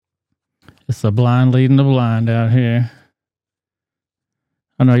It's a blind leading the blind out here.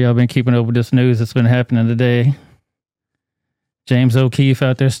 I know y'all been keeping up with this news that's been happening today. James O'Keefe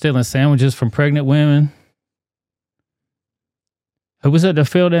out there stealing sandwiches from pregnant women. Who was at the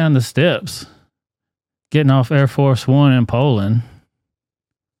fell down the steps getting off Air Force One in Poland?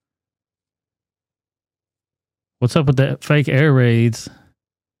 What's up with that fake air raids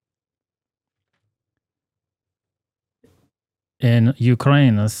in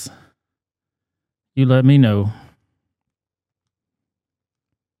Ukraine? You let me know.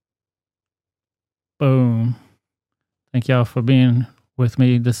 Boom. Thank y'all for being with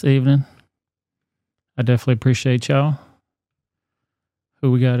me this evening. I definitely appreciate y'all.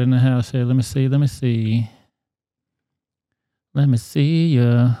 Who we got in the house here? Let me see.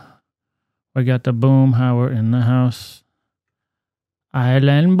 We got the Boom Howard in the house.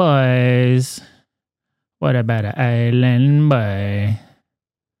 Island boys. What about an island boy?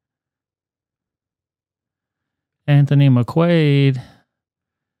 Anthony McQuaid.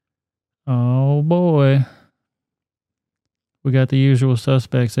 Oh boy. We got the usual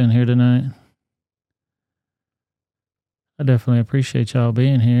suspects in here tonight. I definitely appreciate y'all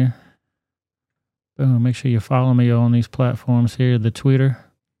being here. Boom. Make sure you follow me on these platforms here. The Twitter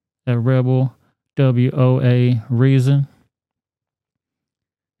at Rebel WOA Reason.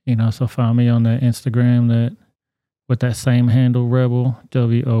 You can also find me on the Instagram with that same handle, Rebel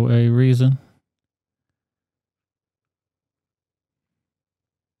WOA Reason.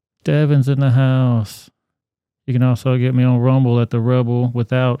 Devin's in the house. You can also get me on Rumble at the Rebel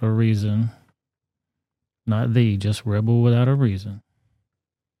Without a Reason. Not just Rebel Without a Reason.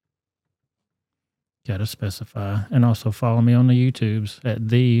 Gotta specify. And also follow me on the YouTubes at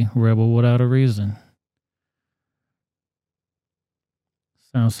the Rebel Without a Reason.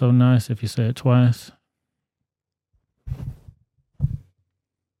 Sounds so nice if you say it twice.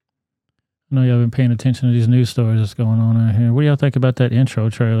 I know y'all been paying attention to these news stories that's going on out here. What do y'all think about that intro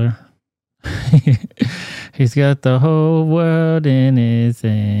trailer? He's got the whole world in his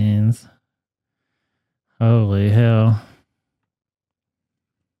hands. Holy hell.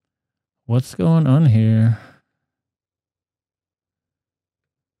 What's going on here?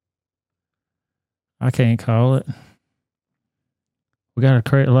 I can't call it. We got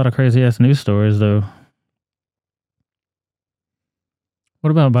a lot of crazy ass news stories though. What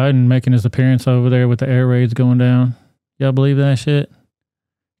about Biden making his appearance over there with the air raids going down? Y'all believe that shit?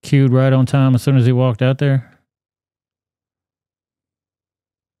 Cued right on time as soon as he walked out there.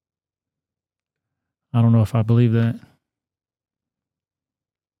 I don't know if I believe that.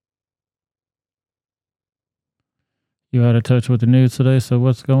 You out of touch with the news today, so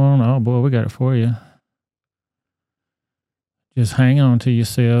what's going on? Oh boy, we got it for you. Just hang on to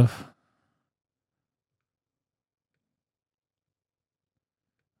yourself.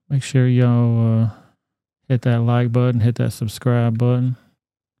 Make sure y'all hit that like button, hit that subscribe button.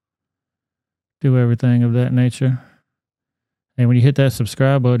 Do everything of that nature. And when you hit that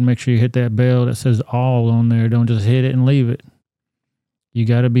subscribe button, make sure you hit that bell that says all on there. Don't just hit it and leave it. You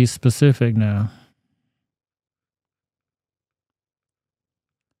got to be specific now.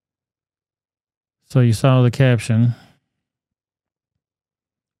 So you saw the caption.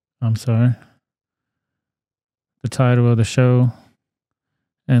 I'm sorry. The title of the show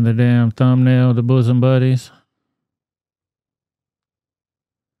and the damn thumbnail, the Busom Buddies.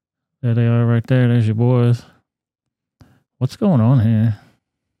 There they are right there. There's your boys. What's going on here?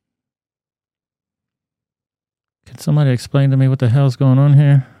 Can somebody explain to me what the hell's going on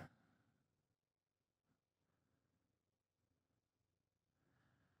here?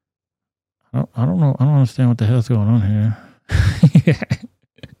 I don't know. I don't understand what the hell's going on here.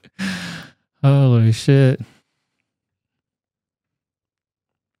 Holy shit.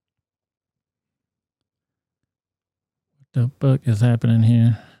 What the fuck is happening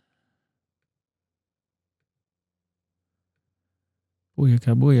here?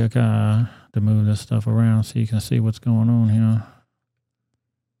 Booyaka, booyaka. To move this stuff around so you can see what's going on here.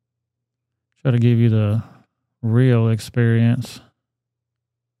 Try to give you the real experience.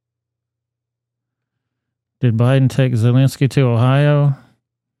 Did Biden take Zelensky to Ohio?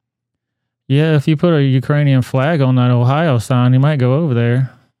 Yeah, if you put a Ukrainian flag on that Ohio sign, he might go over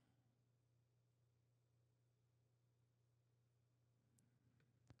there.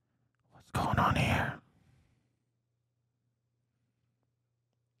 What's going on here?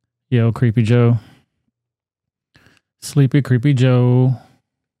 Yo, Creepy Joe. Sleepy Creepy Joe.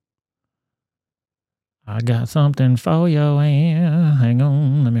 I got something for you. Hang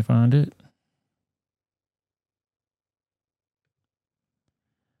on, let me find it.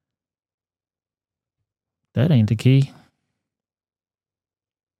 That ain't the key.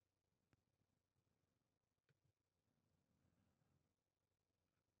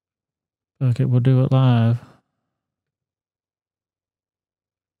 Fuck it, we'll do it live.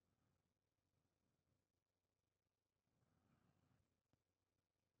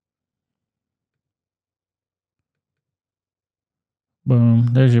 Boom.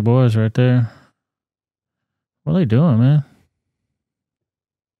 There's your boys right there. What are they doing, man?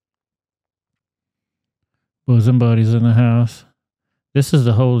 Busom Buddies in the house. This is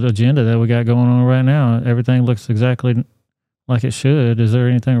the whole agenda that we got going on right now. Everything looks exactly like it should. Is there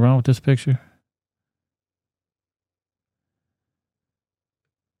anything wrong with this picture?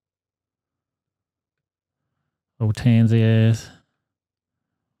 Oh, tansy ass.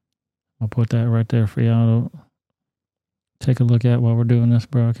 I'll put that right there for y'all to take a look at while we're doing this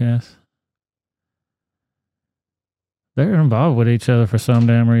broadcast. They're involved with each other for some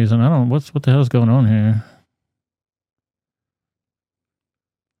damn reason. I don't. What the hell's going on here?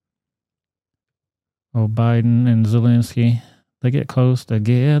 Oh, Biden and Zelensky. They get close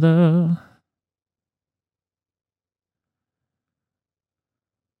together.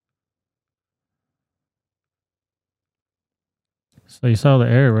 So you saw the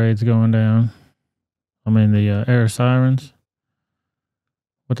air raids going down. I mean, the air sirens.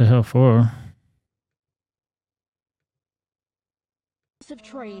 What the hell for?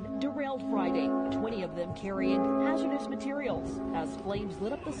 Train derailed Friday, 20 of them carrying hazardous materials as flames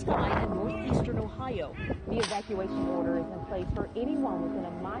lit up the sky in northeastern Ohio. The evacuation order is in place for anyone within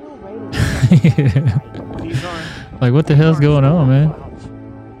a mile radius. Like, what the hell's going on, man?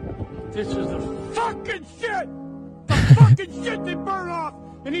 This is the fucking shit! The fucking shit they burn off!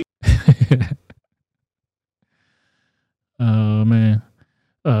 And he Oh, man.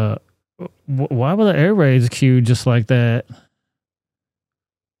 Why were the air raids queued just like that?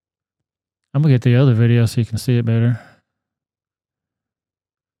 I'm going to get the other video so you can see it better.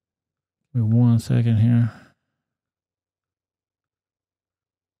 Give me 1 second here.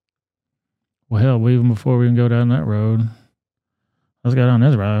 Well, hell, even before we can go down that road, let's go down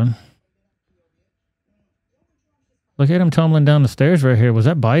this road. Look at him tumbling down the stairs right here. Was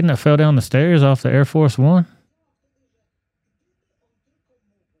that Biden that fell down the stairs off the Air Force One?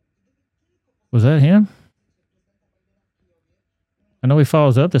 Was that him? I know he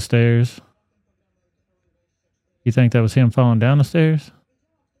falls up the stairs. You think that was him falling down the stairs?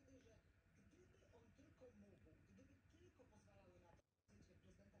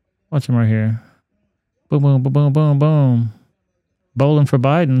 Watch him right here. Boom, boom, boom, boom, boom, boom. Bowling for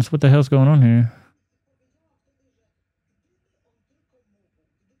Biden's. What the hell's going on here?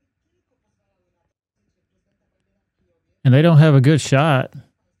 And they don't have a good shot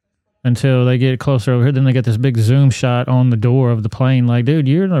until they get closer over here. Then they get this big zoom shot on the door of the plane. Like, dude,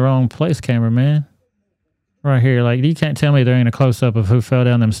 you're in the wrong place, cameraman. Right here. Like, you can't tell me there ain't a close-up of who fell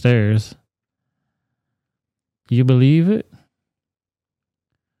down them stairs. You believe it?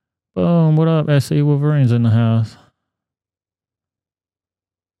 Boom. What up, SC Wolverine's in the house.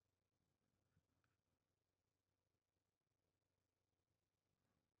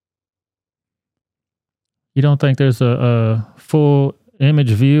 You don't think there's a full image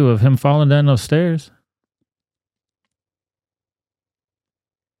view of him falling down those stairs?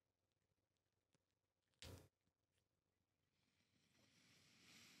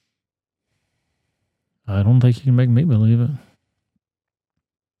 I don't think you can make me believe it.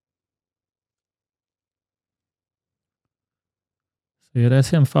 Yeah,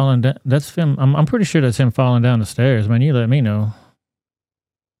 that's him falling down. That's him. I'm pretty sure that's him falling down the stairs, man. You let me know.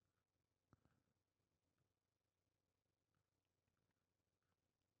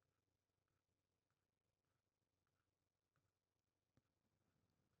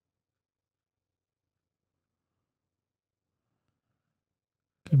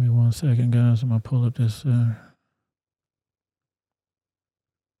 Give me 1 second, guys. I'm going to pull up this. So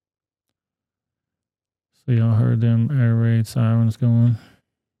y'all heard them air raid sirens going.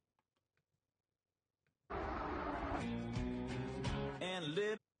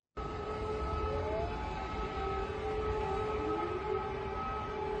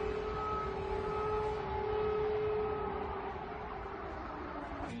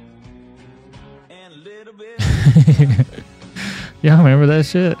 Y'all remember that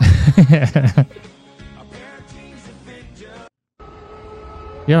shit?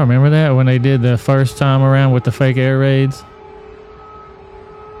 Y'all remember that when they did the first time around with the fake air raids?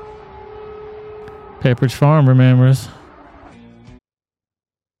 Pepperidge Farm remembers.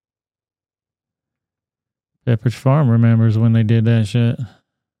 Pepperidge Farm remembers when they did that shit.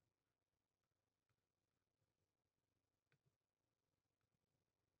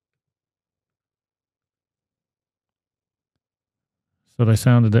 So they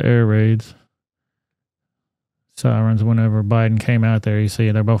sounded the air raids. sirens whenever Biden came out there. You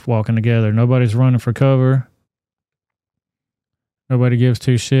see, they're both walking together. Nobody's running for cover. Nobody gives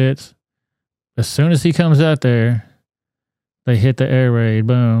two shits. As soon as he comes out there, they hit the air raid.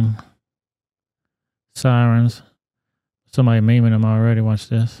 Boom. Sirens. Somebody memeing them already. Watch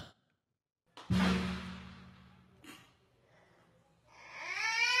this.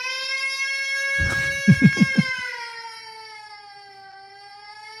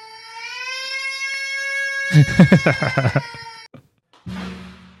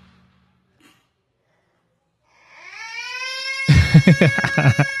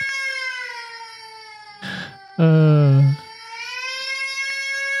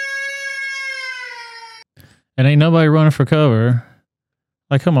 And ain't nobody running for cover.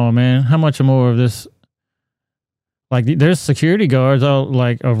 Like, come on, man. How much more of this? Like, there's security guards all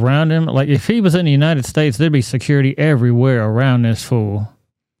like around him. Like, if he was in the United States, there'd be security everywhere around this fool.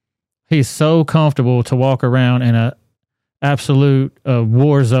 He's so comfortable to walk around in a absolute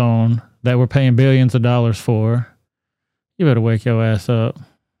war zone that we're paying billions of dollars for. You better wake your ass up.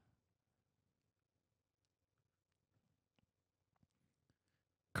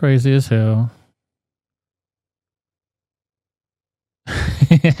 Crazy as hell.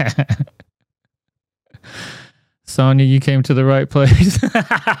 Sonya, you came to the right place.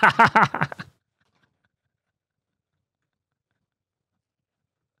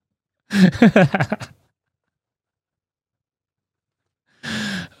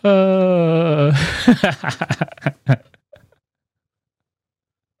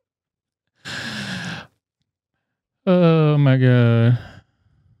 Oh my God.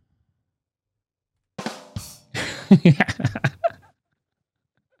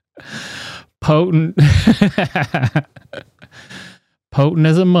 Potent. Potent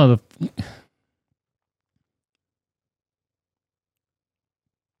as a mother.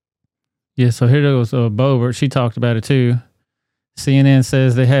 Yeah, so here goes Bovert. She talked about it too. CNN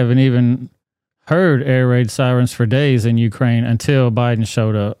says they haven't even heard air raid sirens for days in Ukraine until Biden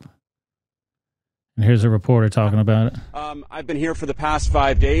showed up. And here's a reporter talking about it. I've been here for the past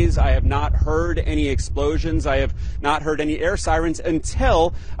 5 days. I have not heard any explosions. I have not heard any air sirens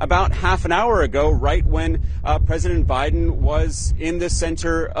until about half an hour ago, right when President Biden was in the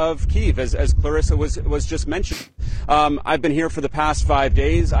center of Kyiv, as Clarissa was just mentioning. I've been here for the past 5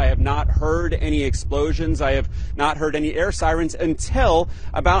 days. I have not heard any explosions. I have not heard any air sirens until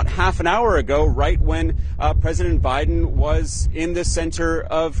about half an hour ago, right when President Biden was in the center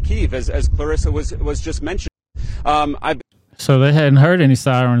of Kyiv, as Clarissa was just mentioning. So they hadn't heard any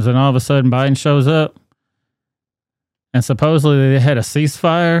sirens, and all of a sudden Biden shows up, and supposedly they had a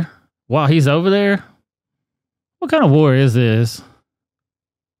ceasefire while he's over there. What kind of war is this?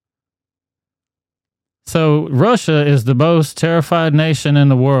 So Russia is the most terrified nation in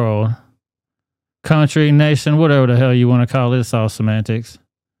the world. Country, nation, whatever the hell you want to call it. It's all semantics.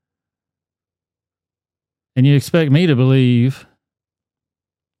 And you expect me to believe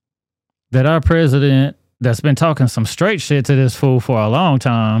that our president, that's been talking some straight shit to this fool for a long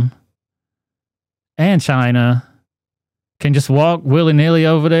time, and China, can just walk willy-nilly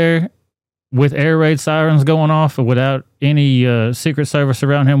over there with air raid sirens going off without any Secret Service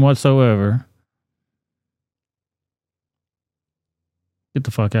around him whatsoever. Get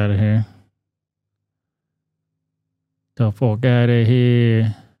the fuck out of here. The fuck out of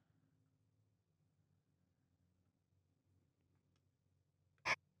here.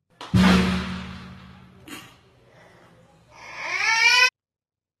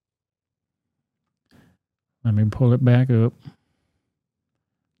 Let me pull it back up.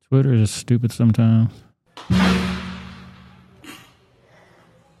 Twitter is stupid sometimes.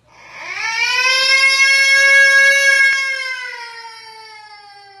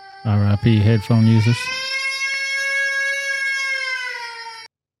 RIP headphone users.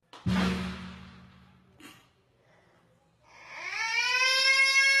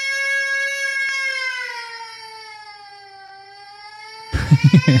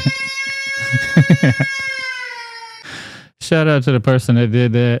 Shout out to the person that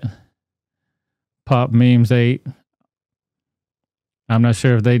did that. Pop Memes 8. I'm not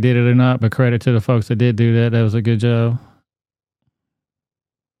sure if they did it or not, but credit to the folks that did do that. That was a good job.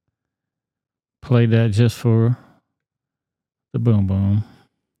 Played that just for the boom boom.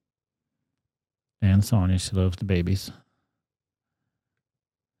 And Sonya, she loves the babies.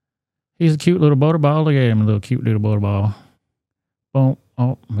 He's a cute little butterball. Look at him, a little cute little butterball. Boom.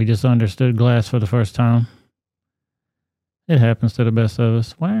 Oh, we just understood glass for the first time. It happens to the best of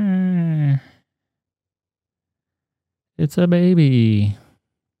us. Wah. It's a baby.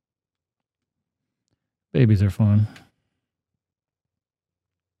 Babies are fun.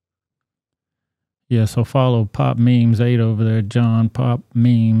 Yeah, so follow Pop Memes 8 over there, John Pop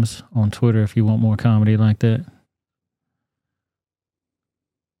Memes on Twitter if you want more comedy like that.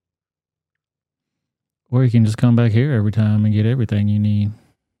 Or you can just come back here every time and get everything you need.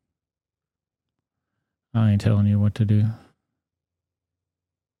 I ain't telling you what to do.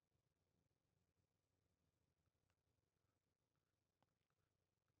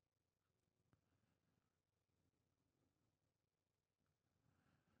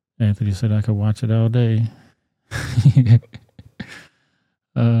 Anthony said I could watch it all day.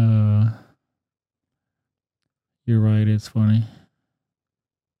 You're right, it's funny.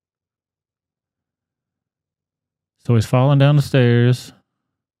 So he's falling down the stairs,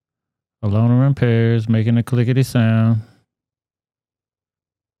 alone or in pairs, making a clickety sound.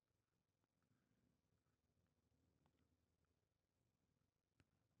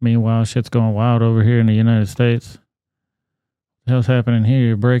 Meanwhile, shit's going wild over here in the United States. What the hell's happening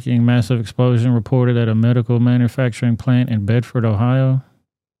here? Breaking massive explosion reported at a medical manufacturing plant in Bedford, Ohio.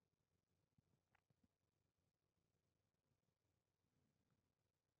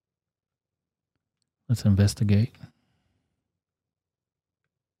 Let's investigate.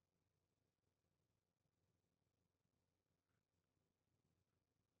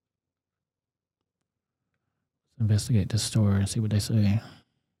 Investigate this story and see what they say.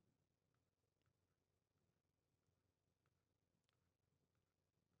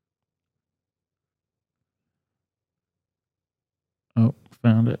 Oh,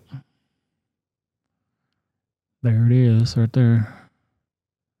 found it. There it is, right there.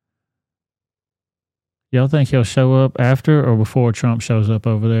 Y'all think he'll show up after or before Trump shows up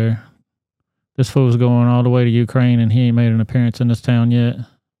over there? This fool's going all the way to Ukraine and he ain't made an appearance in this town yet.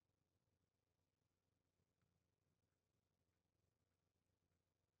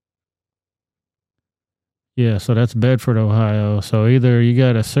 Yeah, so that's Bedford, Ohio. So either you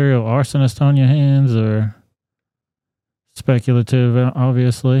got a serial arsonist on your hands or speculative,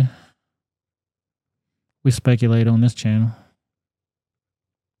 obviously. We speculate on this channel.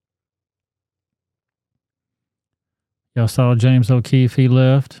 Y'all saw James O'Keefe, he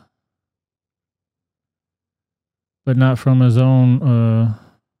left. But not from his own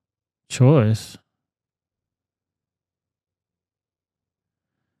choice.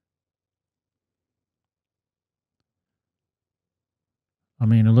 I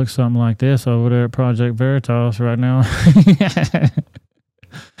mean, it looks something like this over there at Project Veritas right now.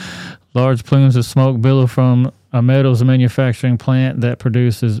 Large plumes of smoke billow from a metals manufacturing plant that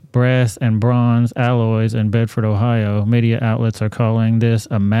produces brass and bronze alloys in Bedford, Ohio. Media outlets are calling this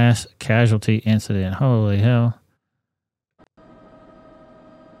a mass casualty incident. Holy hell.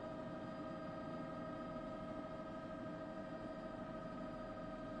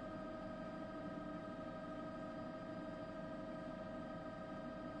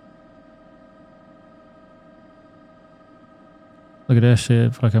 Look at that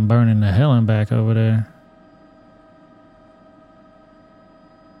shit fucking burning the hell and back over there.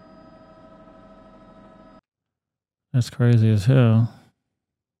 That's crazy as hell.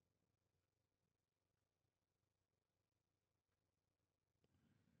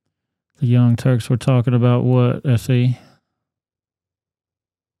 The Young Turks were talking about what, SE?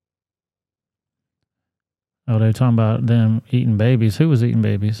 Oh, they're talking about them eating babies. Who was eating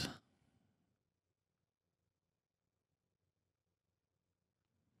babies?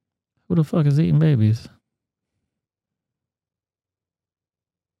 Who the fuck is eating babies?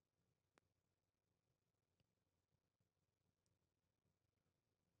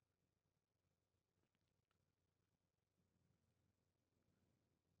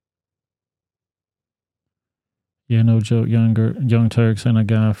 Yeah, no joke. Young Turks and a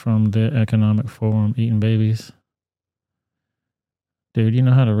guy from the Economic Forum eating babies. Dude, you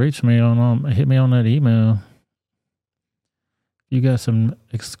know how to reach me on hit me on that email. You got some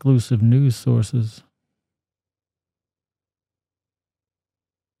exclusive news sources.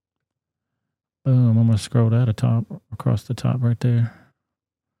 Boom, I'm going to scroll that across the top right there.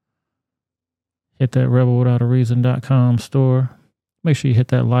 Hit that rebelwithouttareason.com store. Make sure you hit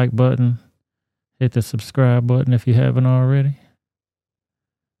that like button. Hit the subscribe button if you haven't already.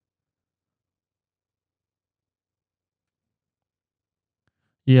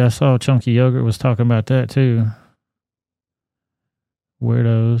 Yeah, I saw Chunky Yogurt was talking about that too.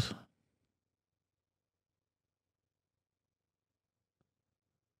 Weirdos.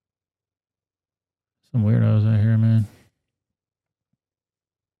 Some weirdos out here, man.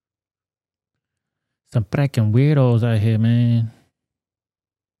 Some freaking weirdos out here, man.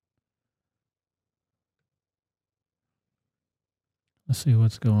 Let's see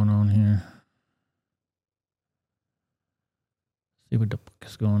what's going on here. See what the fuck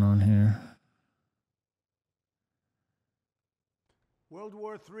is going on here.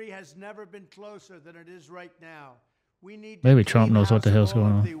 World War III has never been closer than it is right now. We need Maybe Trump knows what the hell's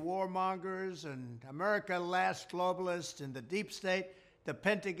going on. The warmongers and America last globalists and the deep state, the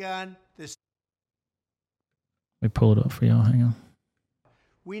Pentagon. We pull it up for y'all. Hang on.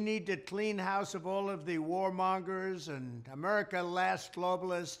 We need to clean house of all of the warmongers and America last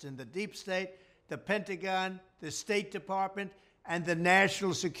globalists and the deep state, the Pentagon, the State Department, and the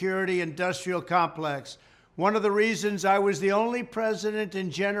national security industrial complex. One of the reasons I was the only president in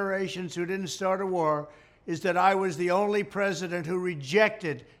generations who didn't start a war is that I was the only president who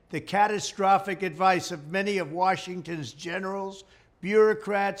rejected the catastrophic advice of many of Washington's generals,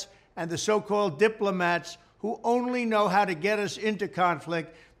 bureaucrats, and the so-called diplomats who only know how to get us into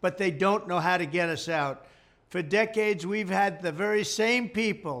conflict, but they don't know how to get us out. For decades, we've had the very same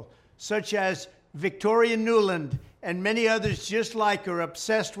people, such as Victoria Nuland and many others just like her,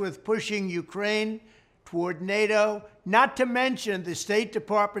 obsessed with pushing Ukraine toward NATO, not to mention the State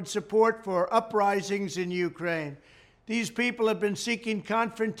Department support for uprisings in Ukraine. These people have been seeking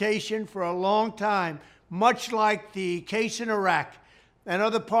confrontation for a long time, much like the case in Iraq and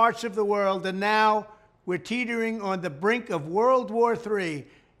other parts of the world, and now we're teetering on the brink of World War III.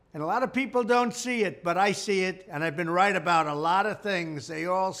 And a lot of people don't see it, but I see it, and I've been right about a lot of things. They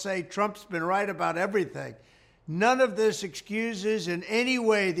all say Trump's been right about everything. None of this excuses in any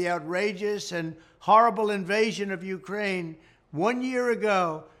way the outrageous and horrible invasion of Ukraine 1 year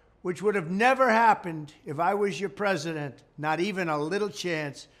ago, which would have never happened if I was your president, not even a little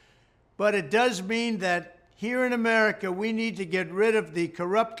chance. But it does mean that here in America, we need to get rid of the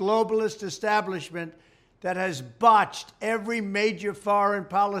corrupt globalist establishment that has botched every major foreign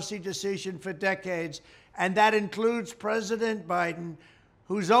policy decision for decades, and that includes President Biden,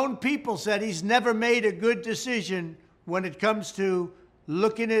 whose own people said he's never made a good decision when it comes to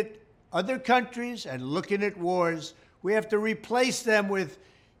looking at other countries and looking at wars. We have to replace them with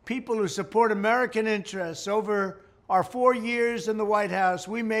people who support American interests. Over our 4 years in the White House,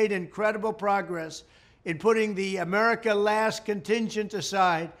 we made incredible progress in putting the America Last contingent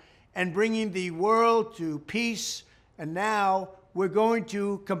aside and bringing the world to peace. And now we're going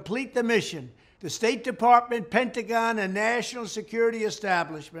to complete the mission. The State Department, Pentagon, and national security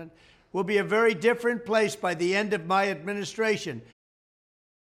establishment will be a very different place by the end of my administration.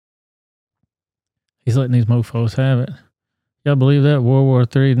 He's letting these mofos have it. Y'all believe that? World War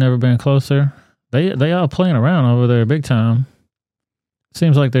III never been closer. They all playing around over there big time.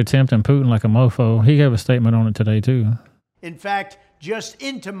 Seems like they're tempting Putin like a mofo. He gave a statement on it today, too. In fact, just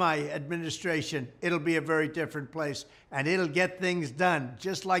into my administration, it'll be a very different place, and it'll get things done,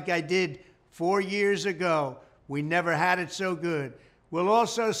 just like I did 4 years ago. We never had it so good. We'll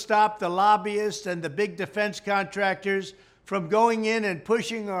also stop the lobbyists and the big defense contractors from going in and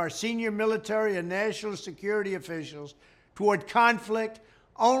pushing our senior military and national security officials toward conflict,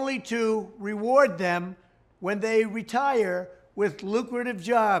 only to reward them when they retire with lucrative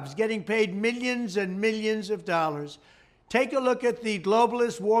jobs, getting paid millions and millions of dollars. Take a look at the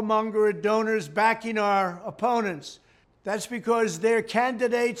globalist warmonger donors backing our opponents. That's because they're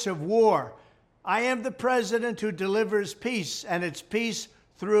candidates of war. I am the president who delivers peace, and it's peace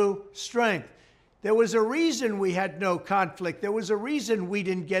through strength. There was a reason we had no conflict. There was a reason we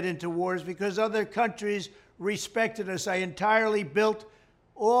didn't get into wars, because other countries respected us. I entirely built,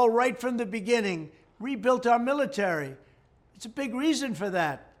 all right from the beginning, rebuilt our military. It's a big reason for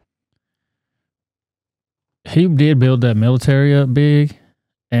that. He did build that military up big,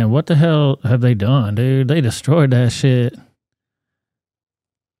 and what the hell have they done, dude? They destroyed that shit.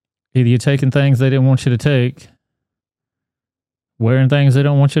 Either you're taking things they didn't want you to take, wearing things they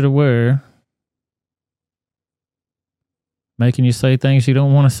don't want you to wear, making you say things you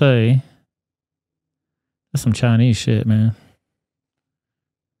don't want to say. That's some Chinese shit, man.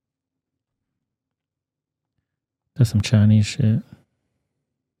 That's some Chinese shit.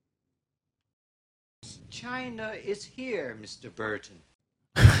 China is here, Mr. Burton.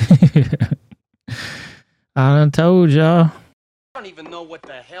 I done told y'all. I don't even know what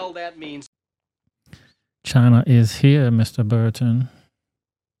the hell that means. China is here, Mr. Burton.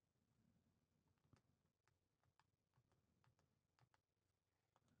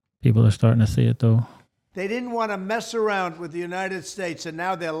 People are starting to see it, though. They didn't want to mess around with the United States, and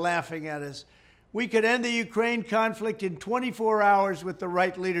now they're laughing at us. We could end the Ukraine conflict in 24 hours with the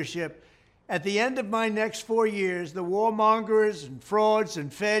right leadership. At the end of my next 4 years, the warmongers and frauds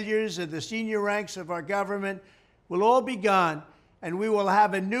and failures in the senior ranks of our government will all be gone, and we will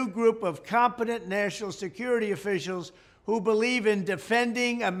have a new group of competent national security officials who believe in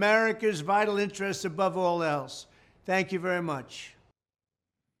defending America's vital interests above all else. Thank you very much.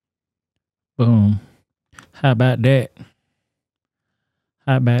 Boom. How about that?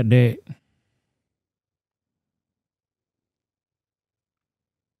 How about that?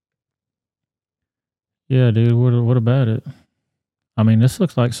 Yeah, dude. What about it? I mean, this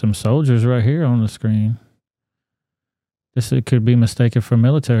looks like some soldiers right here on the screen. It could be mistaken for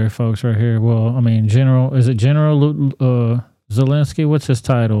military folks right here. Well, I mean, is it General Zelensky? What's his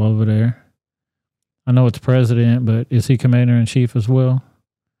title over there? I know it's president, but is he commander in chief as well?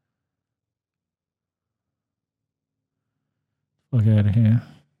 Fuck out of here.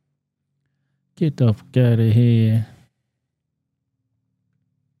 Get the fuck out of here.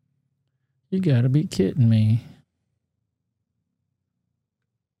 You gotta be kidding me.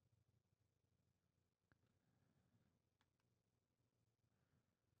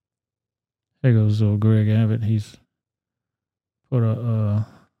 There goes old Greg Abbott. He's put a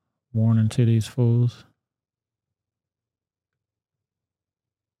warning to these fools.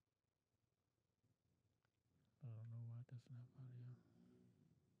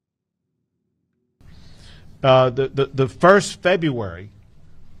 The first February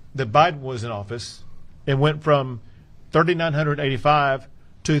that Biden was in office, it went from 3,985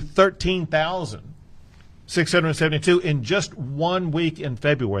 to 13,672 in just 1 week in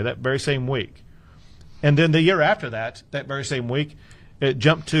February, that very same week. And then the year after that very same week, it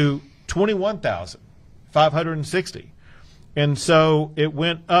jumped to 21,560. And so it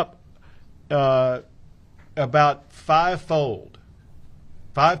went up about fivefold,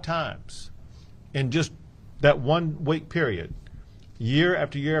 5 times in just that 1 week period, year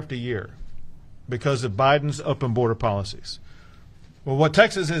after year after year, because of Biden's open border policies. Well, what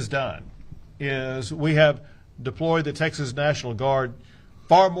Texas has done is we have deployed the Texas National Guard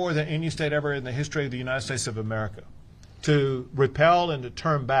far more than any state ever in the history of the United States of America to repel and to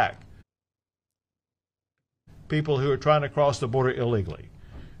turn back people who are trying to cross the border illegally.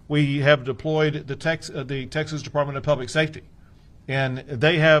 We have deployed the Texas Department of Public Safety, and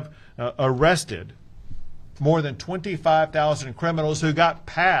they have arrested more than 25,000 criminals who got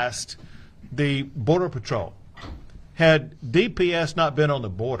past the Border Patrol. Had DPS not been on the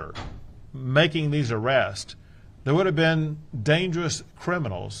border making these arrests, there would have been dangerous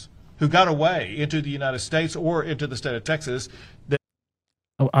criminals who got away into the United States or into the state of Texas.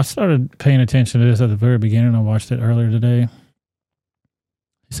 I started paying attention to this at the very beginning. I watched it earlier today.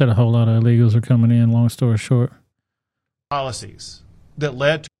 He said a whole lot of illegals are coming in, long story short. Policies that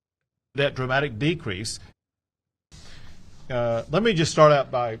led to that dramatic decrease. Let me just start out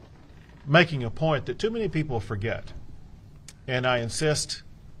by making a point that too many people forget, and I insist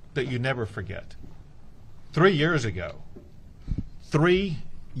that you never forget. 3 years ago,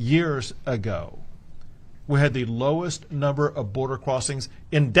 we had the lowest number of border crossings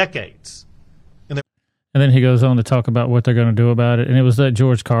in decades. And then he goes on to talk about what they're going to do about it. And it was that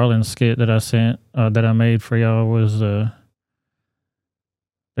George Carlin skit that I sent, that I made for y'all was, they're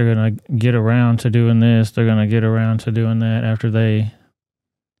going to get around to doing this. They're going to get around to doing that after they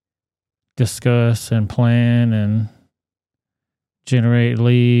discuss and plan and generate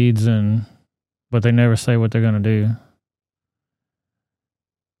leads, but they never say what they're going to do.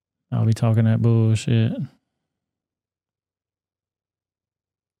 I'll be talking that bullshit.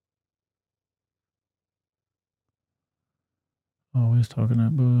 Always talking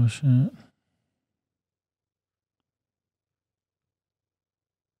that bullshit.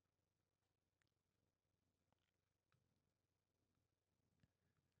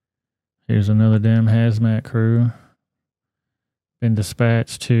 Here's another damn hazmat crew. Been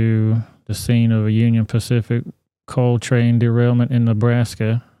dispatched to the scene of a Union Pacific coal train derailment in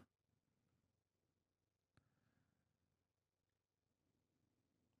Nebraska.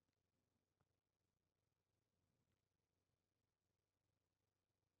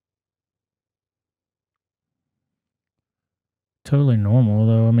 Totally normal,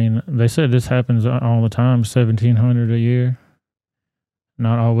 though. I mean, they said this happens all the time, 1,700 a year.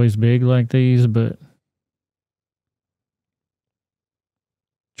 Not always big like these, but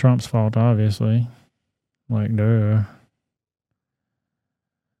Trump's fault, obviously. Like, duh.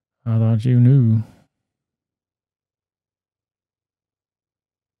 I thought you knew.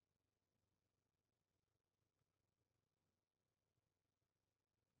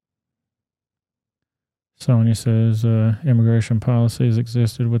 Sonia says immigration policies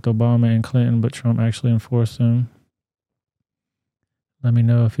existed with Obama and Clinton, but Trump actually enforced them. Let me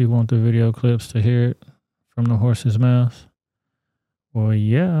know if you want the video clips to hear it from the horse's mouth. Well,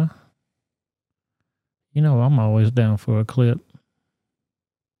 yeah. You know, I'm always down for a clip.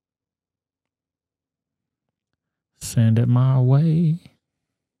 Send it my way.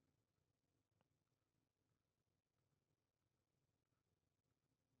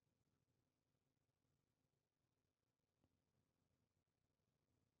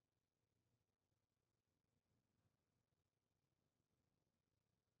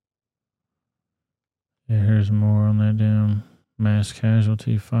 Yeah, here's more on that damn mass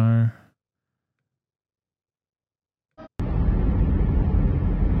casualty fire.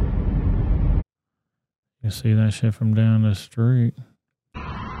 You see that shit from down the street.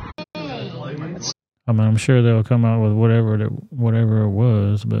 I mean, I'm sure they'll come out with whatever it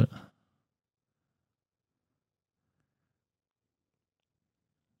was, but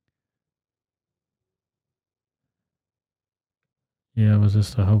yeah, was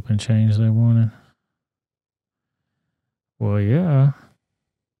this the hope and change they wanted? Well, yeah.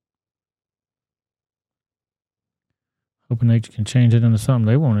 Hoping they can change it into something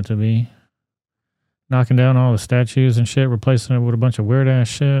they want it to be. Knocking down all the statues and shit, replacing it with a bunch of weird ass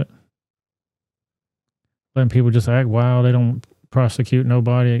shit. Letting people just act wild. They don't prosecute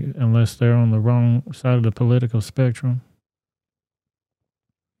nobody unless they're on the wrong side of the political spectrum.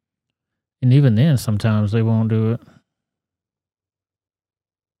 And even then, sometimes they won't do it.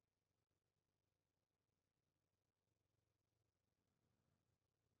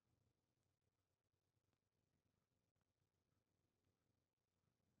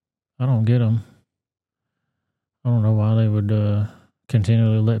 I don't get them. I don't know why they would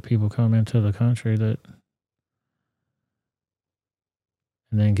continually let people come into the country and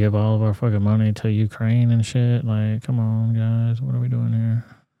then give all of our fucking money to Ukraine and shit. Like, come on, guys, what are we doing here?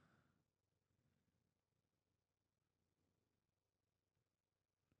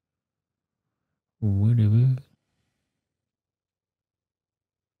 Woo-doo-woo.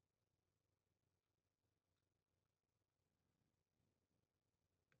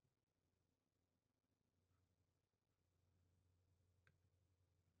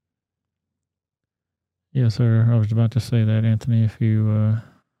 Yes, sir. I was about to say that, Anthony. If you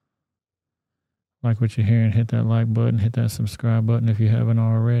like what you're hearing, hit that like button, hit that subscribe button if you haven't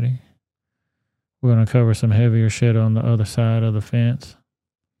already. We're going to cover some heavier shit on the other side of the fence.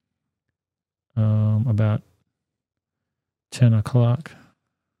 About 10 o'clock.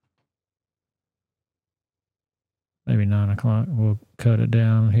 Maybe 9 o'clock. We'll cut it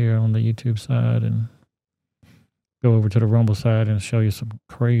down here on the YouTube side and go over to the Rumble side and show you some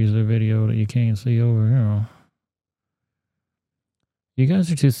crazy video that you can't see over here. You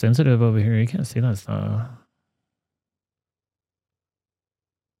guys are too sensitive over here. You can't see that stuff.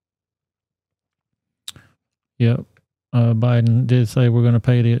 Yep. Biden did say we're going to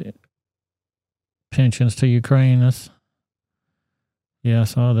pay the pensions to Ukraine. Yeah, I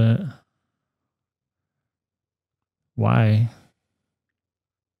saw that. Why?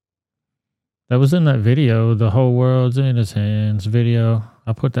 That was in that video, the whole world's in his hands video.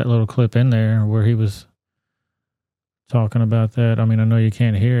 I put that little clip in there where he was talking about that. I mean, I know you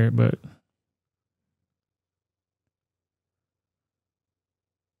can't hear it, but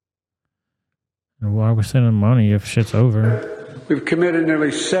why are we sending money if shit's over? We've committed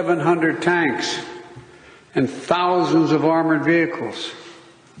nearly 700 tanks and thousands of armored vehicles,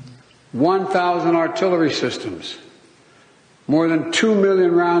 1,000 artillery systems, more than 2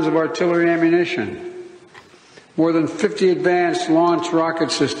 million rounds of artillery ammunition, more than 50 advanced launch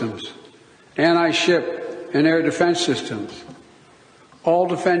rocket systems, anti-ship and air defense systems, all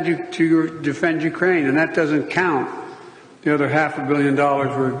defend Ukraine, and that doesn't count the other $500 million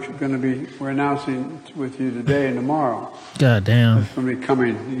we're announcing with you today and tomorrow. God damn. That's going to be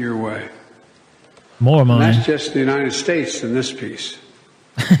coming your way. More money. And that's just the United States in this piece.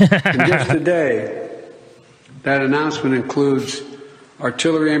 And just today, that announcement includes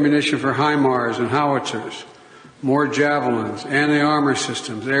artillery ammunition for HIMARS and howitzers, more javelins, anti-armor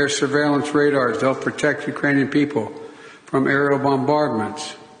systems, air surveillance radars to help protect Ukrainian people from aerial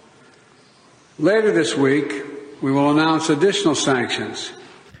bombardments. Later this week, we will announce additional sanctions.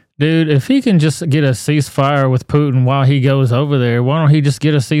 Dude, if he can just get a ceasefire with Putin while he goes over there, why don't he just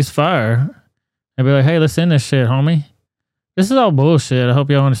get a ceasefire and be like, hey, let's end this shit, homie. This is all bullshit. I hope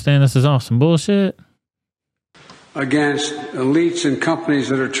y'all understand this is all some bullshit. Against elites and companies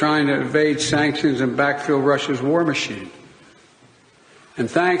that are trying to evade sanctions and backfill Russia's war machine. And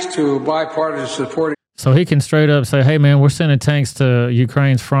thanks to bipartisan support. So he can straight up say, hey, man, we're sending tanks to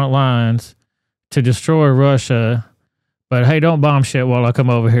Ukraine's front lines to destroy Russia. But hey, don't bomb shit while I come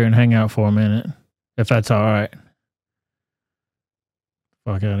over here and hang out for a minute. If that's all right.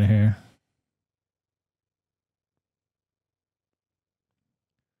 Fuck out of here.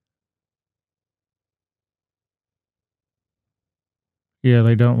 Yeah,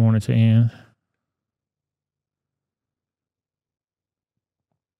 they don't want it to end.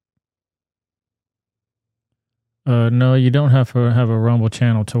 No, you don't have to have a Rumble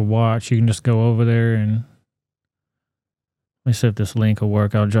channel to watch. You can just go over there and let me see if this link will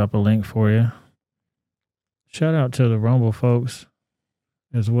work. I'll drop a link for you. Shout out to the Rumble folks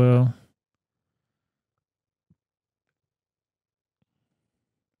as well.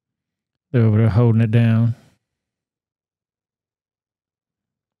 They're over there holding it down.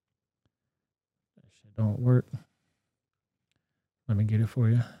 That shit don't work. Let me get it for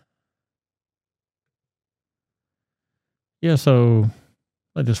you. Yeah, so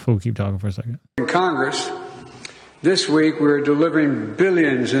let this fool keep talking for a second. In Congress, this week we're delivering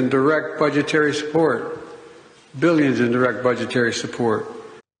billions in direct budgetary support. Billions in direct budgetary support.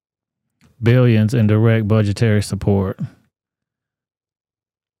 Billions in direct budgetary support.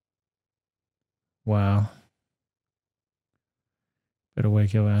 Wow. Better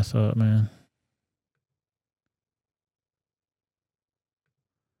wake your ass up, man.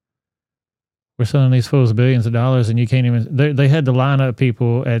 We're selling these fools billions of dollars and you can't even... They had to line up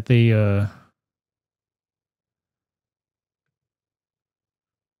people at the...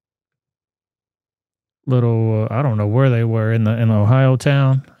 little... I don't know where they were in the Ohio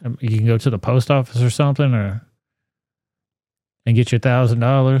town. You can go to the post office or something and get your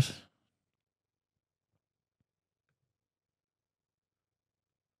 $1,000.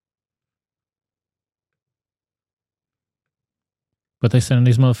 But they sending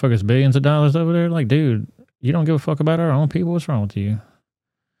these motherfuckers billions of dollars over there. Like, dude, you don't give a fuck about our own people. What's wrong with you?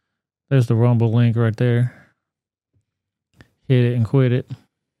 There's the Rumble link right there. Hit it and quit it.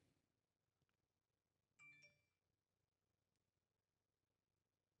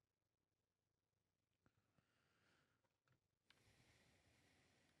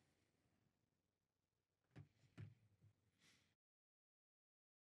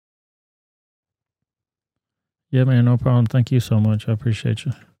 Yeah, man, no problem. Thank you so much. I appreciate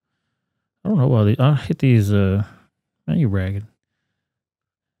you. I don't know why I hit these, man, you ragged.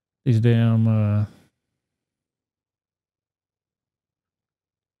 These damn,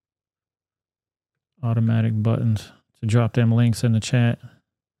 automatic buttons to drop them links in the chat.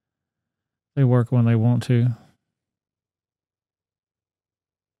 They work when they want to.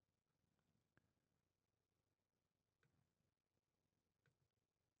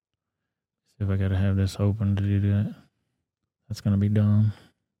 See if I gotta have this open to do that. That's gonna be dumb.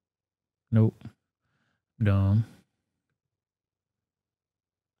 Nope. Dumb.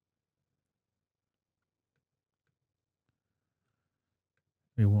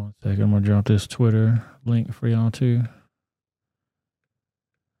 Give me 1 second. I'm gonna drop this Twitter link for y'all too.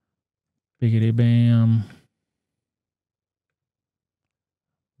 Biggity bam.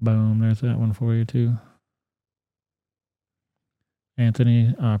 Boom. There's that one for you too.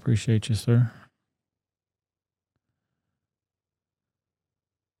 Anthony, I appreciate you, sir.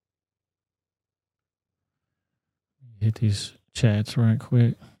 Hit these chats right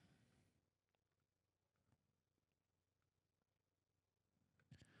quick.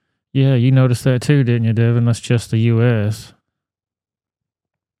 Yeah, you noticed that too, didn't you, Devin? That's just the U.S.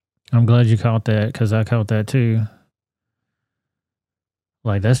 I'm glad you caught that because I caught that too.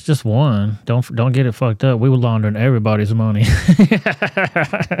 Like, that's just one. Don't get it fucked up. We were laundering everybody's money.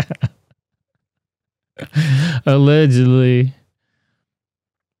 Allegedly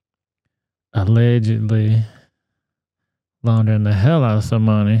laundering the hell out of some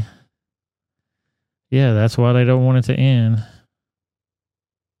money. Yeah, that's why they don't want it to end.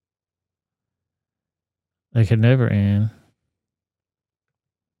 They could never end.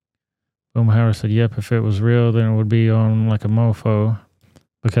 Boom Howard said, yep, if it was real, then it would be on like a mofo.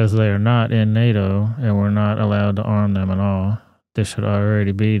 Because they are not in NATO and we're not allowed to arm them at all. This should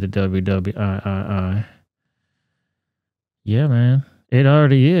already be the WWIII. Yeah, man. It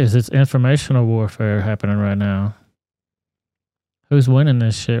already is. It's informational warfare happening right now. Who's winning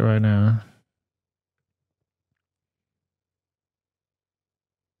this shit right now?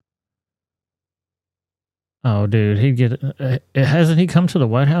 Oh, dude, he'd get... hasn't he come to the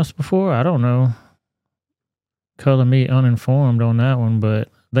White House before? I don't know. Color me uninformed on that one, but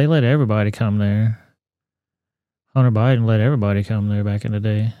they let everybody come there. Hunter Biden let everybody come there back in the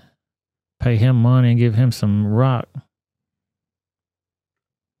day. Pay him money and give him some rock.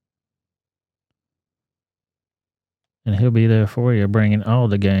 And he'll be there for you, bringing all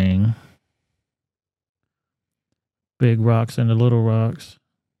the gang. Big rocks into little rocks.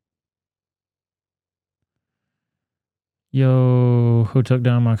 Yo, who took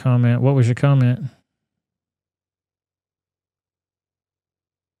down my comment? What was your comment?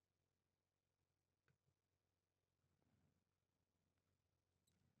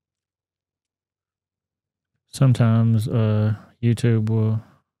 Sometimes YouTube will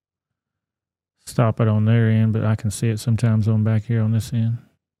stop it on their end, but I can see it sometimes on back here on this end.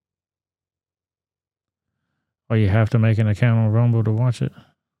 Or you have to make an account on Rumble to watch it.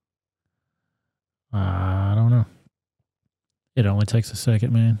 I don't know. It only takes a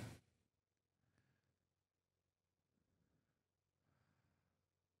second, man.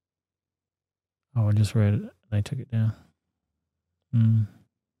 Oh, I just read it. They took it down.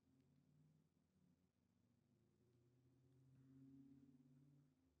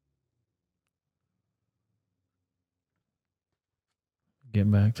 Get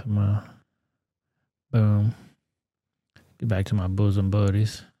back to my boom. Get back to my bosom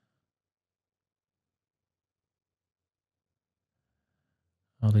buddies.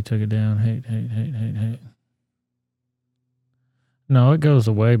 Oh, they took it down. Hate. No, it goes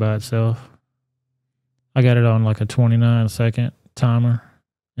away by itself. I got it on like a 29-second timer,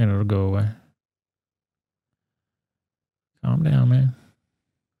 and it'll go away. Calm down, man.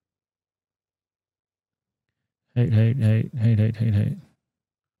 Hate.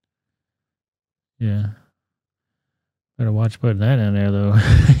 Yeah. Better watch putting that in there, though.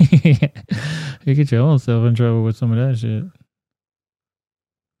 You get your own self in trouble with some of that shit.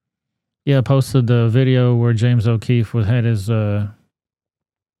 Yeah, I posted the video where James O'Keefe had his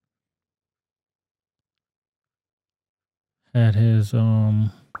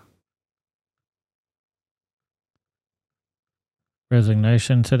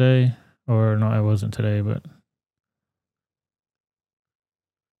resignation today. Or no, it wasn't today, but a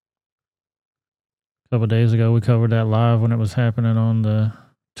couple of days ago we covered that live when it was happening on the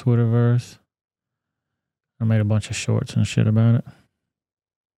Twitterverse. I made a bunch of shorts and shit about it.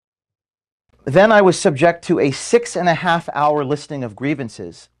 Then I was subject to a 6.5-hour listing of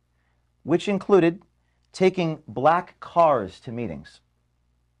grievances, which included taking black cars to meetings.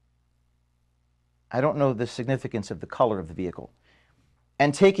 I don't know the significance of the color of the vehicle.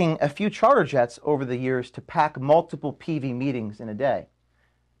 And taking a few charter jets over the years to pack multiple PV meetings in a day.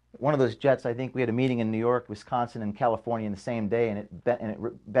 One of those jets, I think we had a meeting in New York, Wisconsin, and California in the same day, and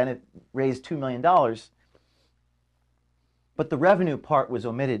it raised $2 million. But the revenue part was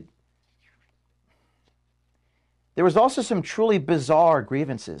omitted. There was also some truly bizarre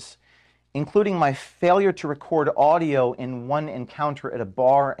grievances, including my failure to record audio in one encounter at a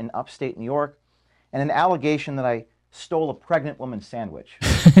bar in upstate New York, and an allegation that I stole a pregnant woman's sandwich.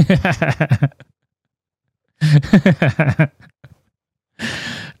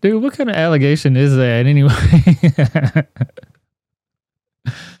 Dude, what kind of allegation is that anyway?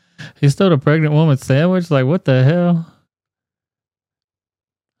 He stole a pregnant woman's sandwich? Like, what the hell?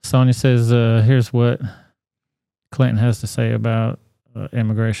 Sonia says, here's what Clinton has to say about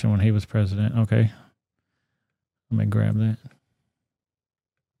immigration when he was president. Okay. Let me grab that.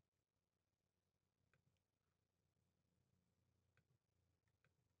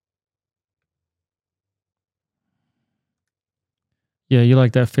 Yeah, you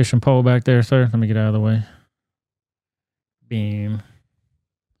like that fishing pole back there, sir? Let me get out of the way. Beam.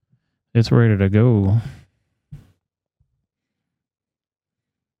 It's ready to go.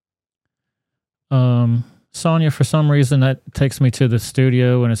 Sonia, for some reason, that takes me to the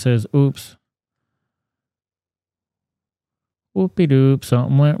studio and it says, oops. Whoopie-doop,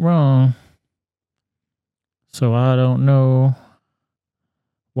 something went wrong. So I don't know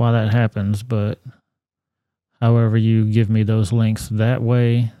why that happens, but however you give me those links that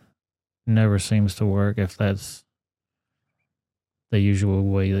way never seems to work if that's the usual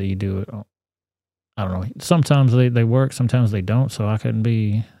way that you do it. I don't know. Sometimes they work, sometimes they don't, so I couldn't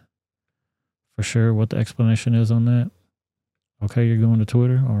be for sure what the explanation is on that. Okay, you're going to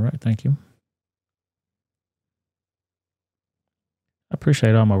Twitter? All right, thank you. I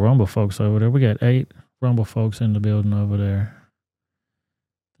appreciate all my Rumble folks over there. We got 8 Rumble folks in the building over there.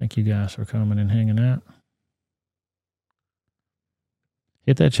 Thank you guys for coming and hanging out.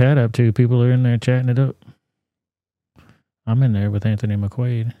 Hit that chat up too. People are in there chatting it up. I'm in there with Anthony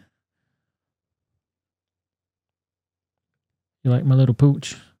McQuaid. You like my little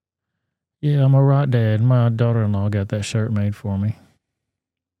pooch? Yeah, I'm a rot dad. My daughter-in-law got that shirt made for me.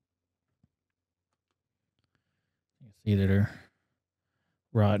 You see that her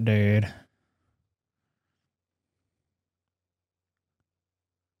rot dad.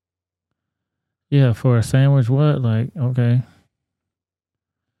 Yeah, for a sandwich, what? Like, okay.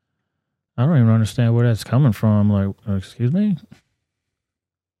 I don't even understand where that's coming from. Like, excuse me?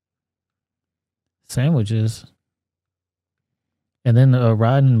 Sandwiches. And then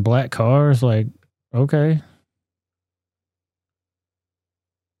riding black cars, like, okay.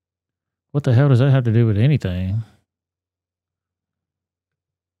 What the hell does that have to do with anything?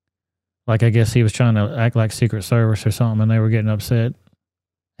 Like, I guess he was trying to act like Secret Service or something, and they were getting upset.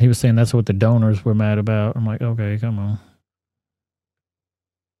 He was saying that's what the donors were mad about. I'm like, okay, come on.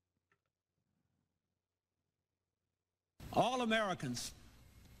 All Americans,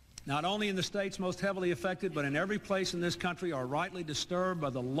 not only in the states most heavily affected, but in every place in this country, are rightly disturbed by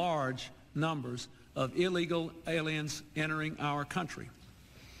the large numbers of illegal aliens entering our country.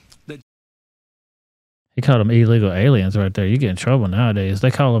 They call them illegal aliens right there. You get in trouble nowadays.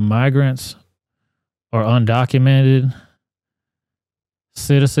 They call them migrants or undocumented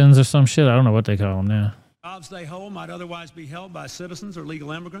citizens or some shit. I don't know what they call them now. Jobs they hold might otherwise be held by citizens or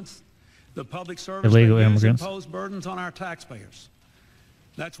legal immigrants. The public service Illegal they use immigrants impose burdens on our taxpayers.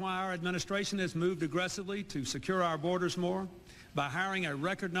 That's why our administration has moved aggressively to secure our borders more by hiring a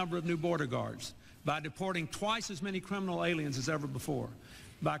record number of new border guards, by deporting twice as many criminal aliens as ever before,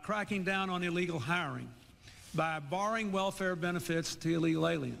 by cracking down on illegal hiring, by barring welfare benefits to illegal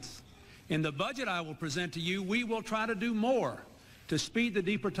aliens. In the budget I will present to you, we will try to do more to speed the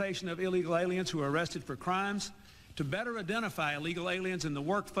deportation of illegal aliens who are arrested for crimes, to better identify illegal aliens in the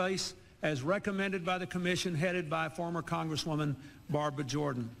workplace as recommended by the commission headed by former Congresswoman Barbara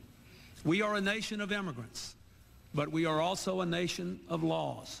Jordan. We are a nation of immigrants, but we are also a nation of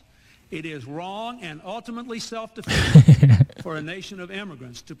laws. It is wrong and ultimately self-defeating for a nation of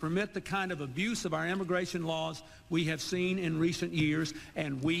immigrants to permit the kind of abuse of our immigration laws we have seen in recent years,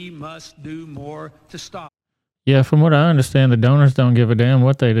 and we must do more to stop. Yeah, from what I understand, the donors don't give a damn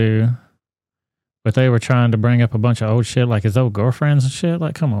what they do. But they were trying to bring up a bunch of old shit, like his old girlfriends and shit.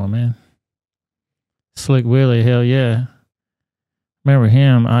 Like, come on, man. Slick Willie, hell yeah. Remember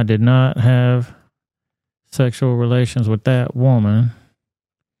him? I did not have sexual relations with that woman.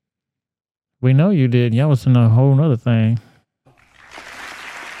 We know you did. Y'all was in a whole nother thing.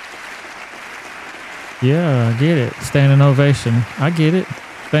 Yeah, I get it. Standing ovation. I get it.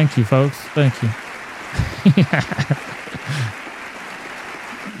 Thank you, folks. Thank you.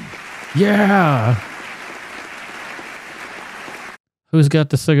 Yeah. Who's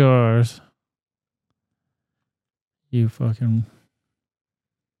got the cigars? You fucking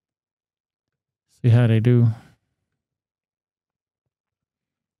see how they do.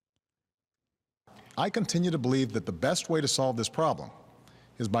 I continue to believe that the best way to solve this problem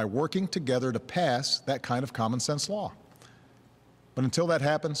is by working together to pass that kind of common sense law. But until that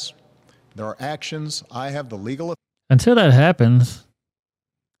happens, there are actions I have the legal Until that happens,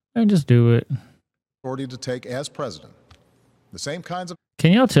 and just do it. authority to take as president. The same kinds of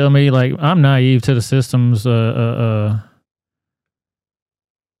Can y'all tell me, like, I'm naive to the system's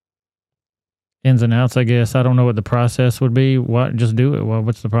ins and outs, I guess. I don't know what the process would be. What? Just do it. Well,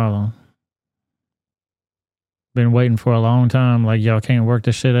 what's the problem? Been waiting for a long time. Like, y'all can't work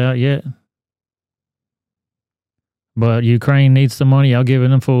this shit out yet. But Ukraine needs the money. Y'all giving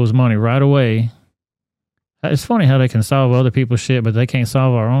them fools money right away. It's funny how they can solve other people's shit, but they can't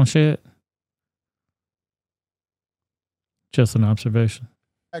solve our own shit. Just an observation.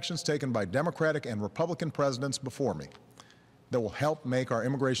 actions taken by Democratic and Republican presidents before me that will help make our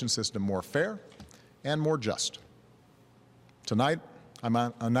immigration system more fair and more just. Tonight, I'm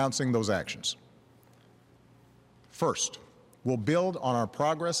announcing those actions. First, we'll build on our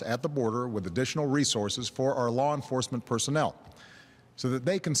progress at the border with additional resources for our law enforcement personnel so that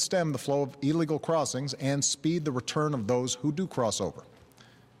they can stem the flow of illegal crossings and speed the return of those who do cross over.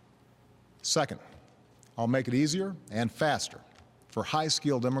 Second, I'll make it easier and faster for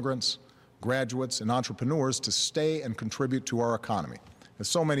high-skilled immigrants, graduates, and entrepreneurs to stay and contribute to our economy, as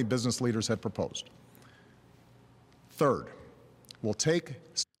so many business leaders have proposed. Third, we'll take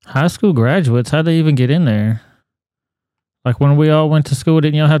high school graduates. How'd they even get in there? Like when we all went to school,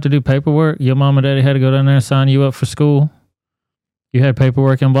 didn't y'all have to do paperwork? Your mom and daddy had to go down there and sign you up for school. You had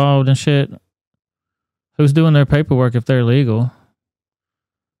paperwork involved and shit. Who's doing their paperwork if they're legal?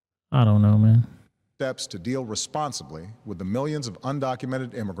 I don't know, man. Steps to deal responsibly with the millions of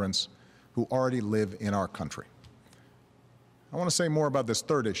undocumented immigrants who already live in our country. I want to say more about this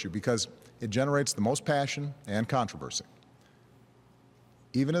third issue because it generates the most passion and controversy.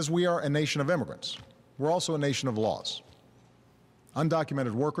 Even as we are a nation of immigrants, we're also a nation of laws.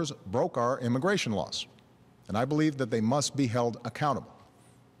 Undocumented workers broke our immigration laws, and I believe that they must be held accountable,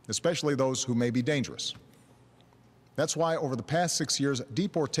 especially those who may be dangerous. That's why over the past 6 years,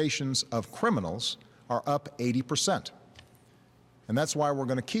 deportations of criminals are up 80%. And that's why we're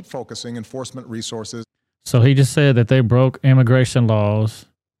going to keep focusing enforcement resources. So he just said that they broke immigration laws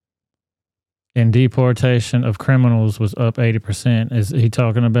and deportation of criminals was up 80%. Is he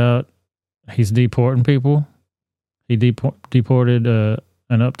talking about he's deporting people? He deported an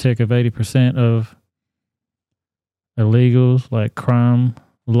uptick of 80% of illegals, like crime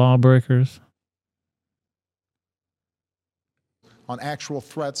lawbreakers. On actual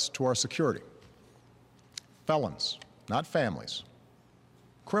threats to our security. Felons, not families.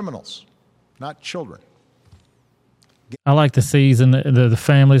 Criminals, not children. I like the C's and the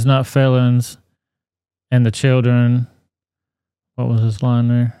families, not felons, and the children. What was his line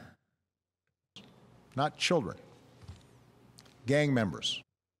there? Not children. Gang members.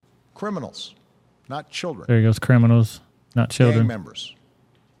 Criminals, not children. There goes criminals, not children. Gang members.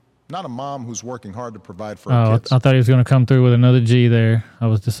 Not a mom who's working hard to provide for her kids. I thought he was going to come through with another G there. I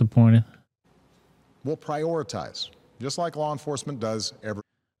was disappointed. We'll prioritize, just like law enforcement does every...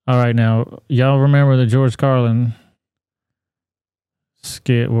 All right, now, y'all remember the George Carlin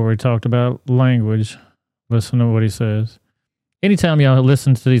skit where we talked about language? Listen to what he says. Anytime y'all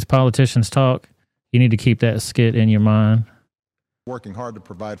listen to these politicians talk, you need to keep that skit in your mind. Working hard to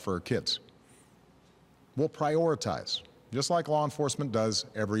provide for her kids. We'll prioritize, just like law enforcement does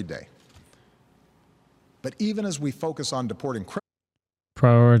every day. But even as we focus on deporting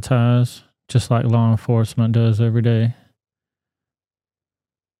prioritize, just like law enforcement does every day.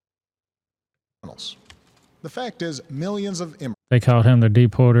 The fact is, millions of immigrants... They called him the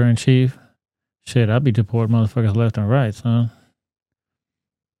deporter in chief. Shit, I'd be deporting motherfuckers left and right, son.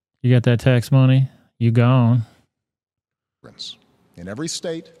 You got that tax money, you gone. In every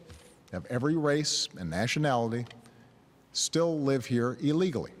state, of every race and nationality, still live here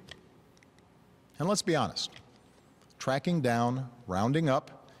illegally. And let's be honest, tracking down, rounding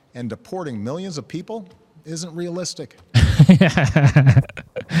up, and deporting millions of people isn't realistic.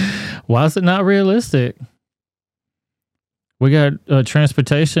 Why is it not realistic? We got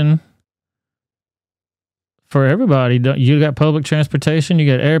transportation for everybody. You got public transportation, you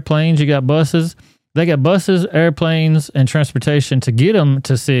got airplanes, you got buses. They got buses, airplanes, and transportation to get them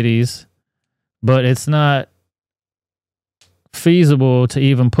to cities, but it's not feasible to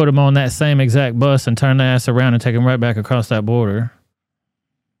even put them on that same exact bus and turn the ass around and take them right back across that border.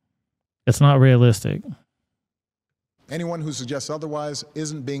 It's not realistic. Anyone who suggests otherwise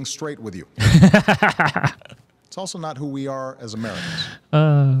isn't being straight with you. It's also not who we are as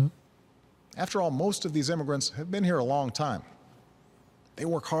Americans. After all, most of these immigrants have been here a long time. They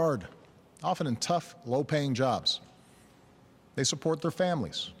work hard, often in tough, low-paying jobs. They support their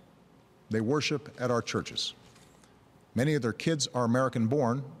families. They worship at our churches. Many of their kids are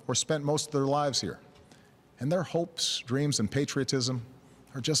American-born or spent most of their lives here. And their hopes, dreams, and patriotism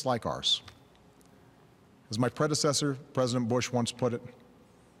are just like ours. As my predecessor, President Bush, once put it,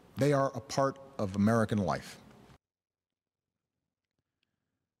 they are a part of American life.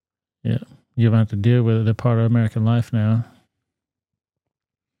 Yeah, you're going to have to deal with it. They're part of American life now.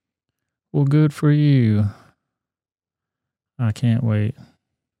 Well, good for you. I can't wait.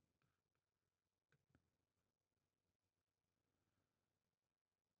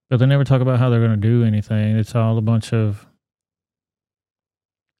 But they never talk about how they're going to do anything. It's all a bunch of,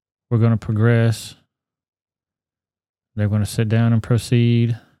 we're going to progress. They're going to sit down and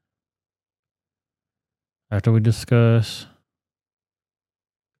proceed after we discuss.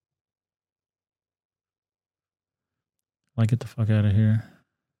 Like, get the fuck out of here.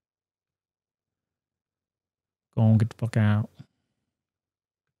 Go on, get the fuck out.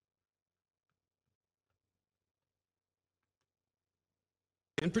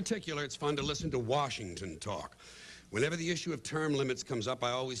 In particular, it's fun to listen to Washington talk. Whenever the issue of term limits comes up,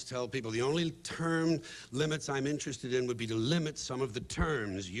 I always tell people the only term limits I'm interested in would be to limit some of the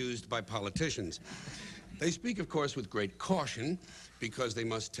terms used by politicians. They speak, of course, with great caution because they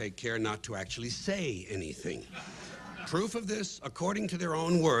must take care not to actually say anything. Proof of this, according to their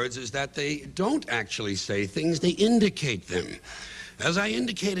own words, is that they don't actually say things, they indicate them. As I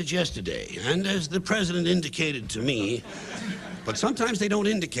indicated yesterday, and as the president indicated to me, but sometimes they don't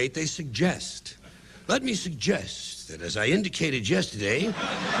indicate, they suggest. Let me suggest that as I indicated yesterday,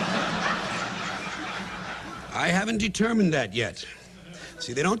 I haven't determined that yet.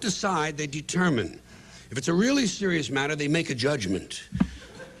 See, they don't decide, they determine. If it's a really serious matter, they make a judgment.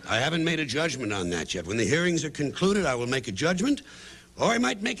 I haven't made a judgment on that yet. When the hearings are concluded, I will make a judgment, or I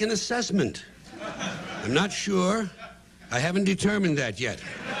might make an assessment. I'm not sure. I haven't determined that yet.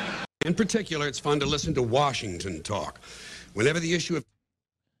 In particular, it's fun to listen to Washington talk. Whenever the issue of...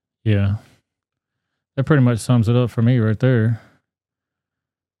 Yeah. That pretty much sums it up for me right there.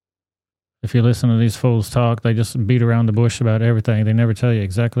 If you listen to these fools talk, they just beat around the bush about everything. They never tell you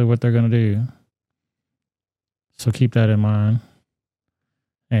exactly what they're going to do. So keep that in mind.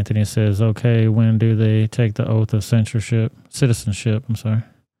 Anthony says, okay, when do they take the oath of citizenship? I'm sorry.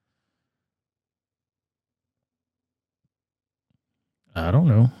 I don't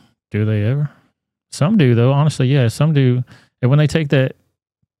know. Do they ever? Some do, though. Honestly, yeah, some do. And when they take that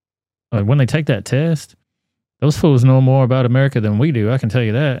test, those fools know more about America than we do. I can tell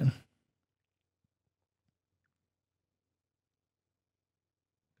you that.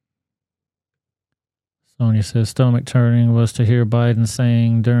 Sonia says stomach turning was to hear Biden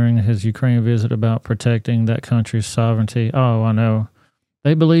saying during his Ukraine visit about protecting that country's sovereignty. Oh, I know.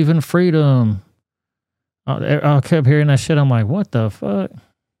 They believe in freedom. I kept hearing that shit. I'm like, what the fuck?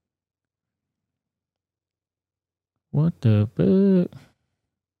 What the fuck?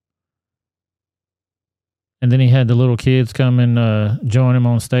 And then he had the little kids come and join him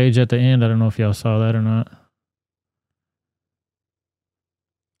on stage at the end. I don't know if y'all saw that or not.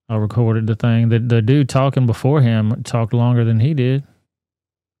 I recorded the thing. The dude talking before him talked longer than he did.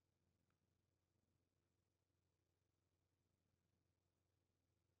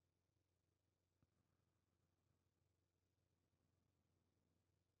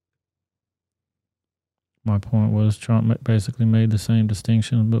 My point was Trump basically made the same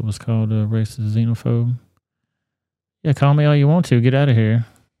distinction, but was called a racist xenophobe. Yeah, call me all you want to. Get out of here.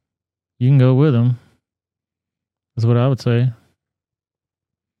 You can go with him. That's what I would say.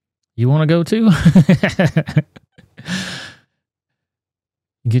 You want to go too?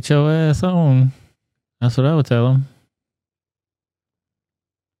 Get your ass on. That's what I would tell him.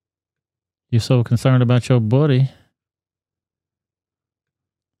 You're so concerned about your buddy.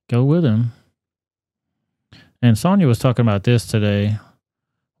 Go with him. And Sonya was talking about this today.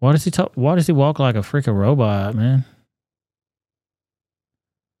 Why does he talk? Why does he walk like a freaking robot, man?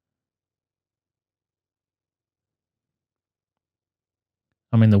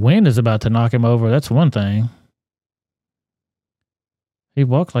 I mean, the wind is about to knock him over. That's one thing. He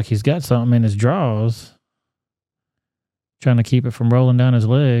walks like he's got something in his drawers, trying to keep it from rolling down his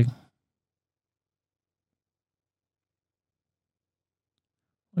leg.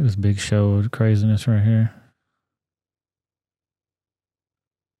 Look at this big show of craziness right here.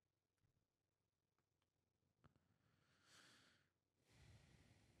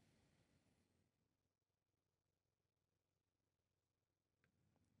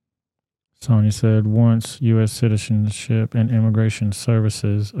 Sonia said, once U.S. Citizenship and Immigration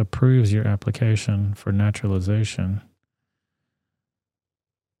Services approves your application for naturalization,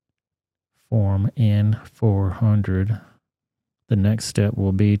 Form N-400, the next step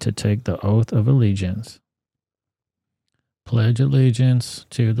will be to take the oath of allegiance. Pledge allegiance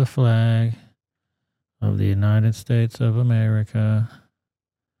to the flag of the United States of America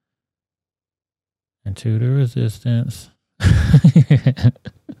and to the resistance.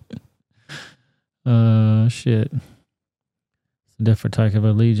 Shit. It's a different type of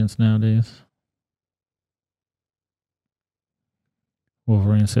allegiance nowadays.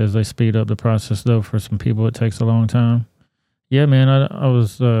 Wolverine says they speed up the process, though. For some people, it takes a long time. Yeah, man, I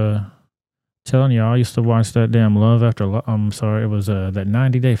was telling you, I used to watch that damn Love After Love. I'm sorry, it was that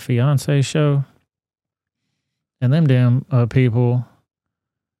 90 Day Fiancé show. And them damn people,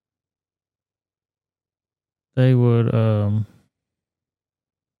 they would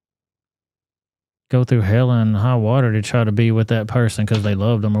go through hell and high water to try to be with that person because they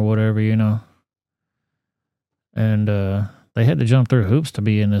loved them or whatever, you know. And they had to jump through hoops to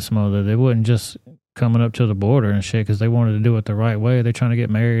be in this mother. They wasn't just coming up to the border and shit because they wanted to do it the right way. They're trying to get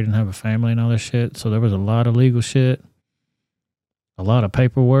married and have a family and all this shit. So there was a lot of legal shit, a lot of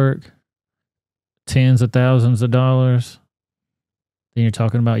paperwork, tens of thousands of dollars. Then you're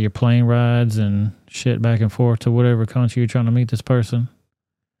talking about your plane rides and shit back and forth to whatever country you're trying to meet this person.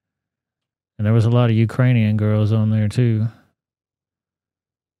 And there was a lot of Ukrainian girls on there too.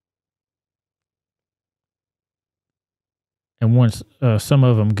 And once some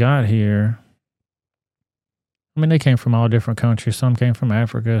of them got here, I mean, they came from all different countries. Some came from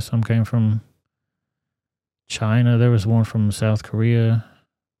Africa. Some came from China. There was one from South Korea.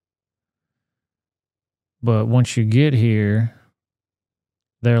 But once you get here,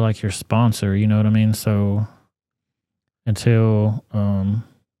 they're like your sponsor, you know what I mean? So until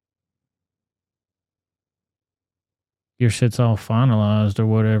your shit's all finalized or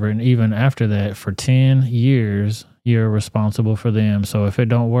whatever, and even after that, for 10 years, you're responsible for them. So if it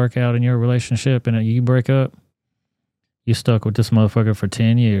don't work out in your relationship and you break up, you stuck with this motherfucker for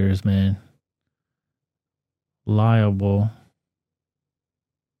 10 years, man. Liable.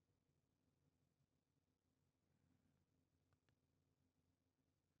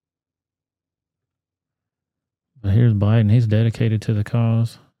 But here's Biden. He's dedicated to the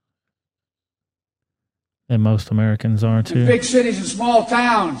cause. And most Americans are too. In big cities and small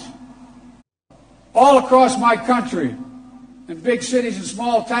towns. All across my country. In big cities and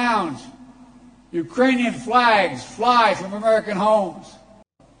small towns. Ukrainian flags fly from American homes.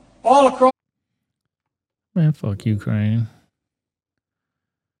 All across. Man, fuck Ukraine.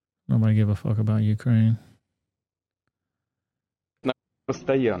 Nobody give a fuck about Ukraine.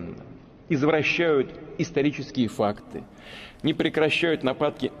 Постоянно извращают исторические факты, не прекращают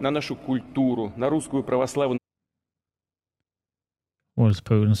нападки на нашу культуру, на русскую православную. What is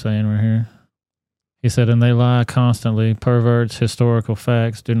Putin saying right here? He said, and they lie constantly. Perverts, historical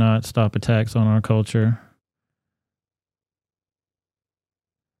facts do not stop attacks on our culture.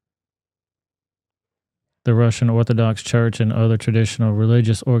 the Russian Orthodox Church and other traditional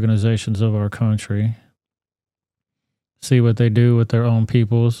religious organizations of our country. See what they do with their own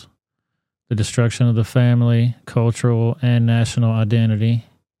peoples, the destruction of the family, cultural, and national identity,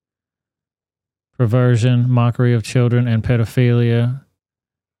 perversion, mockery of children, and pedophilia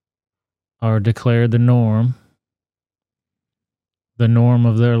are declared the norm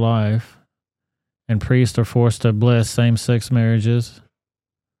of their life, and priests are forced to bless same-sex marriages.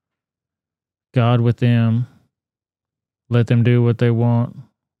 God with them, let them do what they want.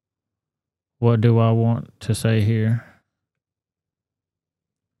 What do I want to say here?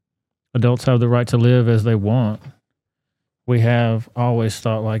 Adults have the right to live as they want. We have always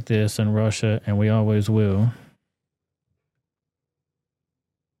thought like this in Russia, and we always will.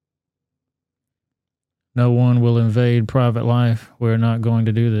 No one will invade private life. We're not going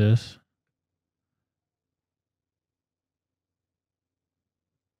to do this.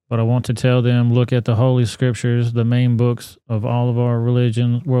 But I want to tell them, look at the Holy Scriptures, the main books of all of our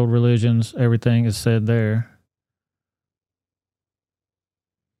religions, world religions. Everything is said there.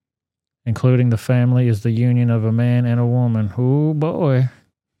 Including the family is the union of a man and a woman. Oh, boy.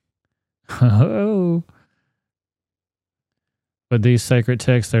 Oh. But these sacred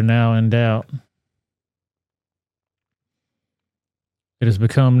texts are now in doubt. It has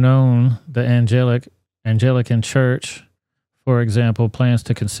become known the Anglican Church, for example, plans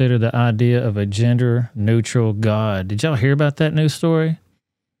to consider the idea of a gender-neutral God. Did y'all hear about that news story?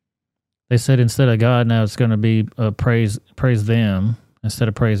 They said instead of God now it's going to be praise them. Instead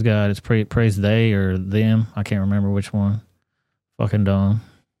of praise God, it's praise they or them. I can't remember which one. Fucking dumb.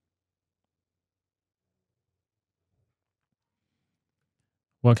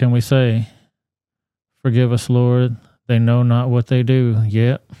 What can we say? Forgive us, Lord. They know not what they do.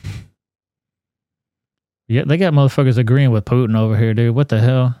 Yep. Yeah, they got motherfuckers agreeing with Putin over here, dude. What the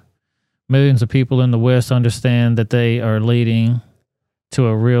hell? Millions of people in the West understand that they are leading to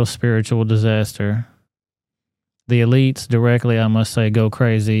a real spiritual disaster. The elites directly, I must say, go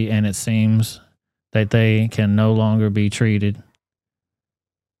crazy, and it seems that they can no longer be treated,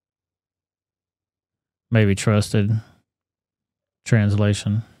 maybe trusted.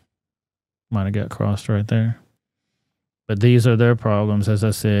 Translation might have got crossed right there. But these are their problems, as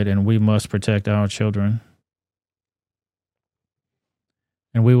I said, and we must protect our children.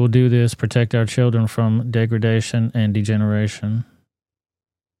 And we will do this, protect our children from degradation and degeneration.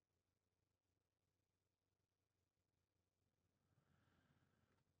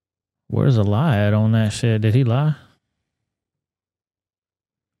 Where's the lie at on that shit? Did he lie?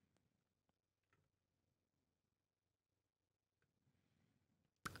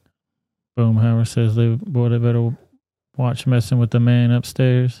 Boomhauer says they better watch messing with the man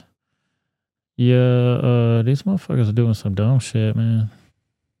upstairs. Yeah, these motherfuckers are doing some dumb shit, man.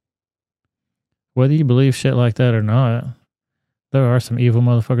 Whether you believe shit like that or not, there are some evil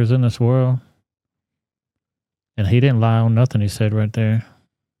motherfuckers in this world. And he didn't lie on nothing he said right there.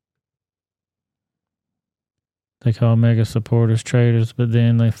 They call mega supporters traitors, but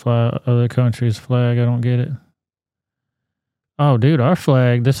then they fly other countries' flag. I don't get it. Oh, dude, our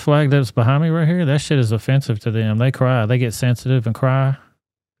flag, this flag that's behind me right here, that shit is offensive to them. They cry. They get sensitive and cry.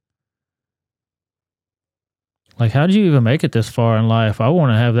 Like, how did you even make it this far in life? I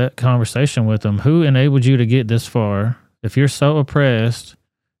want to have that conversation with them. Who enabled you to get this far? If you're so oppressed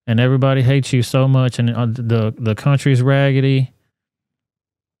and everybody hates you so much and the country's raggedy,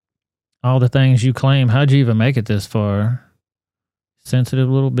 all the things you claim, how'd you even make it this far? Sensitive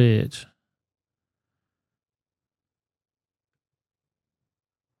little bitch.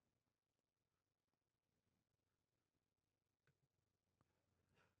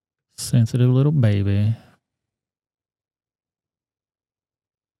 Sensitive little baby.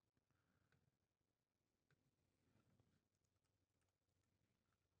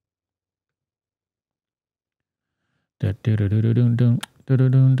 Yeah,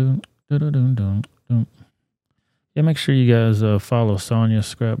 make sure you guys follow Sonia's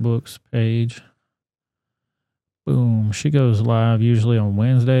Scrapbooks page. Boom. She goes live usually on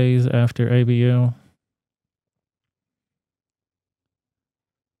Wednesdays after ABL.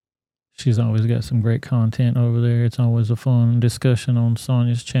 She's always got some great content over there. It's always a fun discussion on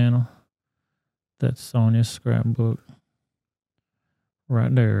Sonia's channel. That's Sonia's Scrapbook.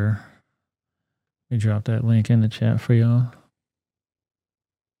 Right there. Let me drop that link in the chat for y'all.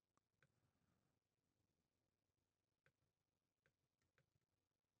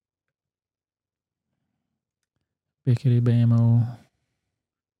 Bickety bammo.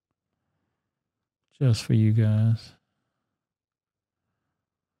 Just for you guys.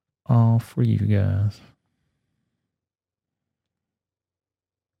 All for you guys.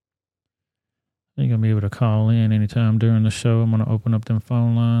 You're going to be able to call in anytime during the show. I'm going to open up them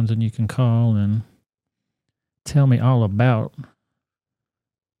phone lines and you can call and tell me all about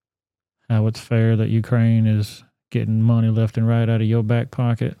how it's fair that Ukraine is getting money left and right out of your back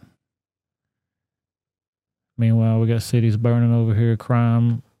pocket. Meanwhile, we got cities burning over here,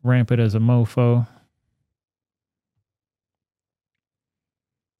 crime rampant as a mofo.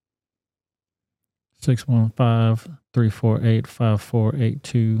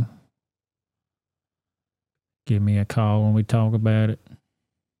 (615-348-5482). Give me a call when we talk about it.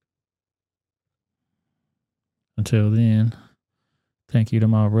 Until then, thank you to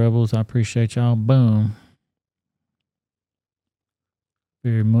my rebels. I appreciate y'all. Boom.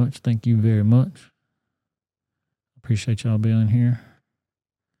 Very much. Thank you very much. Appreciate y'all being here.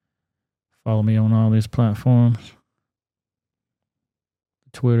 Follow me on all these platforms.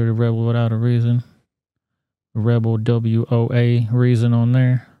 Twitter, The Rebel Without a Reason. Rebel WOA Reason on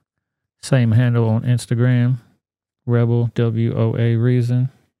there. Same handle on Instagram. Rebel WOA Reason.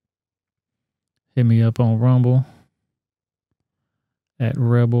 Hit me up on Rumble at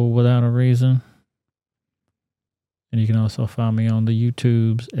Rebel Without a Reason. And you can also find me on the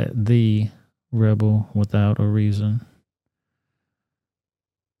YouTubes at The Rebel Without a Reason.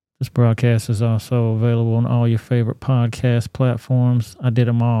 This broadcast is also available on all your favorite podcast platforms. I did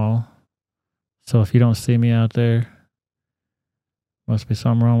them all. So if you don't see me out there, must be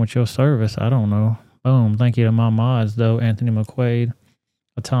something wrong with your service. I don't know. Boom. Thank you to my mods, though. Anthony McQuaid,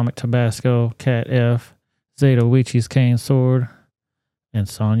 Atomic Tabasco, Cat F, Zeta Wichi's Cane Sword, and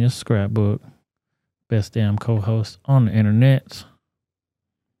Sonia's Scrapbook. Best damn co-host on the internet.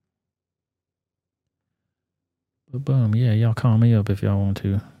 But boom, yeah, y'all call me up if y'all want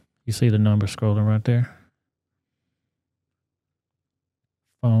to. You see the number scrolling right there.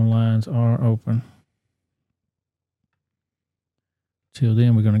 Phone lines are open. Till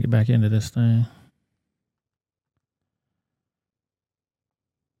then, we're going to get back into this thing.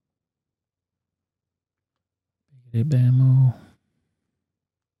 Biggity bammo.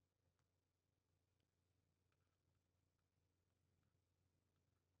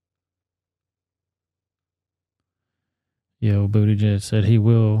 Yo, Buttigieg said he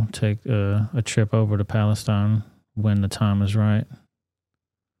will take a trip over to Palestine when the time is right.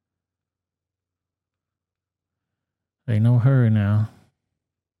 Ain't no hurry now.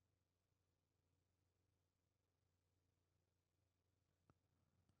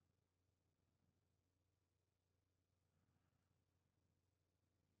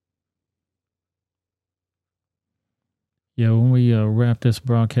 Yo, when we wrap this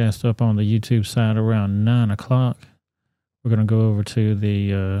broadcast up on the YouTube side around 9 o'clock, we're going to go over to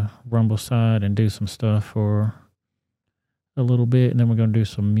the Rumble side and do some stuff for a little bit, and then we're going to do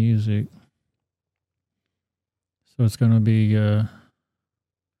some music. So it's going to be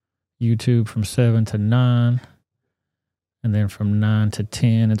YouTube from 7 to 9, and then from 9 to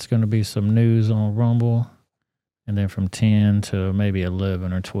 10, it's going to be some news on Rumble, and then from 10 to maybe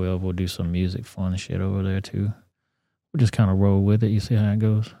 11 or 12, we'll do some music fun shit over there too. We'll just kind of roll with it. You see how it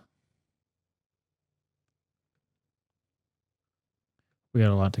goes. We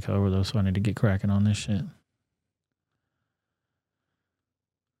got a lot to cover, though, so I need to get cracking on this shit.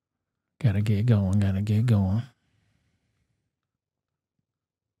 Gotta get going.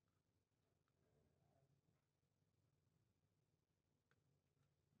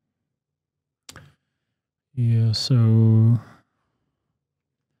 Yeah, so,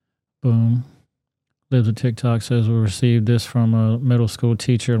 boom. Lives of TikTok says we received this from a middle school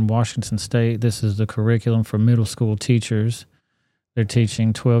teacher in Washington State. This is the curriculum for middle school teachers. They're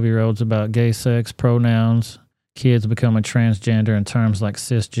teaching 12-year-olds about gay sex, pronouns, kids becoming transgender, and terms like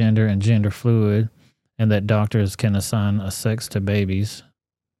cisgender and gender fluid, and that doctors can assign a sex to babies.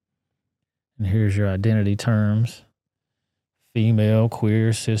 And here's your identity terms. Female, queer,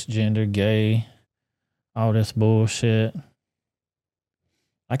 cisgender, gay, all this bullshit.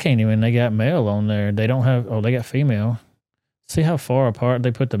 I can't even, they got male on there. They don't have, they got female. See how far apart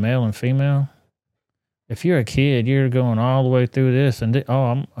they put the male and female? If you're a kid, you're going all the way through this and,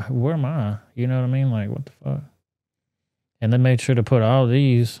 where am I? You know what I mean? Like, what the fuck? And they made sure to put all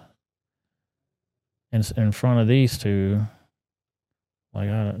these in front of these two. Like,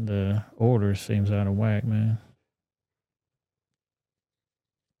 the order seems out of whack, man.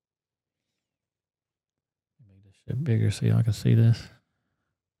 Make this shit bigger so y'all can see this.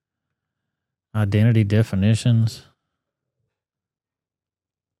 Identity definitions.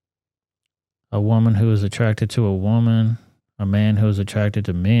 A woman who is attracted to a woman, a man who is attracted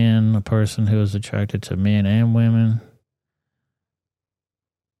to men, a person who is attracted to men and women.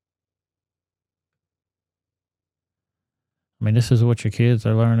 I mean, this is what your kids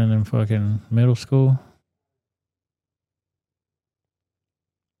are learning in fucking middle school.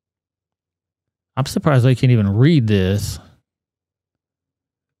 I'm surprised they can't even read this.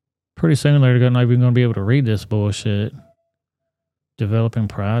 Pretty soon they're not even going to be able to read this bullshit. Developing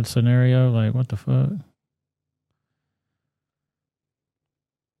pride scenario? Like, what the fuck?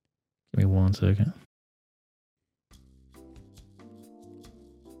 Give me 1 second.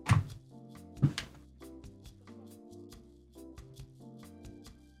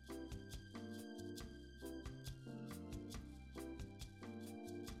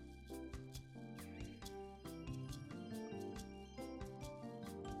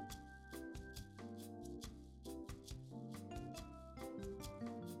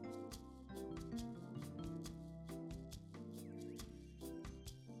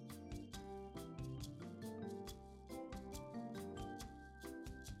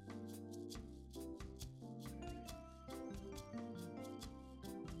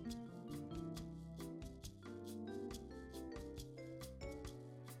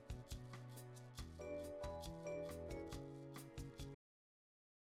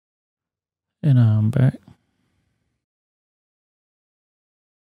 And I'm back.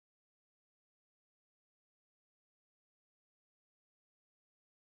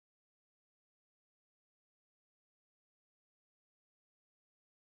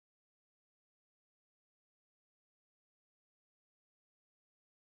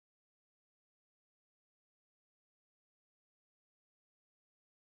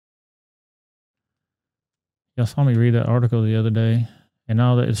 Y'all saw me read that article the other day, and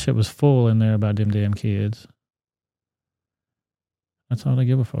all that shit was full in there about them damn kids. That's all they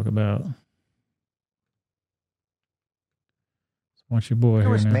give a fuck about. Watch your boy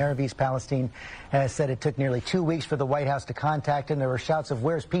here now. Mayor of East Palestine has said it took nearly 2 weeks for the White House to contact him. There were shouts of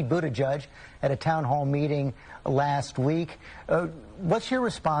 "Where's Pete Buttigieg?" at a town hall meeting last week. What's your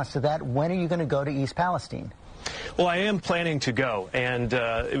response to that? When are you going to go to East Palestine? Well, I am planning to go, and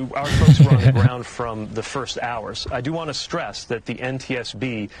our folks were on the ground from the first hours. I do want to stress that the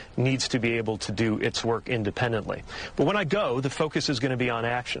NTSB needs to be able to do its work independently. But when I go, the focus is going to be on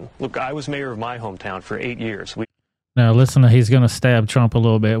action. Look, I was mayor of my hometown for 8 years. Now listen, he's going to stab Trump a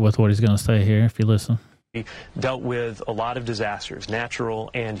little bit with what he's going to say here, if you listen. We dealt with a lot of disasters,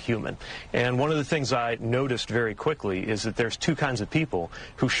 natural and human. And one of the things I noticed very quickly is that there's two kinds of people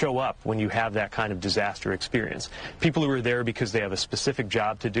who show up when you have that kind of disaster experience. People who are there because they have a specific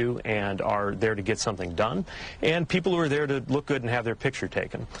job to do and are there to get something done, and people who are there to look good and have their picture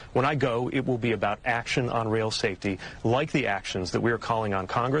taken. When I go, it will be about action on rail safety, like the actions that we are calling on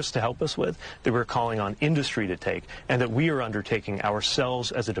Congress to help us with, that we're calling on industry to take, and that we are undertaking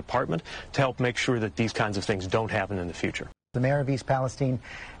ourselves as a department to help make sure that these kinds of things don't happen in the future. The mayor of East Palestine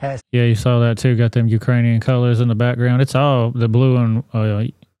has... Yeah, you saw that too. Got them Ukrainian colors in the background. It's all the blue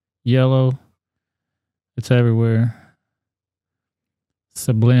and yellow. It's everywhere.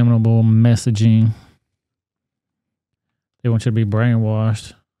 Subliminal messaging. They want you to be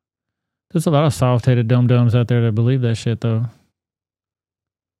brainwashed. There's a lot of soft-headed dum-dums out there that believe that shit, though.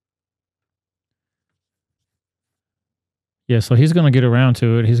 Yeah, so he's going to get around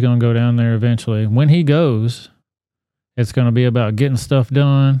to it. He's going to go down there eventually. When he goes, it's going to be about getting stuff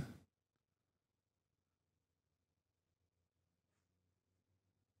done.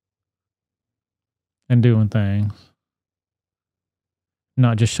 And doing things.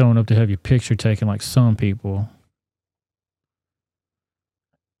 Not just showing up to have your picture taken like some people.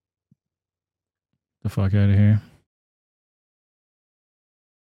 The fuck out of here.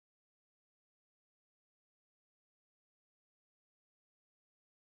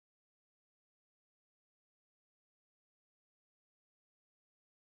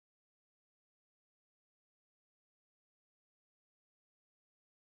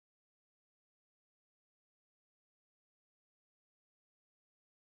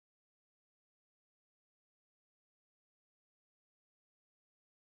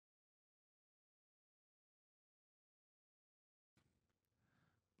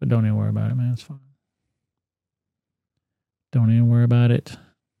 But don't even worry about it, man. It's fine. Don't even worry about it.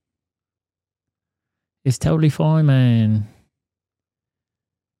 It's totally fine, man.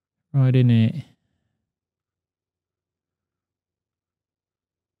 Right, isn't it?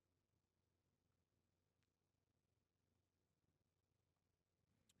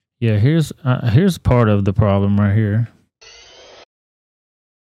 Yeah, here's part of the problem right here.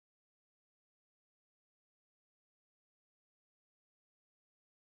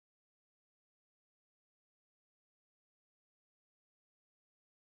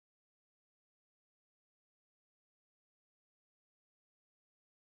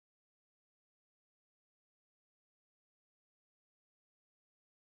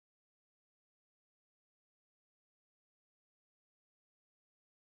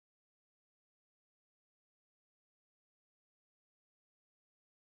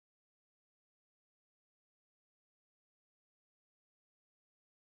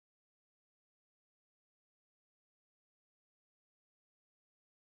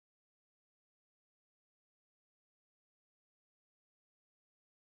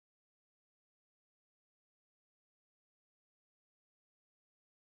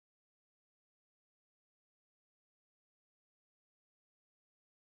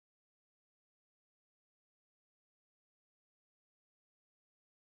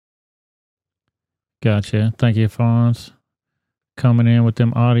 Gotcha. Thank you, Fonz. Coming in with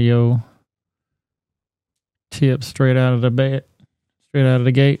them audio tips straight out of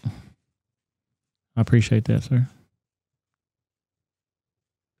the gate. I appreciate that, sir.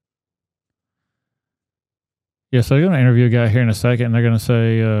 Yeah, so you're going to interview a guy here in a second, and they're going to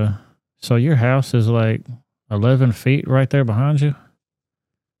say, so your house is like 11 feet right there behind you?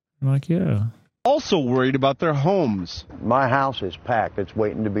 I'm like, yeah. Also worried about their homes. My house is packed. It's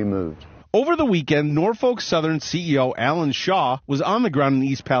waiting to be moved. Over the weekend, Norfolk Southern CEO Alan Shaw was on the ground in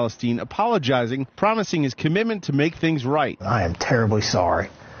East Palestine apologizing, promising his commitment to make things right. I am terribly sorry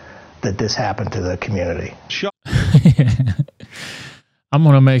that this happened to the community. Shaw. I'm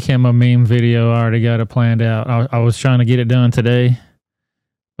going to make him a meme video. I already got it planned out. I was trying to get it done today,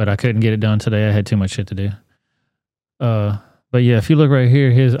 but I couldn't get it done today. I had too much shit to do. But yeah, if you look right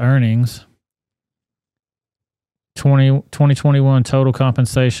here, his earnings, 2021 total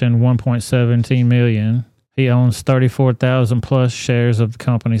compensation, $1.17 million. He owns 34,000 plus shares of the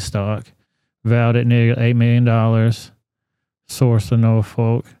company stock, valued at nearly $8 million. Source of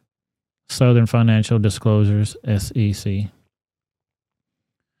Norfolk, Southern Financial Disclosures, SEC.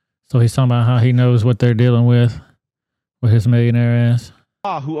 So he's talking about how he knows what they're dealing with his millionaire ass.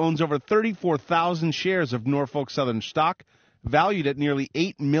 Who owns over 34,000 shares of Norfolk Southern stock, valued at nearly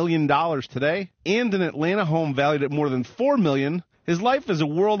 $8 million today, and an Atlanta home valued at more than $4 million. His life is a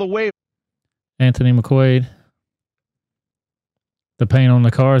world away. Anthony McQuaid. The paint on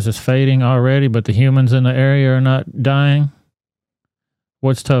the cars is fading already, but the humans in the area are not dying.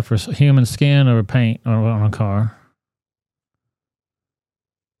 What's tougher, human skin or paint on a car?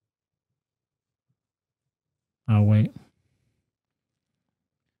 I'll wait.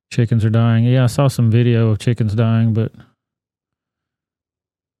 Chickens are dying. Yeah, I saw some video of chickens dying, but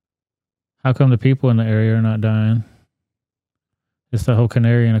how come the people in the area are not dying? It's the whole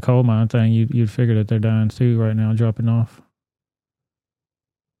canary in a coal mine thing. You'd figure that they're dying too right now, dropping off.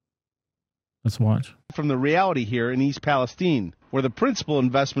 Let's watch. From the reality here in East Palestine, where the principal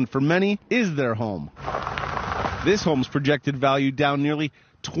investment for many is their home. This home's projected value down nearly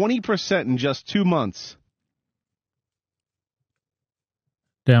 20% in just 2 months.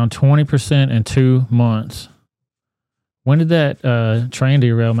 Down 20% in 2 months. When did that train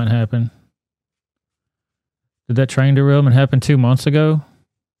derailment happen? Did that train derailment happen 2 months ago?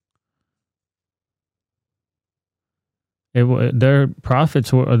 Their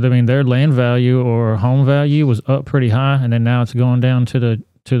profits were, their land value or home value was up pretty high, and then now it's going down to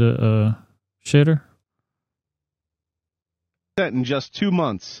the shitter. In just 2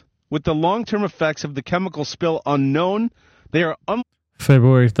 months, with the long-term effects of the chemical spill unknown, they are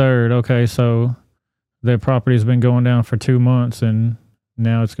February 3rd. Okay, so their property's been going down for 2 months, and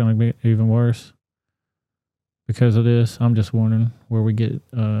now it's going to be even worse because of this. I'm just wondering where we get,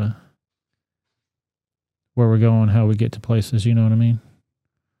 where we're going, how we get to places. You know what I mean?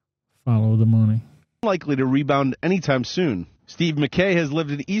 Follow the money. Likely to rebound anytime soon. Steve McKay has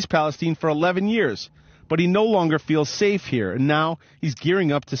lived in East Palestine for 11 years, but he no longer feels safe here, and now he's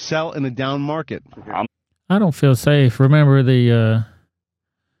gearing up to sell in a down market. I don't feel safe. Remember the,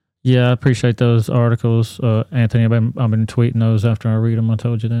 yeah, I appreciate those articles, Anthony. I've been tweeting those after I read them. I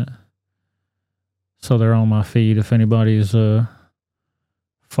told you that. So they're on my feed. If anybody's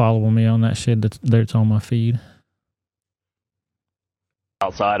following me on that shit, that's on my feed.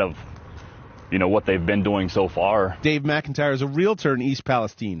 Outside of, what they've been doing so far. Dave McIntyre is a realtor in East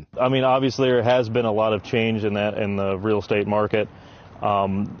Palestine. I mean, obviously there has been a lot of change in the real estate market.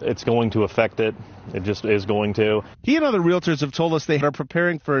 It's going to affect it. It just is going to. He and other realtors have told us they are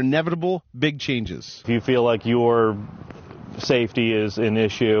preparing for inevitable big changes. If you feel like your safety is an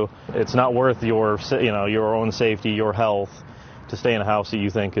issue, it's not worth your own safety, your health, to stay in a house that you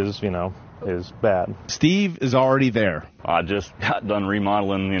think is bad. Steve is already there. I just got done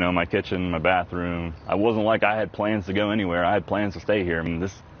remodeling, my kitchen, my bathroom. I wasn't like I had plans to go anywhere. I had plans to stay here. I mean,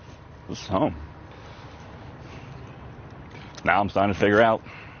 this is home. Now I'm starting to figure out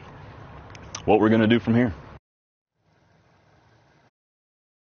what we're going to do from here.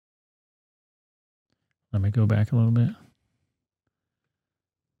 Let me go back a little bit.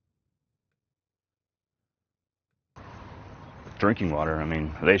 Drinking water, I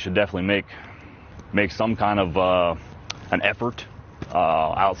mean, they should definitely make some kind of an effort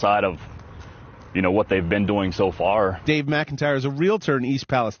outside of, what they've been doing so far. Dave McIntyre is a realtor in East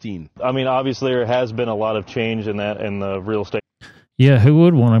Palestine. I mean, obviously there has been a lot of change in the real estate. Yeah, who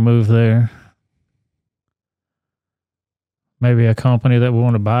would want to move there? Maybe a company that would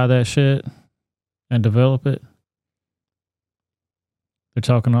want to buy that shit and develop it. They're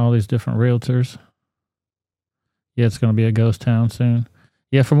talking to all these different realtors. Yeah, it's going to be a ghost town soon.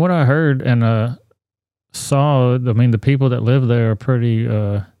 Yeah, from what I heard, and saw, I mean, the people that live there are pretty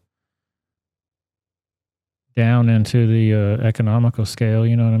down into the economical scale,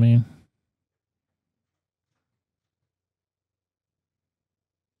 you know what I mean?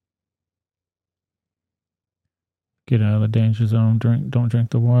 Get out of the danger zone, don't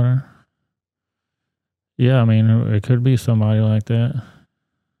drink the water. Yeah, I mean, it could be somebody like that.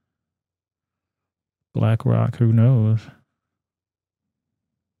 Black Rock, who knows?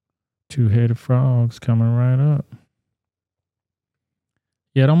 Two-headed frogs coming right up.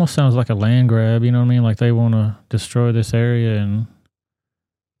 Yeah, it almost sounds like a land grab, you know what I mean? Like they want to destroy this area and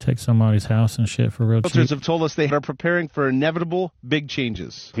take somebody's house and shit for real cheap. Realtors have told us they are preparing for inevitable big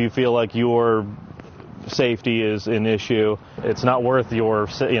changes. If you feel like your safety is an issue, it's not worth your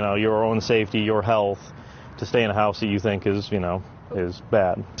own safety, your health, to stay in a house that you think is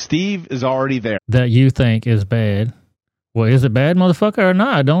bad. Steve is already there. That you think is bad. Well, is it bad, motherfucker, or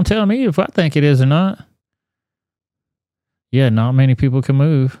not? Don't tell me if I think it is or not. Yeah, not many people can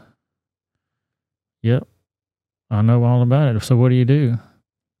move. Yep. I know all about it. So what do?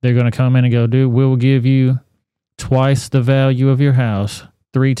 They're going to come in and go, dude, we'll give you twice the value of your house,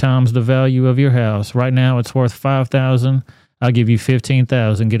 3 times the value of your house. Right now it's worth $5,000. I'll give you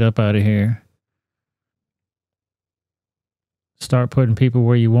 $15,000. Get up out of here. Start putting people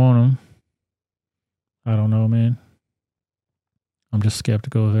where you want them. I don't know, man. I'm just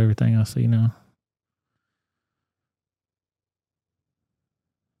skeptical of everything I see now.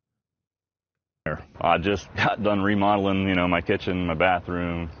 I just got done remodeling, my kitchen, my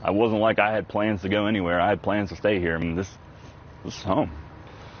bathroom. I wasn't like I had plans to go anywhere. I had plans to stay here. I mean, this is home.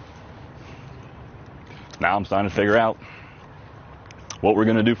 Now I'm starting to figure out what we're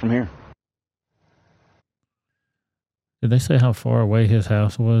going to do from here. Did they say how far away his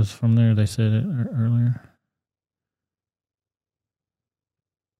house was from there? They said it earlier.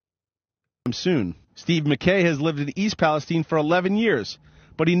 Soon. Steve McKay has lived in East Palestine for 11 years,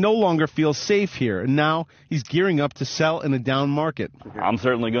 but he no longer feels safe here, and now he's gearing up to sell in a down market. I'm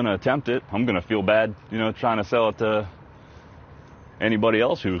certainly going to attempt it. I'm going to feel bad, trying to sell it to anybody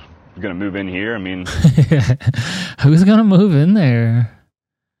else who's going to move in here. I mean, who's going to move in there?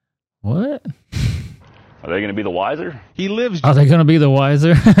 What? Are they going to be the wiser? He lives. Are they going to be the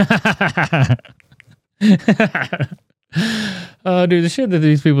wiser? Oh, dude, the shit that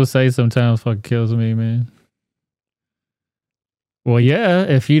these people say sometimes fucking kills me, man. Well, yeah,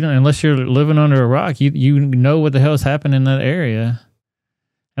 if you don't, unless you're living under a rock, you know what the hell's happening in that area.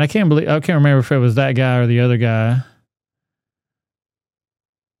 And I can't remember if it was that guy or the other guy.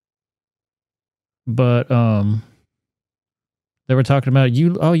 But they were talking about you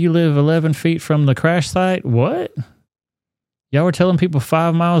live 11 feet from the crash site? What? Y'all were telling people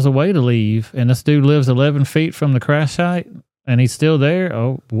 5 miles away to leave, and this dude lives 11 feet from the crash site, and he's still there?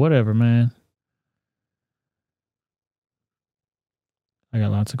 Oh, whatever, man. I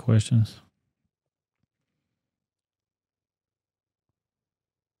got lots of questions.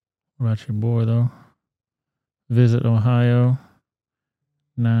 What about your boy, though? Visit Ohio?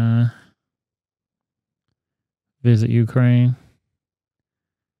 Nah. Visit Ukraine?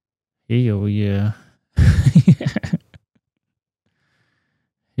 Hell yeah.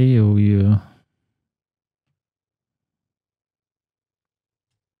 Hell yeah.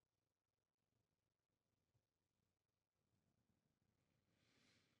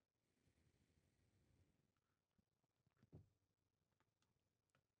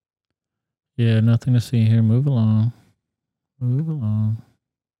 Yeah, nothing to see here. Move along. Move along.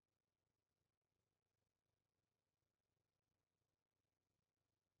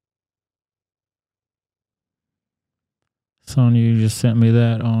 Sonya, you just sent me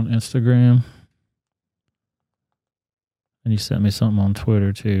that on Instagram. And you sent me something on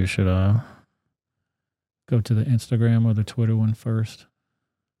Twitter too. Should I go to the Instagram or the Twitter one first?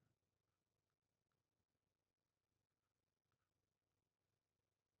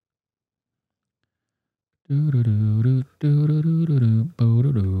 Boom,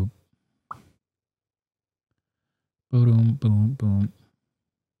 boom, boom.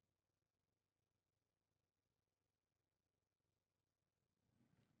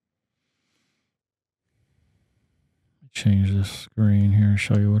 Change this screen here and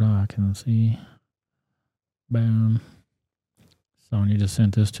show you what I can see. Bam. Sonya just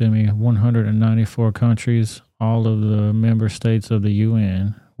sent this to me. 194 countries, all of the member states of the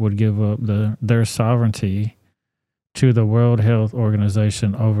UN would give up their sovereignty to the World Health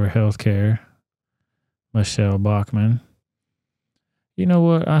Organization over healthcare. Michelle Bachmann. You know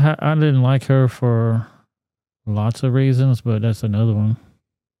what? I didn't like her for lots of reasons, but that's another one.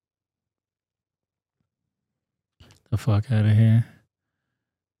 The fuck out of here.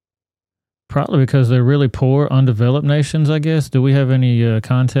 Probably because they're really poor, undeveloped nations, I guess. Do we have any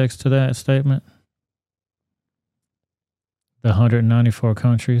context to that statement? The 194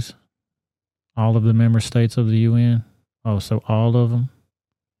 countries, all of the member states of the UN. Oh, so all of them?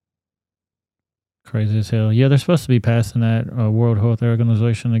 Crazy as hell. Yeah, they're supposed to be passing that World Health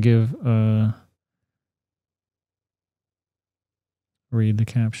Organization to give... read the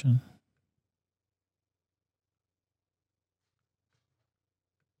caption.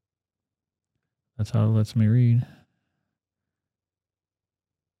 That's all it lets me read.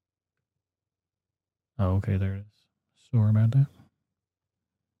 Oh, okay, there it is. Sorry about that.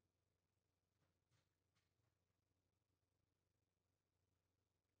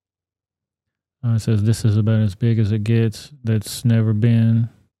 It says this is about as big as it gets. That's never been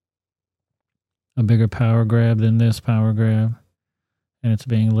a bigger power grab than this power grab. And it's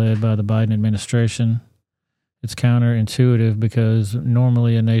being led by the Biden administration. It's counterintuitive because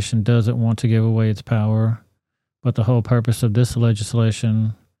normally a nation doesn't want to give away its power. But the whole purpose of this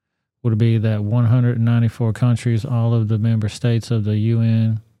legislation would be that 194 countries, all of the member states of the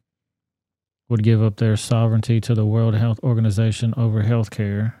UN, would give up their sovereignty to the World Health Organization over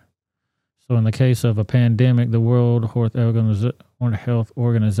healthcare. So in the case of a pandemic, the World Health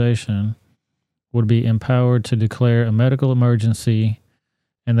Organization would be empowered to declare a medical emergency,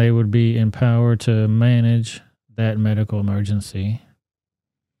 and they would be empowered to manage that medical emergency.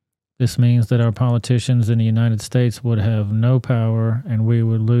 This means that our politicians in the United States would have no power, and we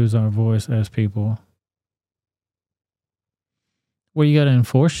would lose our voice as people. Well, you got to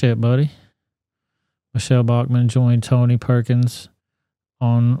enforce shit, buddy. Michelle Bachmann joined Tony Perkins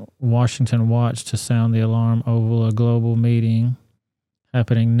on Washington Watch to sound the alarm over a global meeting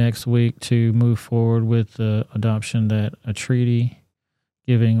happening next week to move forward with the adoption that a treaty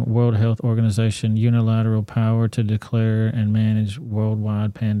giving World Health Organization unilateral power to declare and manage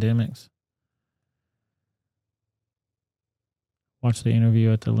worldwide pandemics. Watch the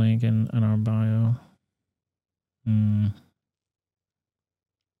interview at the link in our bio.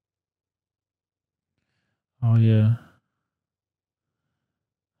 Oh, yeah.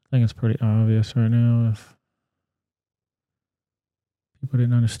 I think it's pretty obvious right now if people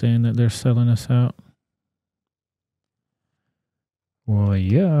didn't understand that they're selling us out. Well,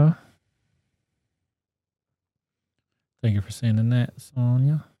 yeah. Thank you for sending that,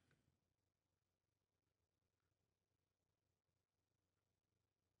 Sonia.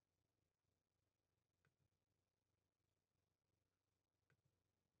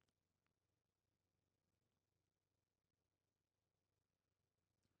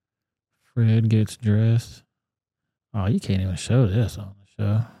 Fred gets dressed. Oh, you can't even show this on the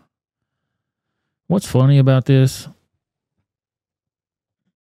show. What's funny about this?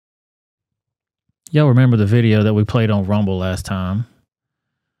 Y'all remember the video that we played on Rumble last time?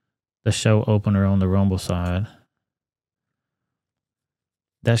 The show opener on the Rumble side.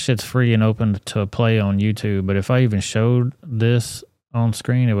 That shit's free and open to play on YouTube, but if I even showed this on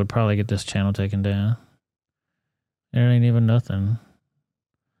screen, it would probably get this channel taken down. There ain't even nothing.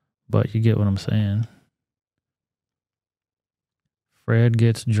 But you get what I'm saying. Fred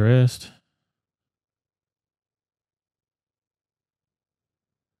gets dressed.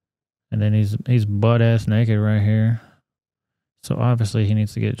 And then he's butt-ass naked right here. So obviously he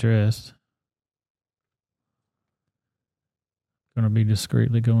needs to get dressed. Gonna be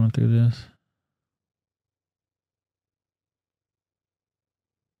discreetly going through this.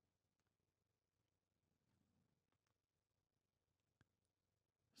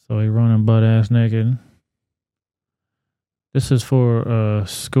 So he's running butt-ass naked. This is for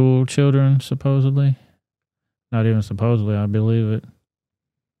school children, supposedly. Not even supposedly, I believe it.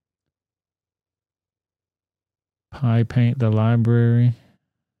 Pie paint the library.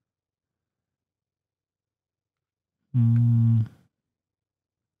 It's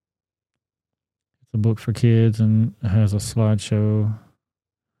a book for kids and it has a slideshow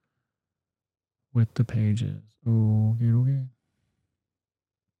with the pages. Okay.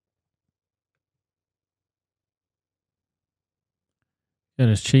 Got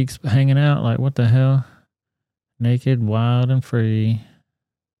his cheeks hanging out like what the hell? Naked, wild, and free.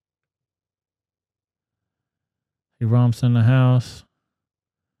 He romps in the house.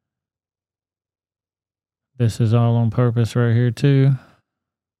 This is all on purpose right here too.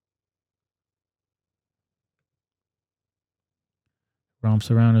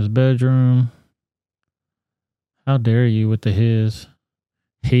 Romps around his bedroom. How dare you with the his?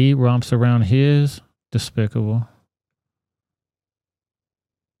 He romps around his? Despicable.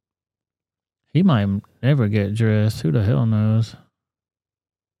 He might never get dressed. Who the hell knows?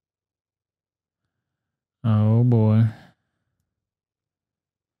 Oh boy.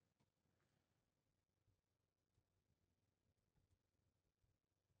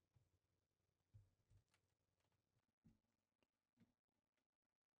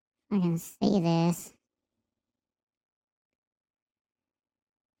 I can see this.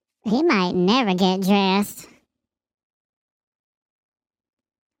 He might never get dressed.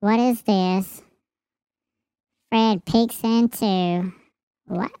 What is this? Fred peeks into...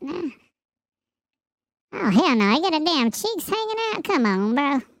 What now? Oh, hell no. I got a damn cheeks hanging out. Come on,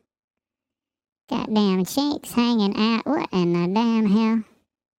 bro. Got damn cheeks hanging out. What in the damn hell?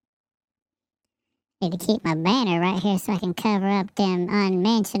 Need to keep my banner right here so I can cover up them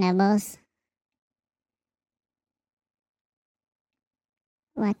unmentionables.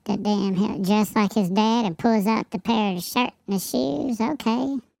 What the damn hell? Just like his dad and pulls out the pair of shirt and the shoes.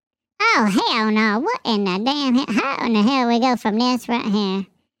 Okay. Oh, hell no. What in the damn hell? How in the hell we go from this right here?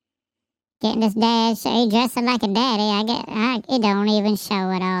 Getting this dad shirt. He dressing like a daddy. It don't even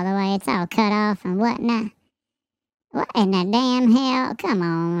show it all the way. It's all cut off and whatnot. What in the damn hell? Come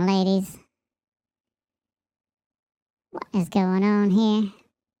on, ladies. What is going on here?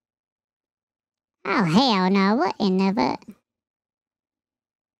 Oh, hell no. What in the butt?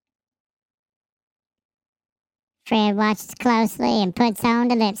 Fred watches closely and puts on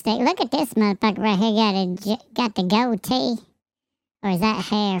the lipstick. Look at this motherfucker right here. Got the goatee. Or is that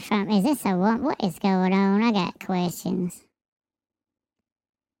hair from... Is this a woman? What is going on? I got questions.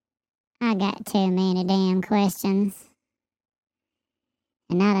 I got too many damn questions.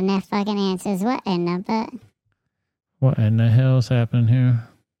 And not enough fucking answers. What in the butt? What in the hell's happening here?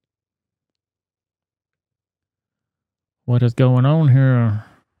 What is going on here?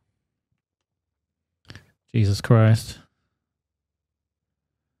 Jesus Christ.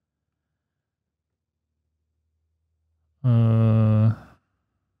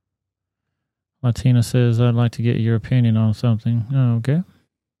 Latina says, I'd like to get your opinion on something. Oh, okay.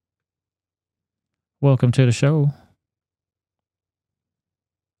 Welcome to the show.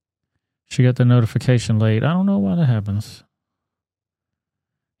 She got the notification late. I don't know why that happens.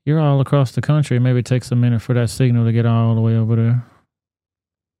 You're all across the country. Maybe it takes a minute for that signal to get all the way over there.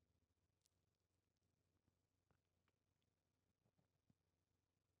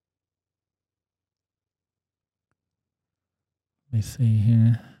 Let me see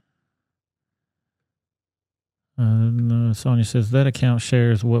here. Sonia says that account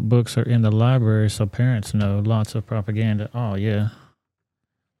shares what books are in the library so parents know. Lots of propaganda. Oh, yeah.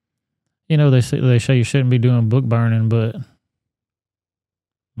 You know, they say you shouldn't be doing book burning, but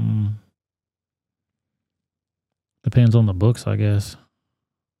depends on the books, I guess.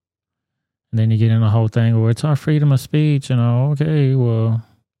 And then you get in the whole thing where it's our freedom of speech and all. Okay, well,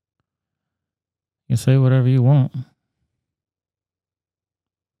 you can say whatever you want.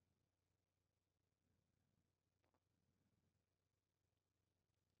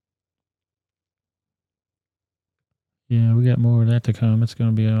 Yeah, we got more of that to come. It's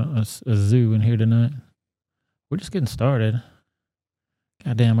going to be a zoo in here tonight. We're just getting started.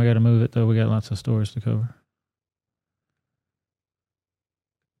 God damn, I got to move it, though. We got lots of stories to cover.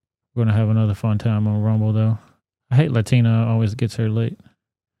 We're going to have another fun time on Rumble, though. I hate Latina always gets here late.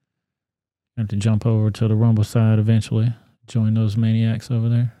 I have to jump over to the Rumble side eventually. Join those maniacs over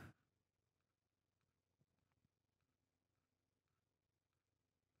there.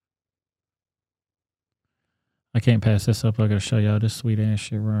 I can't pass this up. I gotta show y'all this sweet ass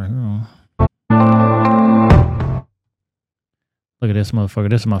shit right here. Look at this motherfucker.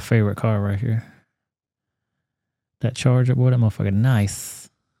 This is my favorite car right here. That Charger, boy, that motherfucker nice.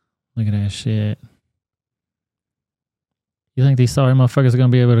 Look at that shit. You think these sorry motherfuckers are gonna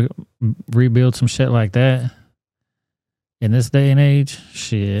be able to rebuild some shit like that in this day and age?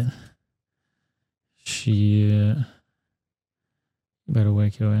 Shit. You better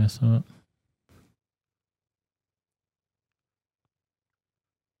wake your ass up.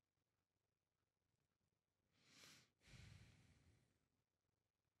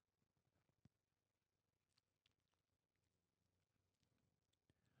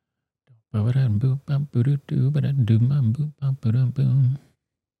 Let's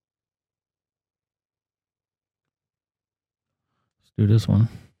do this one.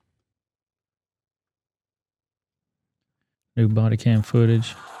 New body cam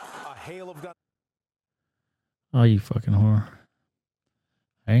footage. Oh, you fucking whore.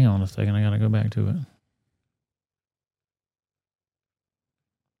 Hang on a second, I gotta go back to it.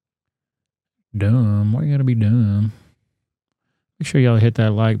 Dumb. Why you gotta be dumb? Make sure y'all hit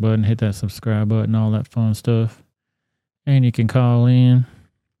that like button, hit that subscribe button, all that fun stuff. And you can call in.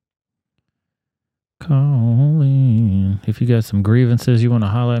 Call in. If you got some grievances you want to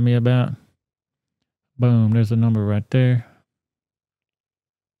holler at me about, boom, there's a number right there.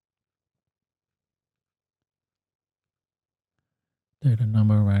 There's a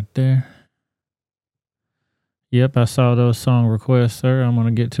number right there. Yep, I saw those song requests, sir. I'm going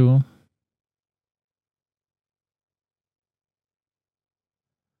to get to them.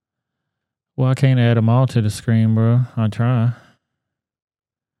 Well, I can't add them all to the screen, bro. I'll try.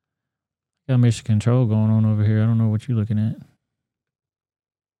 Got mission control going on over here. I don't know what you're looking at.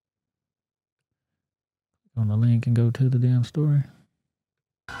 On the link and go to the damn story.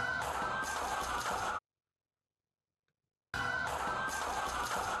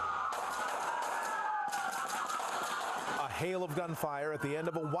 Hail of gunfire at the end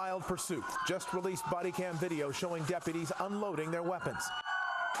of a wild pursuit. Just released body cam video showing deputies unloading their weapons.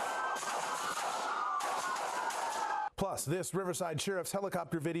 Plus, this Riverside Sheriff's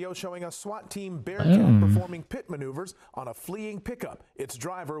helicopter video showing a SWAT team Bearcat performing pit maneuvers on a fleeing pickup. Its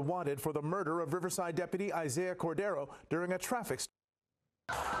driver wanted for the murder of Riverside deputy Isaiah Cordero during a traffic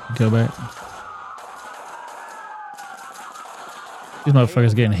stop. Go back. These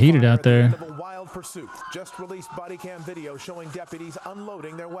motherfuckers getting heated out there. Pursuit. Just released body cam video showing deputies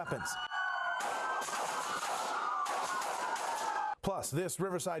unloading their weapons. Plus, this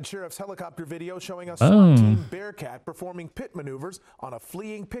Riverside Sheriff's helicopter video showing a SWAT team Bearcat performing pit maneuvers on a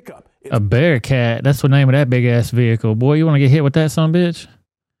fleeing pickup. A Bearcat. That's the name of that big ass vehicle. Boy, you want to get hit with that son bitch?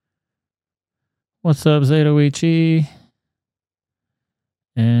 What's up, Zatoichi?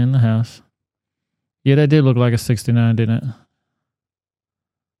 In the house. Yeah, that did look like a 69, didn't it?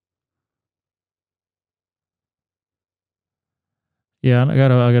 Yeah, I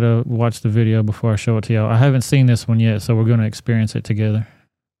gotta watch the video before I show it to y'all. I haven't seen this one yet, so we're gonna experience it together.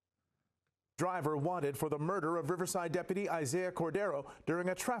 Driver wanted for the murder of Riverside deputy Isaiah Cordero during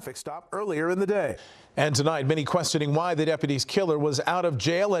a traffic stop earlier in the day. And tonight, many questioning why the deputy's killer was out of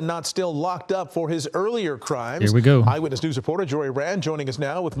jail and not still locked up for his earlier crimes. Here we go. Eyewitness News reporter Jory Rand joining us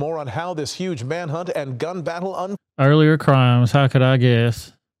now with more on how this huge manhunt and gun battle earlier crimes. How could I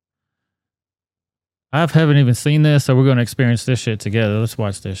guess? I haven't even seen this, so we're going to experience this shit together. Let's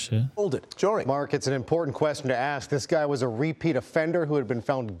watch this shit. Hold it. Jory. Mark, it's an important question to ask. This guy was a repeat offender who had been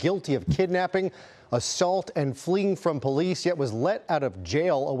found guilty of kidnapping, assault, and fleeing from police, yet was let out of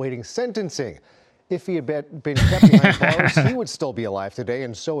jail awaiting sentencing. If he had been kept behind bars, he would still be alive today,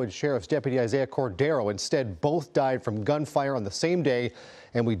 and so would Sheriff's Deputy Isaiah Cordero. Instead, both died from gunfire on the same day,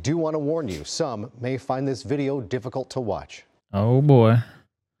 and we do want to warn you, some may find this video difficult to watch. Oh, boy.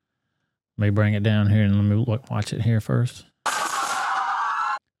 Let me bring it down here and let me watch it here first.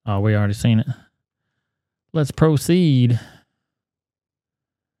 Oh, we already seen it. Let's proceed.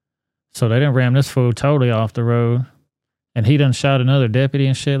 So they didn't ram this fool totally off the road. And he done shot another deputy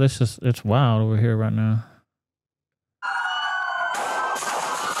and shit. It's wild over here right now.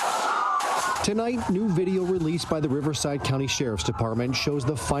 Tonight, new video released by the Riverside County Sheriff's Department shows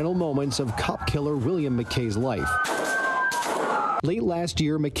the final moments of cop killer William McKay's life. Late last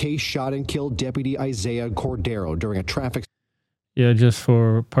year, McKay shot and killed Deputy Isaiah Cordero during a traffic. Yeah, just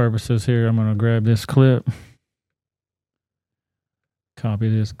for purposes here, I'm going to grab this clip.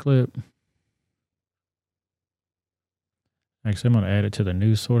 Copy this clip. Actually, I'm going to add it to the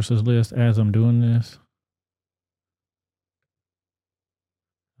news sources list as I'm doing this.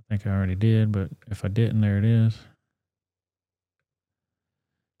 I think I already did, but if I didn't, there it is.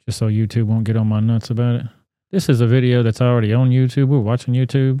 Just so YouTube won't get on my nuts about it. This is a video that's already on YouTube. We're watching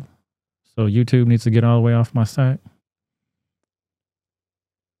YouTube. So YouTube needs to get all the way off my site.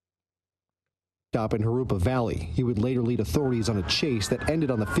 Stop in Harupa Valley. He would later lead authorities on a chase that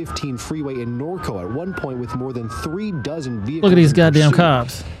ended on the 15 freeway in Norco at one point with more than 3 dozen vehicles. Look at these goddamn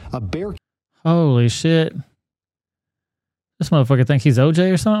cops. A bear. Holy shit. This motherfucker think he's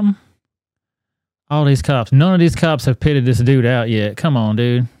OJ or something? All these cops. None of these cops have pitted this dude out yet. Come on,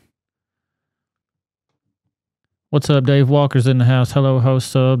 dude. What's up, Dave Walker's in the house. Hello,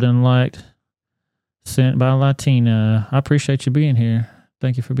 host subbed and liked. Sent by Latina. I appreciate you being here.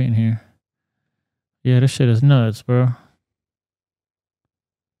 Thank you for being here. Yeah, this shit is nuts, bro.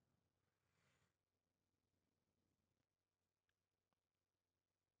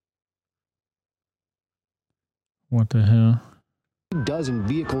 What the hell? Dozen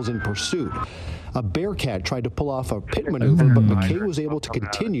vehicles in pursuit. A Bearcat tried to pull off a pit maneuver, but McKay was able to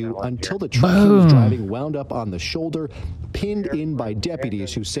continue until the truck he was driving wound up on the shoulder, pinned in by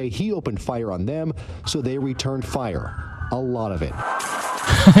deputies who say he opened fire on them, so they returned fire. A lot of it.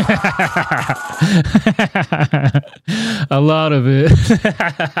 A lot of it.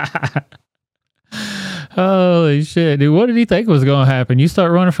 Holy shit, dude. What did he think was going to happen? You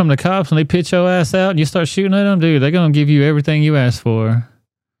start running from the cops and they pitch your ass out and you start shooting at them? Dude, they're going to give you everything you asked for.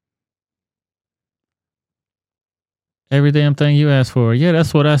 Every damn thing you asked for. Yeah,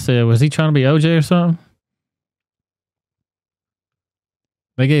 that's what I said. Was he trying to be OJ or something?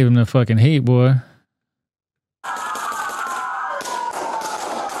 They gave him the fucking heat, boy.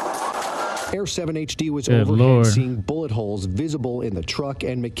 Air 7 HD was Good overhead, Lord. seeing bullet holes visible in the truck,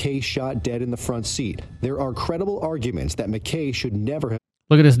 and McKay shot dead in the front seat. There are credible arguments that McKay should never have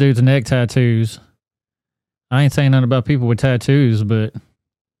Look at this dude's neck tattoos. I ain't saying nothing about people with tattoos, but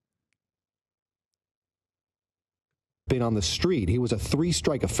been on the street. He was a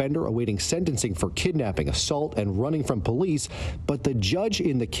 3-strike offender awaiting sentencing for kidnapping, assault, and running from police. But the judge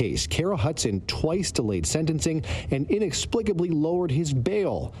in the case, Kara Hudson, twice delayed sentencing and inexplicably lowered his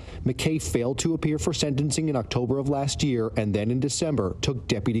bail. McKay failed to appear for sentencing in October of last year, and then in December took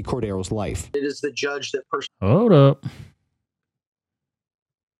Deputy Cordero's life. It is the judge that hold up.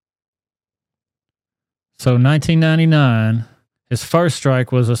 So 1999, his first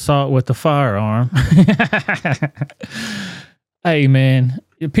strike was assault with a firearm. Hey, man,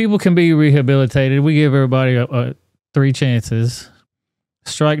 people can be rehabilitated. We give everybody 3 chances.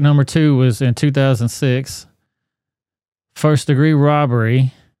 Strike number 2 was in 2006. First-degree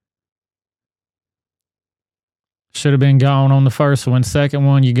robbery. Should have been gone on the first one. Second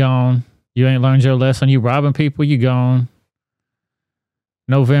one, you gone. You ain't learned your lesson. You robbing people, you gone.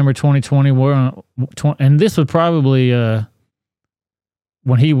 November 2020, and this was probably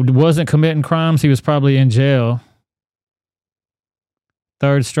when he wasn't committing crimes, he was probably in jail.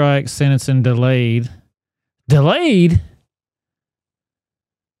 Third strike, sentencing delayed. Delayed?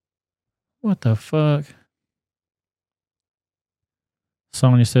 What the fuck?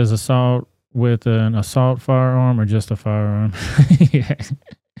 Sonya says assault with an assault firearm or just a firearm. Yeah.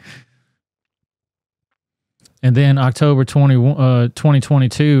 And then October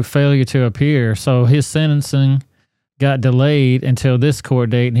 2022, failure to appear. So his sentencing got delayed until this court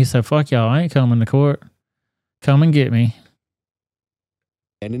date. And he said, fuck y'all, I ain't coming to court. Come and get me.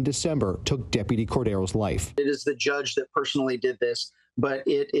 And in December, took Deputy Cordero's life. It is the judge that personally did this, but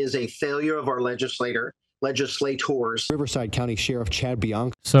it is a failure of our legislators. Riverside County Sheriff Chad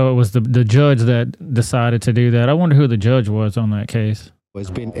Bianco. So it was the judge that decided to do that. I wonder who the judge was on that case. Has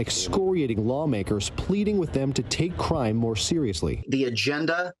been excoriating lawmakers, pleading with them to take crime more seriously. The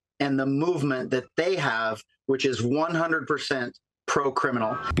agenda and the movement that they have, which is 100%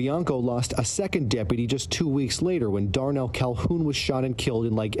 pro-criminal. Bianco lost a second deputy just 2 weeks later when Darnell Calhoun was shot and killed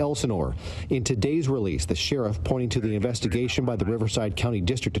in Lake Elsinore. In today's release, the sheriff pointing to the investigation by the Riverside County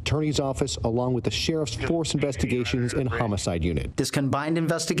District Attorney's Office, along with the Sheriff's Force Investigations and Homicide Unit. This combined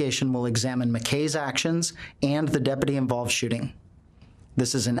investigation will examine McKay's actions and the deputy-involved shooting.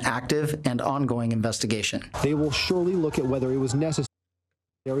 This is an active and ongoing investigation. They will surely look at whether it was necessary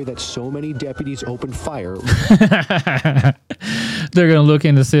that so many deputies opened fire. They're going to look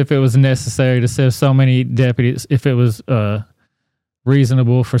into see if it was necessary to save so many deputies, if it was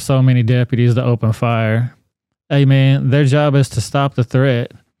reasonable for so many deputies to open fire. Hey, man, their job is to stop the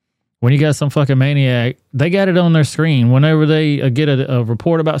threat. When you got some fucking maniac, they got it on their screen. Whenever they get a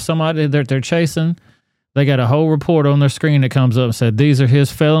report about somebody that they're chasing, they got a whole report on their screen that comes up and said, these are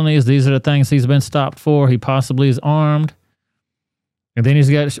his felonies. These are the things he's been stopped for. He possibly is armed. And then he's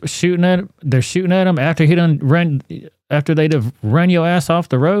got shooting at him. They're shooting at him after after they'd have run your ass off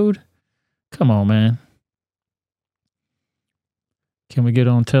the road. Come on, man. Can we get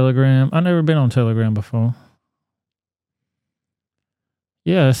on Telegram? I've never been on Telegram before.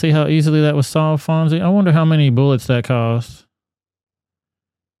 Yeah, see how easily that was solved, Fonzie? I wonder how many bullets that cost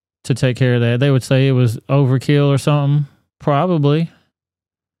to take care of that. They would say it was overkill or something. Probably.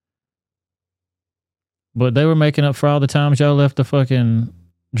 But they were making up for all the times y'all left the fucking,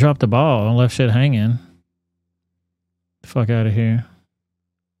 dropped the ball and left shit hanging. The fuck out of here.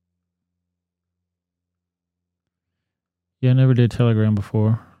 Yeah, I never did Telegram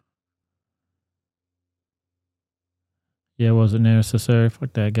before. Yeah, it wasn't necessary.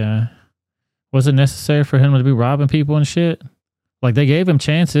 Fuck that guy. Was it necessary for him to be robbing people and shit? Like, they gave him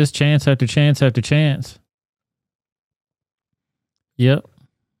chances, chance after chance after chance. Yep.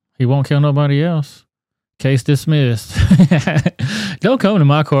 He won't kill nobody else. Case dismissed. Don't come to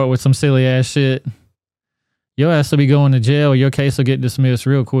my court with some silly ass shit. Your ass will be going to jail. Your case will get dismissed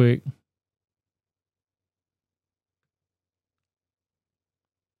real quick.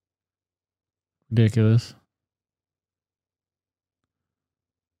 Ridiculous.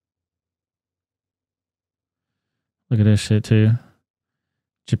 Look at this shit too.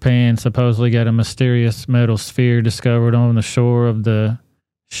 Japan supposedly got a mysterious metal sphere discovered on the shore of the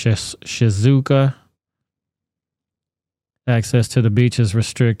Shizuoka. Access to the beach is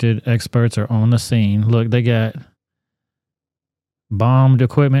restricted. Experts are on the scene. Look, they got bombed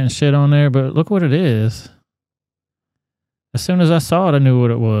equipment and shit on there, but look what it is. As soon as I saw it, I knew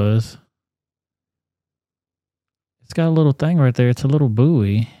what it was. It's got a little thing right there. It's a little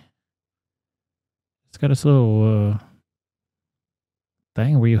buoy. It's got its little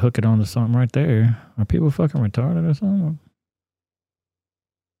thing where you hook it onto something right there. Are people fucking retarded or something?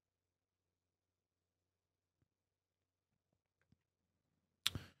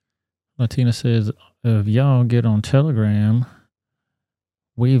 Latina says, if y'all get on Telegram,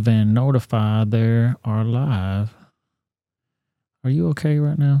 we've been notified there are live. Are you okay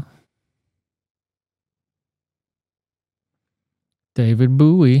right now? David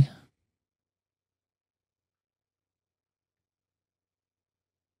Bowie.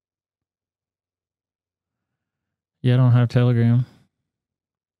 Yeah, I don't have Telegram.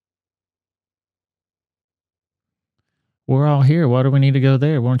 We're all here. Why do we need to go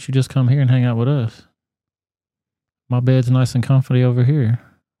there? Why don't you just come here and hang out with us? My bed's nice and comfy over here.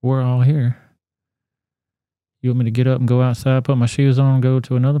 We're all here. You want me to get up and go outside, put my shoes on, and go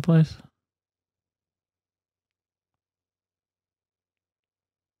to another place?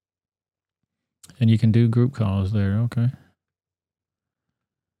 And you can do group calls there. Okay.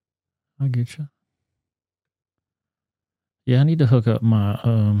 I get you. Yeah, I need to hook up my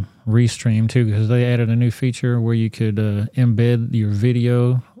Restream too, because they added a new feature where you could embed your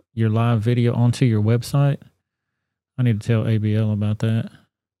video, your live video onto your website. I need to tell ABL about that.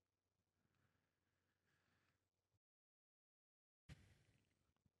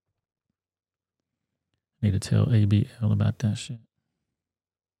 Need to tell ABL about that shit.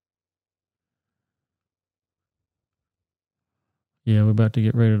 Yeah, we're about to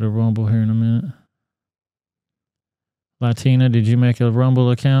get ready to rumble here in a minute. Latina, did you make a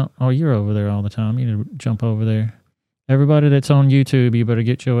Rumble account? Oh, you're over there all the time. You need to jump over there. Everybody that's on YouTube, you better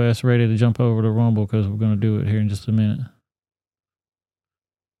get your ass ready to jump over to Rumble because we're going to do it here in just a minute.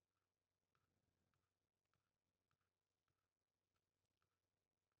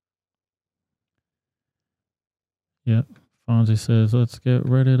 Yep. Fonzie says, let's get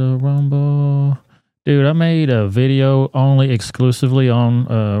ready to rumble. Dude, I made a video only exclusively on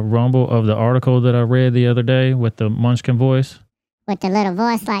Rumble of the article that I read the other day with the Munchkin voice. With the little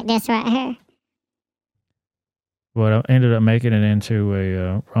voice like this right here. But I ended up making it into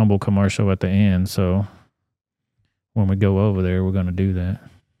a Rumble commercial at the end. So when we go over there, we're going to do that.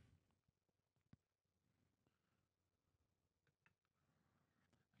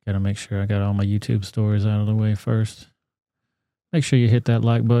 Got to make sure I got all my YouTube stories out of the way first. Make sure you hit that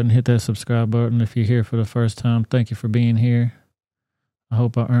like button, hit that subscribe button. If you're here for the first time, thank you for being here. I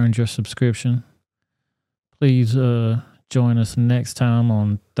hope I earned your subscription. Please join us next time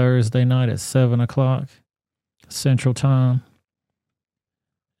on Thursday night at 7 o'clock Central Time.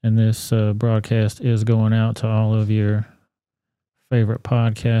 And this broadcast is going out to all of your favorite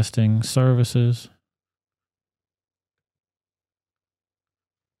podcasting services.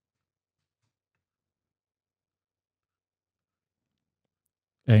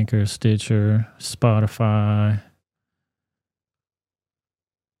 Anchor, Stitcher, Spotify,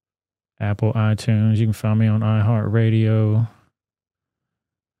 Apple iTunes. You can find me on iHeartRadio.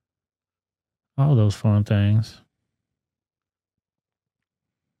 All those fun things.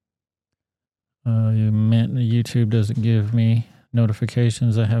 You meant YouTube doesn't give me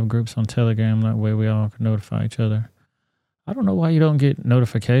notifications. I have groups on Telegram. That way we all can notify each other. I don't know why you don't get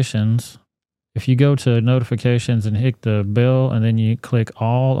notifications. If you go to notifications and hit the bell and then you click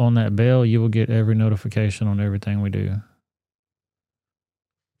all on that bell, you will get every notification on everything we do.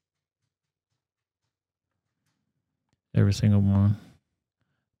 Every single one.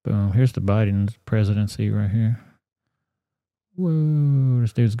 Boom. Here's the Biden presidency right here. Whoa.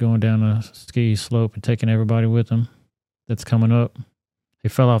 This dude's going down a ski slope and taking everybody with him that's coming up. He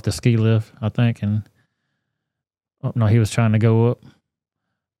fell off the ski lift, I think, and oh no, he was trying to go up.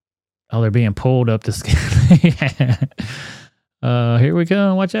 Oh, they're being pulled up the ski. Here we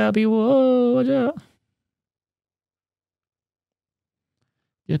come. Watch out, people. Whoa, watch out.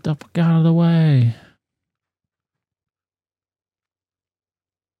 Get the fuck out of the way.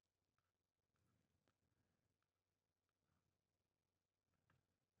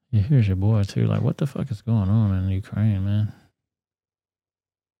 Yeah, here's your boy, too. Like, what the fuck is going on in Ukraine, man?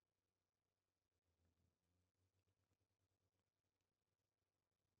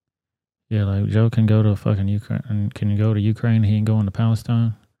 Yeah, like Joe can go to fucking Ukraine. Can you go to Ukraine? He ain't going to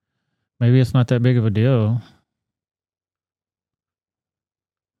Palestine. Maybe it's not that big of a deal.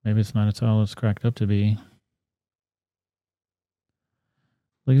 Maybe it's not at all it's cracked up to be.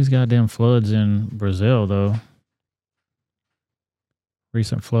 Look at these goddamn floods in Brazil, though.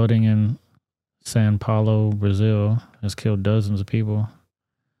 Recent flooding in Sao Paulo, Brazil, has killed dozens of people.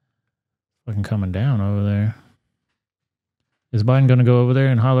 Fucking coming down over there. Is Biden going to go over there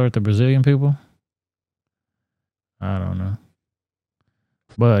and holler at the Brazilian people? I don't know.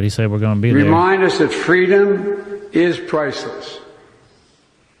 But he said we're going to be there. Remind us that freedom is priceless.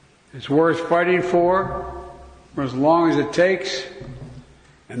 It's worth fighting for as long as it takes.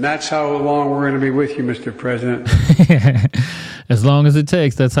 And that's how long we're going to be with you, Mr. President. As long as it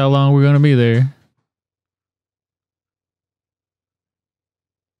takes, that's how long we're going to be there.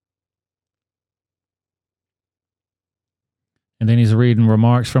 And then he's reading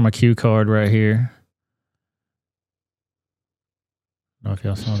remarks from a cue card right here. I don't know if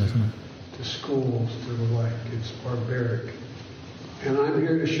y'all saw this one. To schools, to the like, it's barbaric. And I'm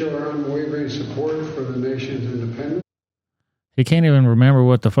here to show our unwavering support for the nation's independence. He can't even remember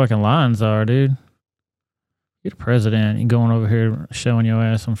what the fucking lines are, dude. You're the president. You're going over here showing your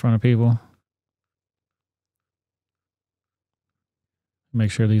ass in front of people.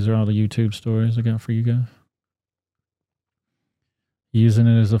 Make sure these are all the YouTube stories I got for you guys. Using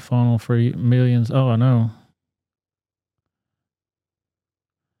it as a funnel for millions. Oh, I know.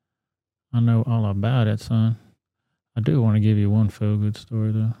 I know all about it, son. I do want to give you one feel-good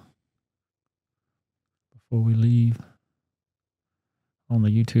story, though, before we leave on the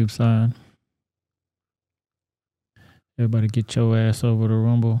YouTube side. Everybody get your ass over to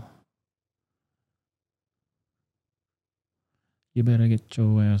Rumble. You better get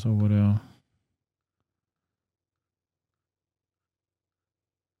your ass over there.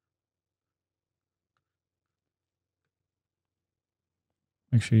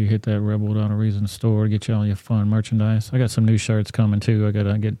 Make sure you hit that Rebel.Reason store. Get you all your fun merchandise. I got some new shirts coming, too. I got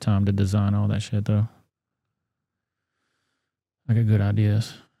to get time to design all that shit, though. I got good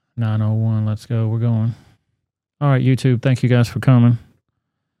ideas. 901, let's go. We're going. All right, YouTube, thank you guys for coming.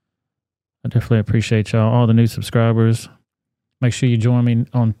 I definitely appreciate y'all. All the new subscribers. Make sure you join me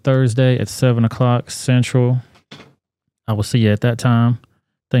on Thursday at 7 o'clock Central. I will see you at that time.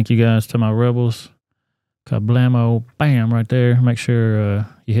 Thank you guys to my Rebels. Kablamo, bam, right there. Make sure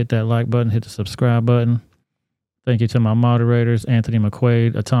you hit that like button, hit the subscribe button. Thank you to my moderators, Anthony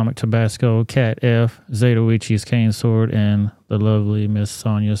McQuaid, Atomic Tabasco, Cat F, Zeta Wichi's Cane Sword, and the lovely Miss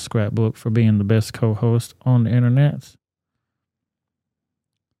Sonia Scrapbook for being the best co-host on the internet.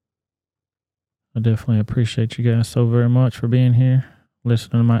 I definitely appreciate you guys so very much for being here,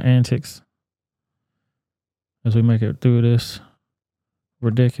 listening to my antics as we make it through this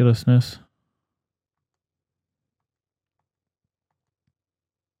ridiculousness.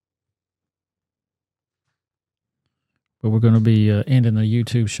 But we're going to be ending the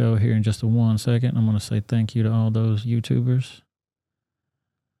YouTube show here in just 1 second. I'm going to say thank you to all those YouTubers.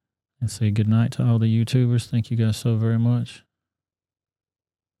 And say goodnight to all the YouTubers. Thank you guys so very much.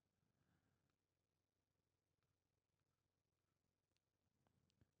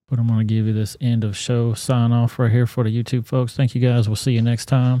 But I'm going to give you this end of show sign off right here for the YouTube folks. Thank you guys. We'll see you next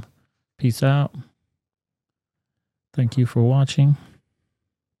time. Peace out. Thank you for watching.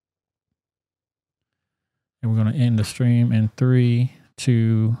 And we're going to end the stream in 3,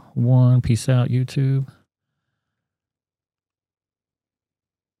 2, 1. Peace out, YouTube.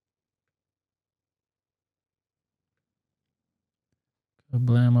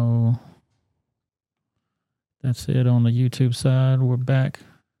 Kablamo. That's it on the YouTube side. We're back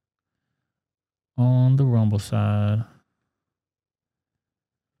on the Rumble side.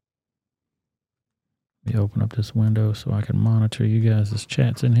 Let me open up this window so I can monitor you guys'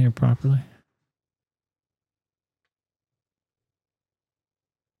 chats in here properly.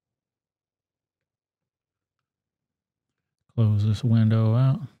 Close this window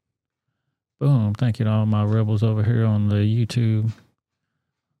out. Boom. Thank you to all my rebels over here on the YouTube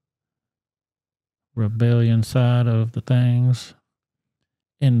rebellion side of the things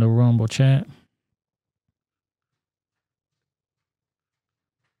in the Rumble chat.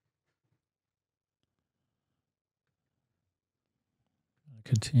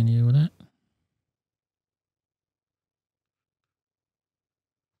 Continue with that.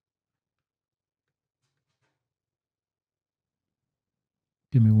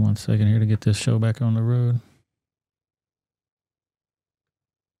 Give me 1 second here to get this show back on the road.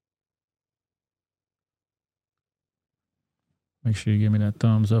 Make sure you give me that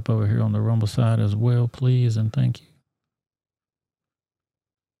thumbs up over here on the Rumble side as well, please, and thank you.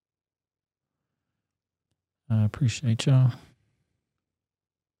 I appreciate y'all.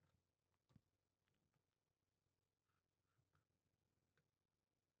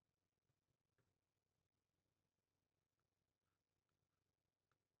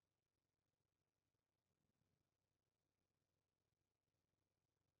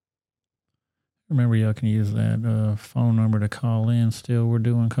 Remember, y'all can use that phone number to call in. Still, we're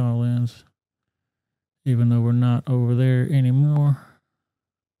doing call-ins, even though we're not over there anymore.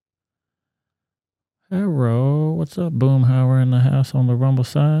 Hello, what's up, Boomhauer in the house on the Rumble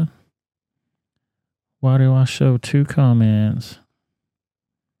side? Why do I show 2 comments?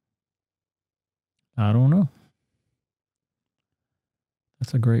 I don't know.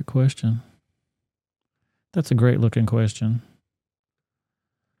 That's a great question. That's a great looking question.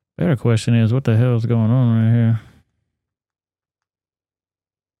 Better question is, what the hell is going on right here?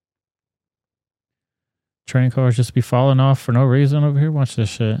 Train cars just be falling off for no reason over here? Watch this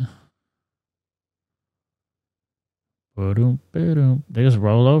shit. They just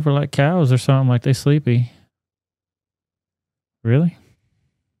roll over like cows or something, like they sleepy. Really?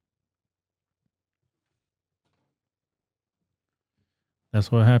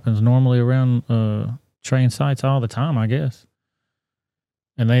 That's what happens normally around train sites all the time, I guess.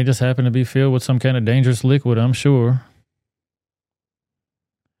 And they just happen to be filled with some kind of dangerous liquid, I'm sure.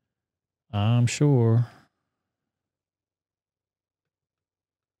 I'm sure.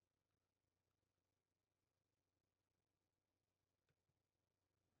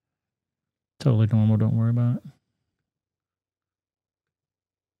 Totally normal, don't worry about it.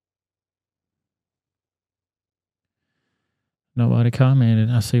 Nobody commented.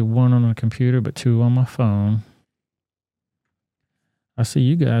 I see one on the computer, but two on my phone. I see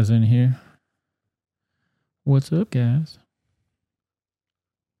you guys in here. What's up, guys?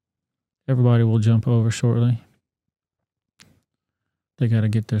 Everybody will jump over shortly. They got to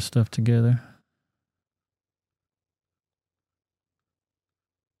get their stuff together.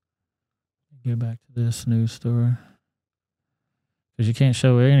 Get back to this news story. Because you can't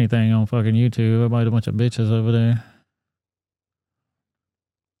show anything on fucking YouTube. Everybody's a bunch of bitches over there.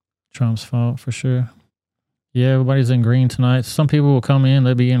 Trump's fault for sure. Yeah, everybody's in green tonight. Some people will come in,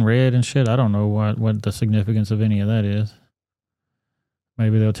 they'll be in red and shit. I don't know what the significance of any of that is.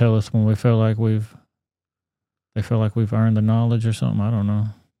 Maybe they'll tell us when they feel like we've earned the knowledge or something. I don't know.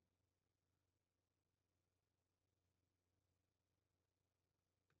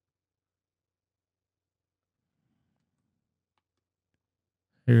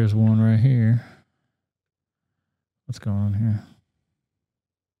 Here's one right here. What's going on here?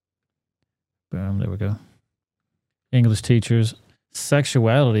 Boom, there we go. English teachers'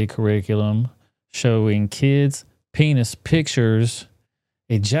 sexuality curriculum showing kids' penis pictures.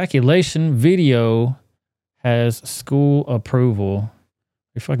 Ejaculation video has school approval. Are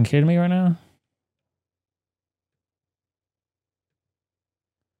you fucking kidding me right now?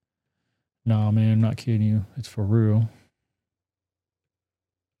 Nah, man, I'm not kidding you. It's for real.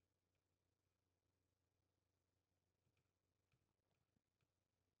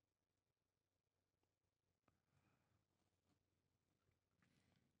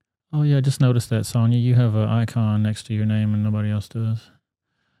 Oh, yeah, I just noticed that, Sonia. You have an icon next to your name and nobody else does.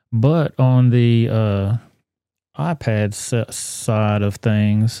 But on the iPad side of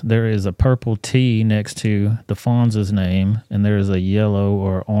things, there is a purple T next to the Fonz's name, and there is a yellow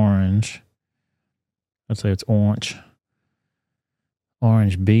or orange. I'd say it's orange.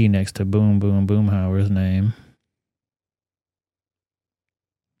 Orange B next to Boom Boom Boomhauer's name.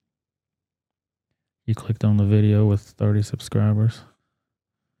 You clicked on the video with 30 subscribers.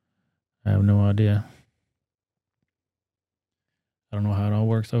 I have no idea. I don't know how it all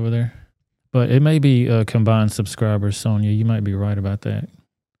works over there. But it may be combined subscribers, Sonia. You might be right about that.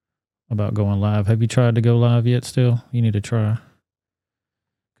 About going live. Have you tried to go live yet still? You need to try.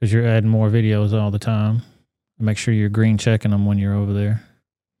 Because you're adding more videos all the time. Make sure you're green checking them when you're over there.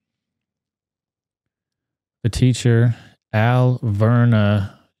 The teacher,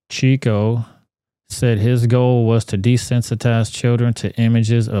 Alverna Chico, said his goal was to desensitize children to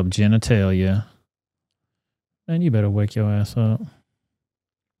images of genitalia. Man, you better wake your ass up.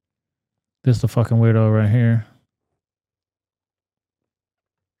 This is the fucking weirdo right here.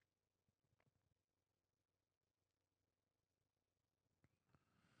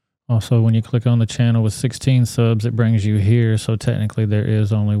 Also, when you click on the channel with 16 subs, it brings you here. So technically there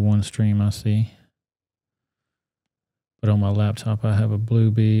is only one stream I see. But on my laptop, I have a blue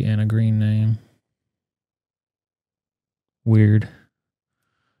bee and a green name. Weird.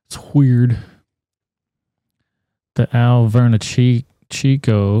 It's weird. The Alverna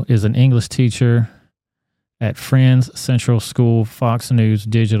Chico is an English teacher at Friends Central School. Fox News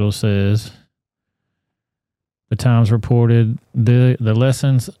Digital says. The Times reported the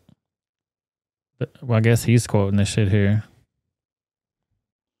lessons. Well, I guess he's quoting this shit here.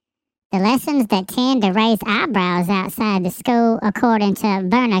 The lessons that tend to raise eyebrows outside the school, according to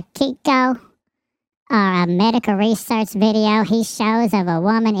Verna Chico, are a medical research video he shows of a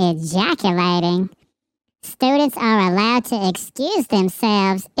woman ejaculating. Students are allowed to excuse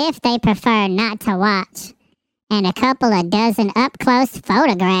themselves if they prefer not to watch. And a couple of dozen up-close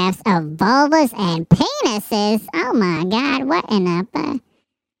photographs of vulvas and penises. Oh my God, what in the...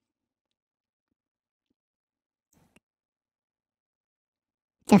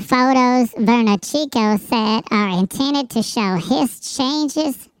 The photos, Vernachico said, are intended to show his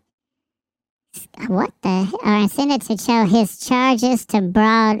changes. Are intended to show his charges to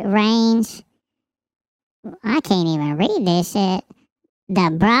broad range. I can't even read this shit.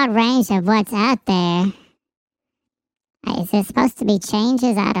 The broad range of what's out there. Is it supposed to be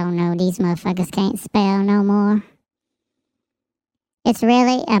changes? I don't know. These motherfuckers can't spell no more. It's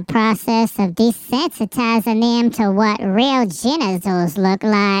really a process of desensitizing them to what real genitals look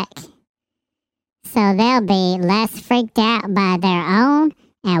like. So they'll be less freaked out by their own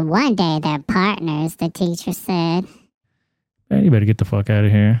and one day their partners, the teacher said. Man, you better get the fuck out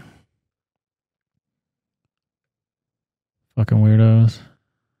of here. Fucking weirdos.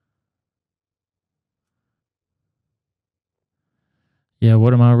 Yeah,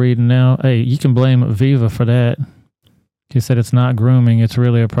 what am I reading now? Hey, you can blame Viva for that. He said it's not grooming. It's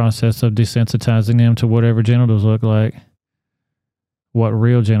really a process of desensitizing them to whatever genitals look like. What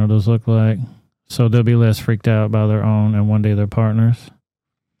real genitals look like. So they'll be less freaked out by their own and one day their partners.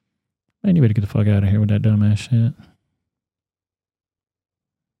 Man, you better get the fuck out of here with that dumbass shit.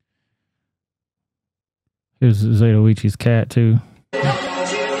 Here's Zatoichi's cat, too.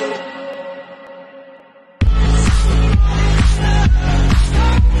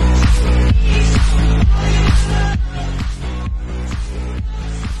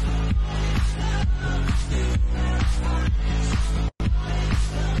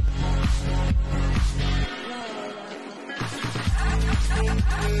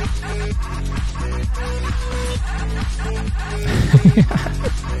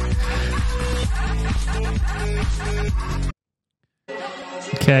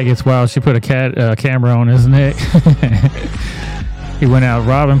 Cat gets wild. She put a camera on his neck. He went out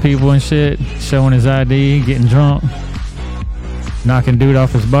robbing people and shit, showing his ID, getting drunk, knocking dude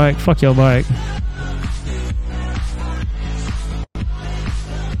off his bike. Fuck your bike.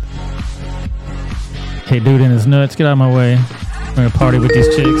 Hey, dude in his nuts. Get out of my way. I'm gonna party with these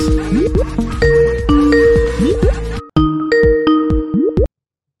chicks.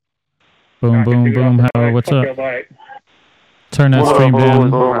 Boom, boom, boom. Howard, what's up? Turn that stream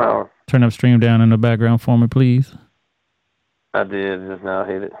down. Turn up stream down in the background for me, please. I did just now.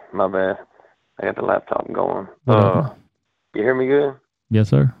 Hit it. My bad. I got the laptop going. You hear me good? Yes,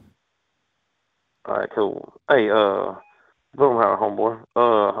 sir. All right, cool. Hey, boom, Howard, homeboy.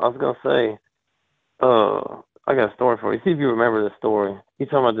 I was gonna say, I got a story for you. See if you remember this story. You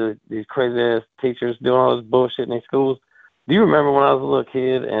talking about these crazy ass teachers doing all this bullshit in these schools? Do you remember when I was a little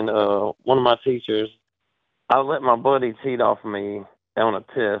kid and one of my teachers, I let my buddy cheat off of me on a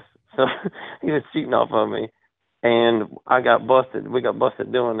test. So he was cheating off of me. And I got busted. We got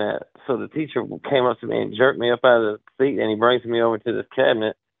busted doing that. So the teacher came up to me and jerked me up out of the seat, and he brings me over to this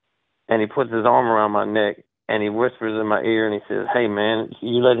cabinet, and he puts his arm around my neck, and he whispers in my ear, and he says, "Hey, man,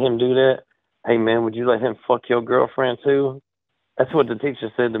 you let him do that? Hey, man, would you let him fuck your girlfriend too?" That's what the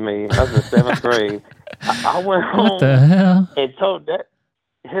teacher said to me. I was in 7th grade. I went home. What the hell? And told that.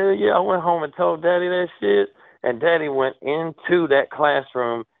 Hell yeah, I went home and told Daddy that shit. And Daddy went into that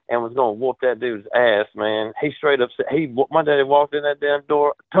classroom and was gonna whoop that dude's ass, man. He straight up said, my daddy walked in that damn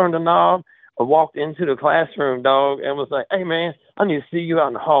door, turned the knob, walked into the classroom, dog, and was like, "Hey, man, I need to see you out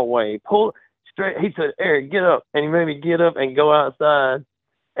in the hallway." Pull straight. He said, "Eric, get up," and he made me get up and go outside.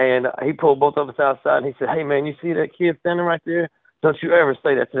 And he pulled both of us outside. And he said, "Hey, man, you see that kid standing right there? Don't you ever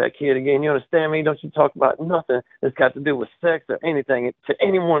say that to that kid again. You understand me? Don't you talk about nothing that's got to do with sex or anything to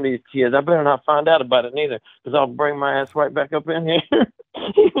any one of these kids. I better not find out about it neither, because I'll bring my ass right back up in here."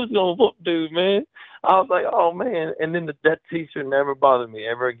 He was going to whoop dude, man. I was like, oh, man. And then that teacher never bothered me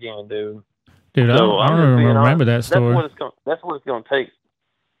ever again, dude. Dude, so I don't remember that story. That's what it's going to take.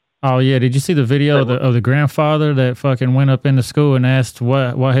 Oh, yeah. Did you see the video of the grandfather that fucking went up into school and asked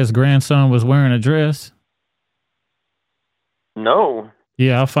why his grandson was wearing a dress? No.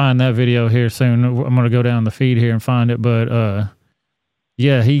 Yeah, I'll find that video here soon. I'm going to go down the feed here and find it. But,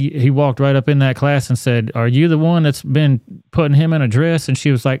 yeah, he walked right up in that class and said, "Are you the one that's been putting him in a dress?" And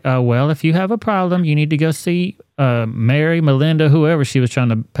she was like, "Oh, well, if you have a problem, you need to go see Mary, Melinda, whoever she was trying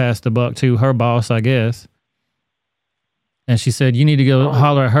to pass the buck to, her boss, I guess." And she said, "You need to go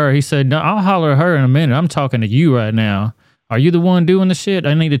holler at her." He said, "No, I'll holler at her in a minute. I'm talking to you right now. Are you the one doing the shit?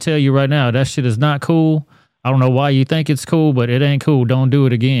 I need to tell you right now, that shit is not cool. I don't know why you think it's cool, but it ain't cool. Don't do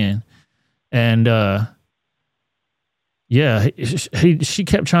it again." And, yeah, she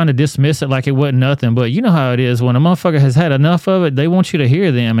kept trying to dismiss it like it wasn't nothing. But you know how it is. When a motherfucker has had enough of it, they want you to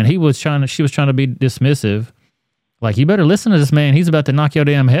hear them. And she was trying to be dismissive. Like, you better listen to this man. He's about to knock your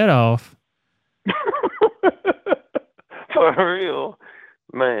damn head off. For real,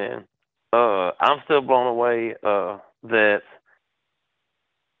 man. I'm still blown away that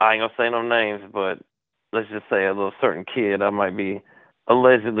I ain't gonna say no names, but let's just say a little certain kid I might be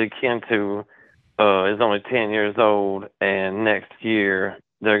allegedly kin to is only 10 years old, and next year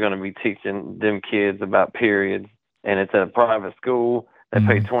they're going to be teaching them kids about periods, and it's at a private school. They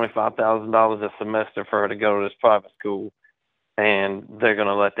pay $25,000 a semester for her to go to this private school, and they're going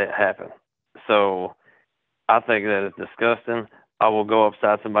to let that happen. So I think that is disgusting. I will go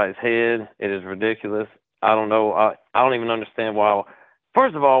upside somebody's head. It is ridiculous. I don't know. I don't even understand why.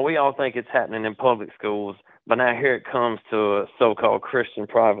 First of all, we all think it's happening in public schools, but now here it comes to a so-called Christian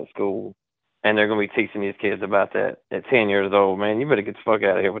private school, and they're going to be teaching these kids about that at 10 years old. Man, you better get the fuck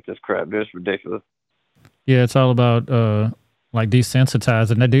out of here with this crap. This is ridiculous. Yeah, it's all about like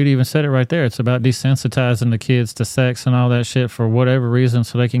desensitizing. That dude even said it right there. It's about desensitizing the kids to sex and all that shit for whatever reason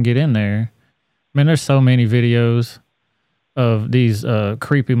so they can get in there. I mean, there's so many videos of these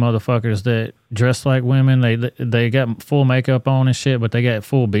creepy motherfuckers that dress like women. They got full makeup on and shit, but they got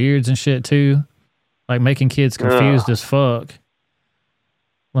full beards and shit too. Like making kids confused as fuck.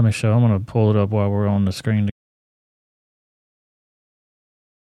 Let me show. I'm going to pull it up while we're on the screen.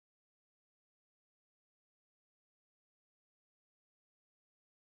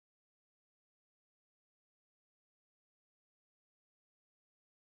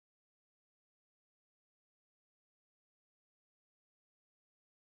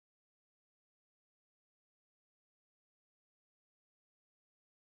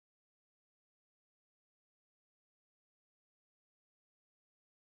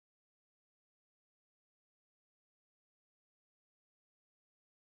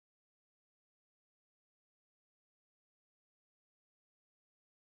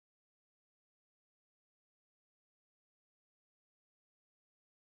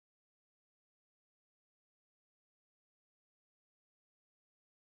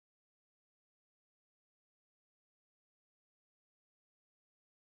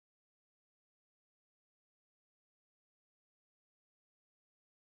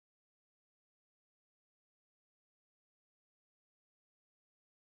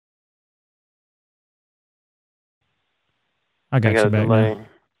 I got you back now.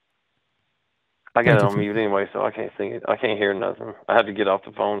 I got it on mute anyway, so I can't see it. I can't hear nothing. I have to get off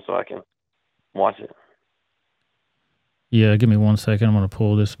the phone so I can watch it. Yeah, give me 1 second. I'm going to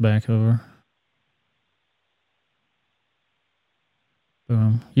pull this back over.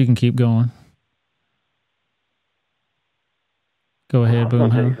 Boom. You can keep going. Go ahead, Boom.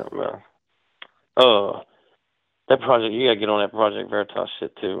 That project, you got to get on that Project Veritas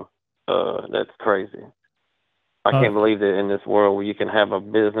shit too. That's crazy. I can't believe that in this world where you can have a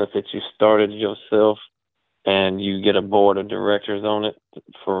business that you started yourself and you get a board of directors on it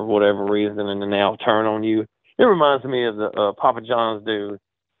for whatever reason and then they all turn on you. It reminds me of the Papa John's dude.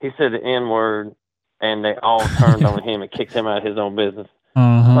 He said the N-word and they all turned on him and kicked him out of his own business.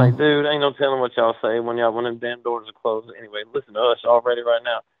 Like, dude, ain't no telling what y'all say when them damn doors are closed. Anyway, listen to us already right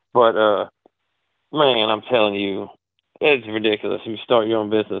now. But, man, I'm telling you, it's ridiculous. You start your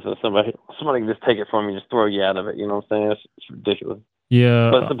own business and somebody can just take it from you and just throw you out of it. You know what I'm saying? It's ridiculous. Yeah.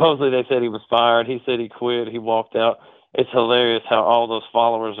 But supposedly they said he was fired. He said he quit. He walked out. It's hilarious how all those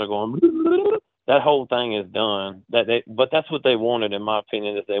followers are going, that whole thing is done. But that's what they wanted, in my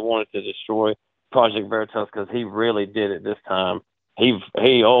opinion, is they wanted to destroy Project Veritas because he really did it this time. He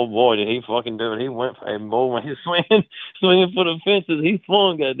oh boy, did he fucking do it. He went for it, boy, when he was swinging for the fences, he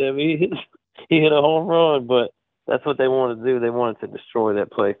swung, goddamn it. He hit a home run, but that's what they wanted to do. They wanted to destroy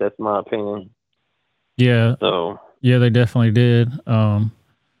that place. That's my opinion. Yeah. So. Yeah, they definitely did.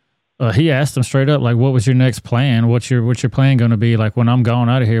 He asked them straight up, like, what was your next plan? What's your plan going to be? Like, when I'm gone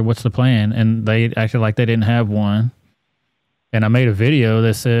out of here, what's the plan? And they acted like they didn't have one. And I made a video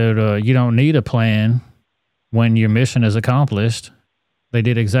that said, you don't need a plan when your mission is accomplished. They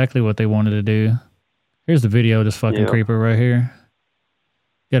did exactly what they wanted to do. Here's the video of this fucking creeper right here.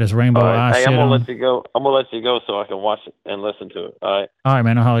 Got his rainbow eye shit I'm gonna on. let you go. I'm gonna let you go so I can watch it and listen to it. All right. All right,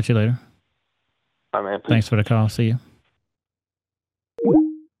 man. I'll holler at you later. All right, man. Peace. Thanks for the call. See you.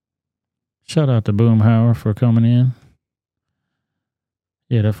 Shout out to Boomhauer for coming in.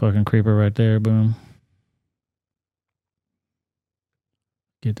 Yeah, that fucking creeper right there. Boom.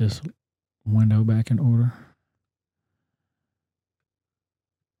 Get this window back in order.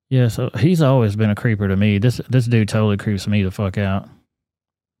 Yeah, so he's always been a creeper to me. This dude totally creeps me the fuck out.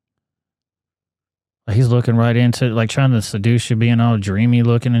 He's looking right into it, like trying to seduce you, being all dreamy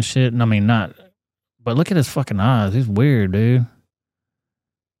looking and shit. And I mean, not, but look at his fucking eyes. He's weird, dude.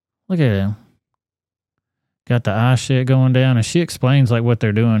 Look at him. Got the eye shit going down, and she explains like what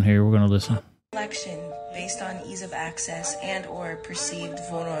they're doing here. We're gonna listen. Selection based on ease of access and or perceived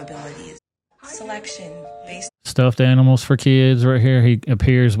vulnerabilities. Selection based stuffed animals for kids right here. He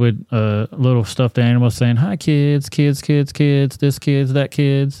appears with little stuffed animals saying, "Hi, kids, kids, kids, kids, this kids, that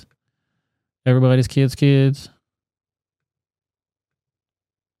kids, everybody's kids, kids."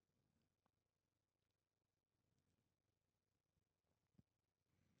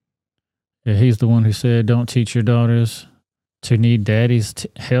 Yeah, he's the one who said, "Don't teach your daughters to need daddy's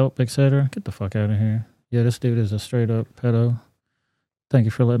help, etc." Get the fuck out of here. Yeah, this dude is a straight up pedo. Thank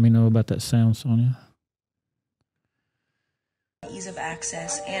you for letting me know about that sound, Sonia. Ease of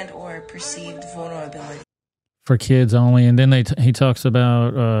access and or perceived vulnerability. For kids only. And then he talks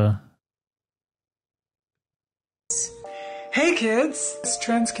about... Hey kids!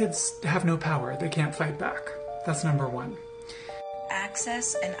 Trans kids have no power. They can't fight back. That's number one.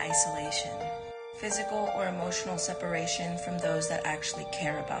 Access and isolation. Physical or emotional separation from those that actually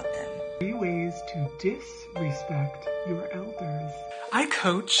care about them. 3 ways to disrespect your elders. I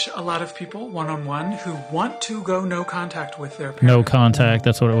coach a lot of people one-on-one who want to go no contact with their parents. No contact,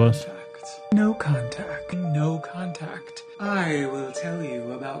 that's what it was. No contact. No contact. I will tell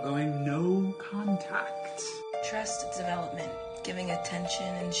you about going no contact. Trust development. Giving attention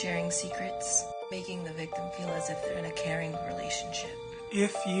and sharing secrets. Making the victim feel as if they're in a caring relationship.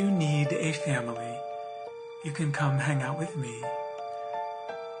 If you need a family, you can come hang out with me.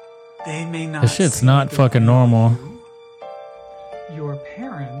 They may not. This shit's not fucking normal. Your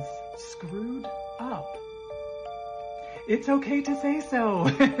parents screwed up. It's okay to say so.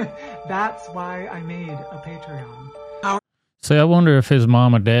 That's why I made a Patreon. See, I wonder if his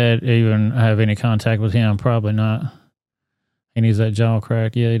mom or dad even have any contact with him. Probably not. He needs that jaw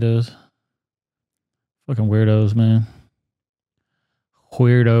crack. Yeah, he does. Fucking weirdos, man.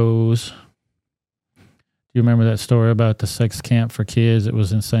 Weirdos. Do you remember that story about the sex camp for kids? It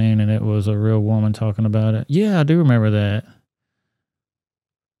was insane, and it was a real woman talking about it. Yeah, I do remember that.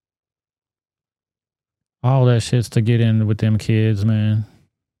 All that shit's to get in with them kids, man.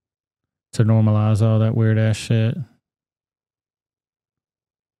 To normalize all that weird ass shit.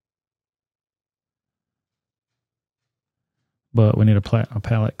 But we need a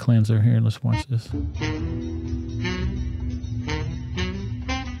palate cleanser here. Let's watch this.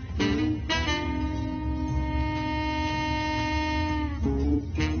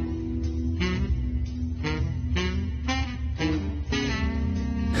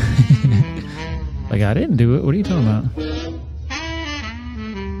 Like, I didn't do it. What are you talking about?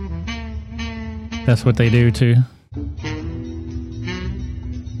 That's what they do, too.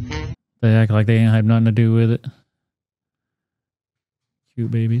 They act like they ain't have nothing to do with it.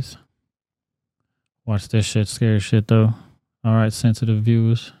 Cute babies. Watch this shit. Scary shit, though. All right, sensitive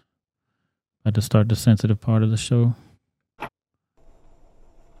viewers. About to start the sensitive part of the show.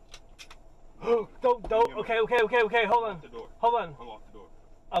 Don't. Okay. Hold on. Hold on.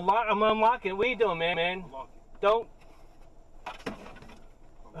 I'm unlocking. What are you doing, man? Don't.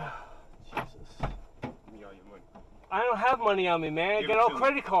 Jesus. Give me all your money. I don't have money on me, man. I got all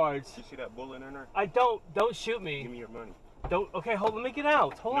credit cards. You see that bullet in there? I don't. Don't shoot me. Give me your money. Don't. Okay, hold on. Let me get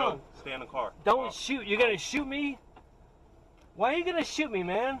out. Hold on. Stay in the car. Don't shoot. You're gonna shoot me? Why are you gonna shoot me,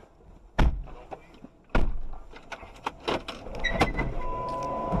 man?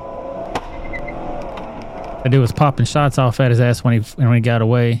 That dude was popping shots off at his ass when he got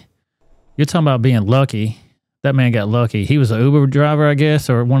away. You're talking about being lucky. That man got lucky. He was an Uber driver, I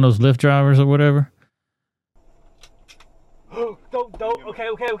guess, or one of those Lyft drivers or whatever. Don't. Okay.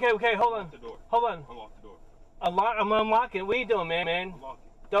 Hold on. Hold on. I'm unlocking. What are you doing, man?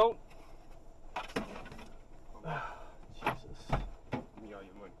 Don't. Jesus. Give me all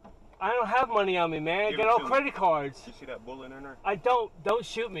your money. I don't have money on me, man. I got all credit cards. You see that bullet in there? I don't. Don't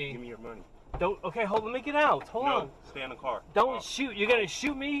shoot me. Give me your money. Don't. Okay, hold on. Let me get out. Hold on. Stay in the car. Don't shoot. You're gonna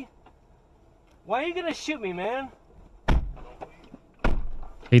shoot me? Why are you gonna shoot me, man?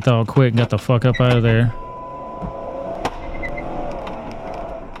 He thought quick and got the fuck up out of there.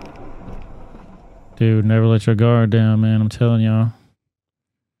 Dude, never let your guard down, man. I'm telling y'all.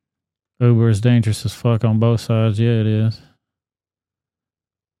 Uber is dangerous as fuck on both sides. Yeah, it is.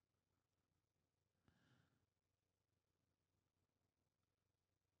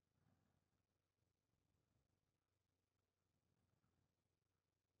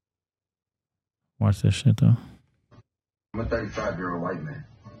 Watch this shit, though. I'm a 35-year-old white man.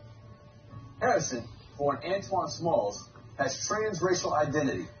 Harrison, born Antoine Smalls, has transracial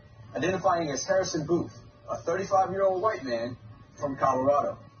identity, identifying as Harrison Booth, a 35-year-old white man from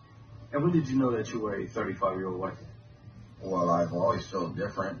Colorado. And when did you know that you were a 35-year-old white man? Well, I've always felt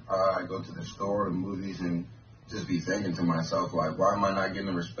different. I go to the store and movies and just be thinking to myself, like, why am I not getting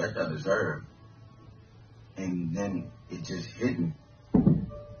the respect I deserve? And then it just hit me.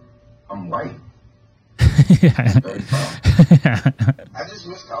 I'm white. I just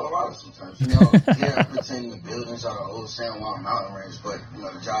miss Colorado sometimes. You know, yeah, pretending the buildings are the old San Juan mountain range, but, you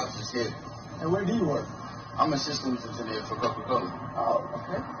know, the job's just here. And where do you work? I'm a systems engineer for Coca-Cola. Oh,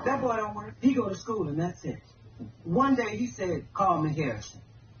 okay. That boy don't work. He go to school and that's it. One day he said, call me Harrison.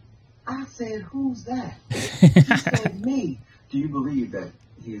 I said, who's that? He said, me. Do you believe that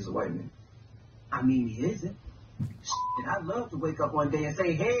he is a white man? I mean, he isn't. I'd love to wake up one day and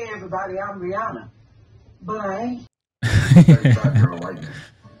say, hey, everybody, I'm Rihanna. But I ain't. 35-year-old white man.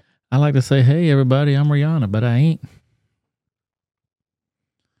 I like to say, hey, everybody, I'm Rihanna, but I ain't.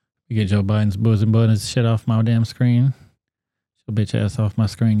 You get Joe Biden's Busom Buddies shit off my damn screen. Your bitch ass off my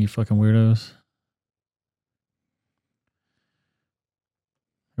screen, you fucking weirdos.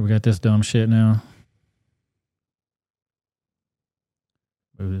 We got this dumb shit now.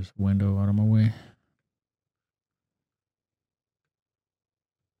 Move this window out of my way.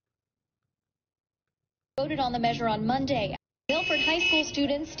 Voted on the measure on Monday. Guilford High School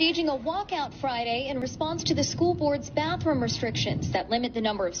students staging a walkout Friday in response to the school board's bathroom restrictions that limit the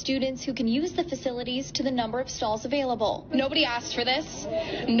number of students who can use the facilities to the number of stalls available. Nobody asked for this.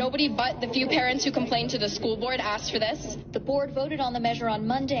 Nobody but the few parents who complained to the school board asked for this. The board voted on the measure on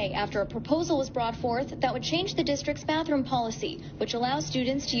Monday after a proposal was brought forth that would change the district's bathroom policy, which allows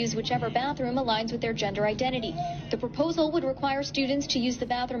students to use whichever bathroom aligns with their gender identity. The proposal would require students to use the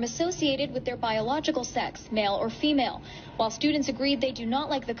bathroom associated with their biological sex, male or female. While students agreed they do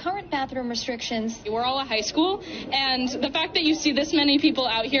not like the current bathroom restrictions. We're all a high school, and the fact that you see this many people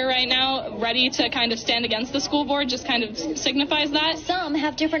out here right now ready to kind of stand against the school board just kind of signifies that. Some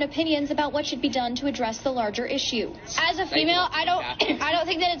have different opinions about what should be done to address the larger issue. As a female, I don't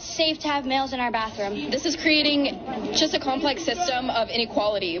think that it's safe to have males in our bathroom. This is creating just a complex system of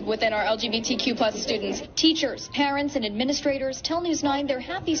inequality within our LGBTQ plus students. Teachers, parents, and administrators tell News 9 they're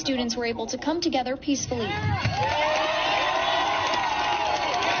happy students were able to come together peacefully.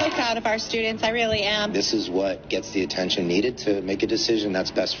 So proud of our students, I really am. This is what gets the attention needed to make a decision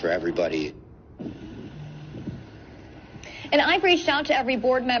that's best for everybody. And I've reached out to every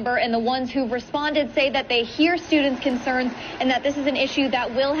board member, and the ones who've responded say that they hear students' concerns and that this is an issue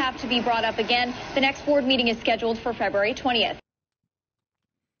that will have to be brought up again. The next board meeting is scheduled for February 20th.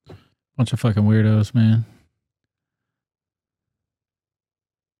 Bunch of fucking weirdos, man.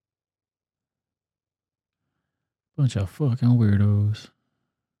 Bunch of fucking weirdos.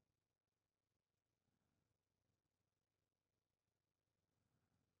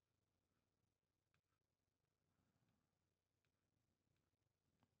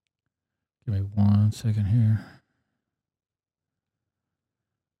 Give me 1 second here.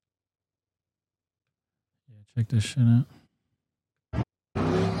 Yeah, check this shit out.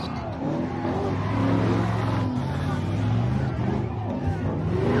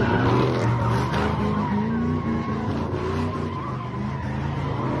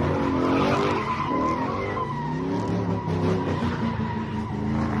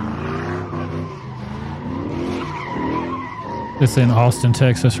 This is in Austin,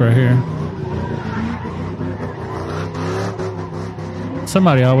 Texas, right here.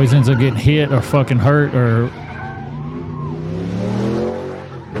 Somebody always ends up getting hit or fucking hurt or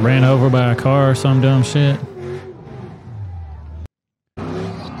ran over by a car or some dumb shit.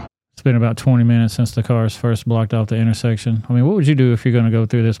 It's been about 20 minutes since the cars first blocked off the intersection. I mean, what would you do if you're going to go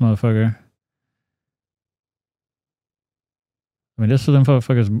through this motherfucker? I mean, this is them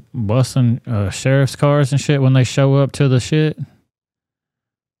motherfuckers busting sheriff's cars and shit when they show up to the shit.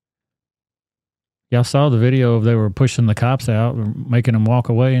 Y'all saw the video of they were pushing the cops out, making them walk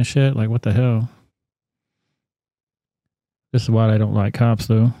away and shit. Like, what the hell? This is why they don't like cops,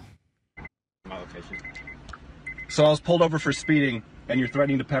 though. So I was pulled over for speeding, and you're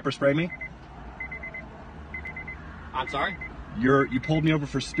threatening to pepper spray me? I'm sorry? You pulled me over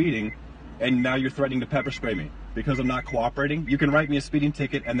for speeding, and now you're threatening to pepper spray me because I'm not cooperating. You can write me a speeding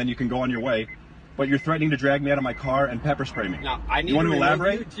ticket, and then you can go on your way. But you're threatening to drag me out of my car and pepper spray me. Now, I need you want to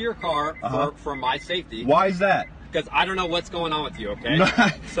elaborate? You to your car for my safety. Why is that? Because I don't know what's going on with you, okay?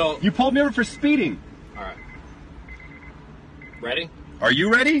 So you pulled me over for speeding. All right. Ready? Are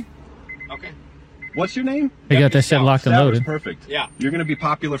you ready? Okay. What's your name? They got that shit locked and loaded. Perfect. Yeah. You're going to be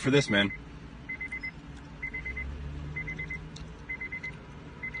popular for this, man.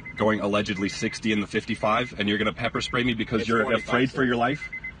 Going allegedly 60 in the 55, and you're going to pepper spray me because you're afraid for your life?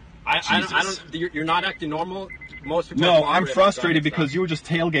 I don't. You're not acting normal. Most people. No, I'm frustrated because you were just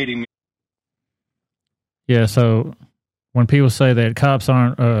tailgating me. Yeah, so when people say that cops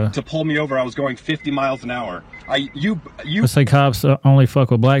aren't to pull me over, I was going 50 miles an hour. You let's say cops only fuck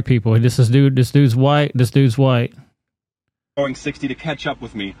with black people. This dude's white. This dude's white. going 60 to catch up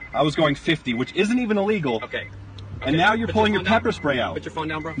with me. I was going 50, which isn't even illegal. Okay. And now you're pulling your pepper spray out. Put your phone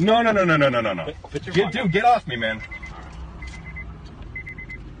down, bro. No. Put your phone down. Dude, get off me, man.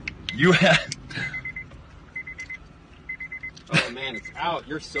 You have... Oh, man, it's out.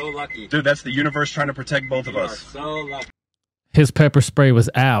 You're so lucky. Dude, that's the universe trying to protect both of You us. are so lucky. His pepper spray was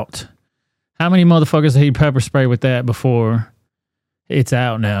out. How many motherfuckers did he pepper spray with that before it's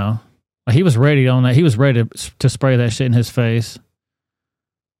out now? Like, he was ready on that. He was ready to spray that shit in his face.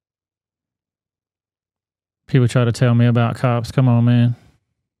 People try to tell me about cops. Come on, man.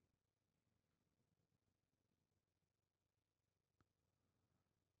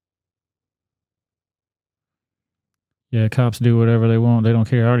 Yeah, cops do whatever they want. They don't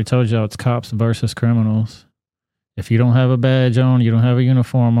care. I already told y'all it's cops versus criminals. If you don't have a badge on, you don't have a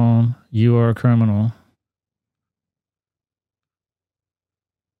uniform on, you are a criminal.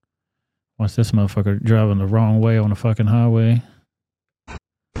 Watch this motherfucker driving the wrong way on the fucking highway.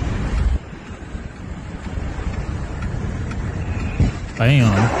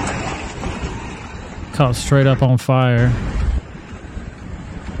 Bam. Caught straight up on fire.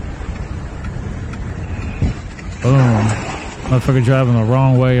 Boom. Motherfucker driving the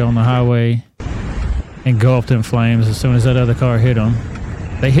wrong way on the highway. Engulfed in flames as soon as that other car hit them.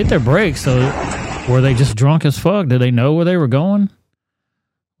 They hit their brakes, so were they just drunk as fuck? Did they know where they were going?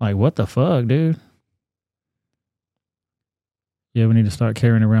 Like, what the fuck, dude? Yeah, we need to start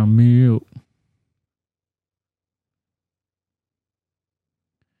carrying around milk.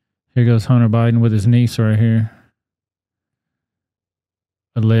 Here goes Hunter Biden with his niece right here.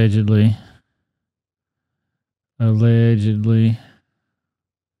 Allegedly. Allegedly.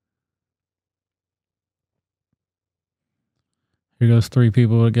 Here goes 3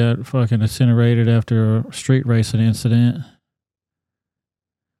 people that got fucking incinerated after a street racing incident.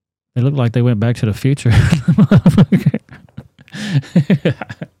 They look like they went back to the future.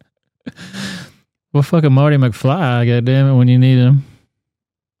 Well, fucking Marty McFly, goddammit, when you need him.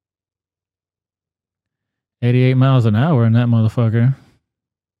 88 miles an hour in that motherfucker.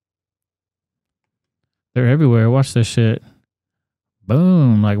 They're everywhere. Watch this shit.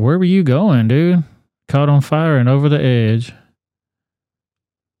 Boom. Like, where were you going, dude? Caught on fire and over the edge.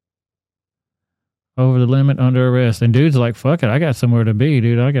 Over the limit, under arrest. And dude's like, fuck it, I got somewhere to be,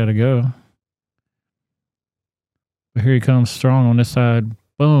 dude. I gotta go. But here he comes strong on this side.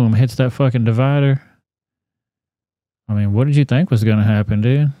 Boom. Hits that fucking divider. I mean, what did you think was gonna happen,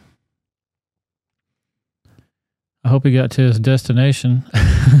 dude? I hope he got to his destination.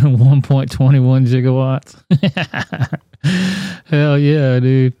 1.21 gigawatts. Hell yeah,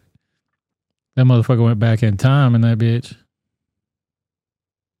 dude. That motherfucker went back in time in that bitch.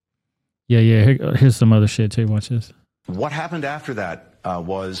 Yeah. Here's some other shit too. Watch this. What happened after that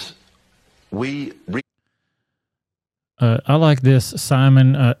was we... I like this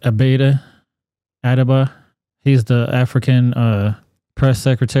Simon Adaba. He's the African press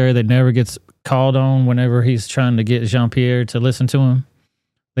secretary that never gets called on whenever he's trying to get Jean-Pierre to listen to him.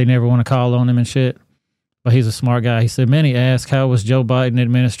 They never want to call on him and shit. But he's a smart guy. He said, many ask, how was Joe Biden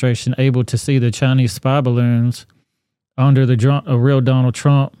administration able to see the Chinese spy balloons under the real Donald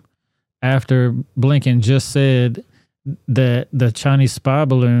Trump after Blinken just said that the Chinese spy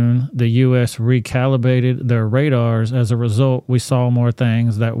balloon, the U.S. recalibrated their radars. As a result, we saw more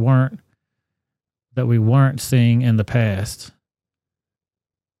things that we weren't seeing in the past.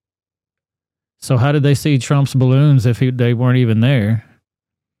 So how did they see Trump's balloons if they weren't even there?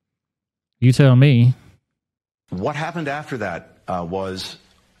 You tell me. What happened after that was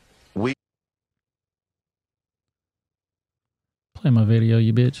we... Play my video,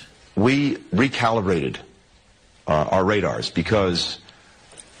 you bitch. We recalibrated our radars because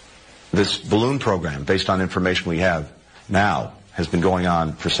this balloon program, based on information we have now, has been going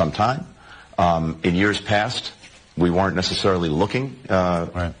on for some time. In years past, we weren't necessarily looking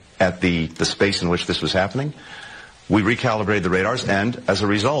at the space in which this was happening. We recalibrated the radars, and as a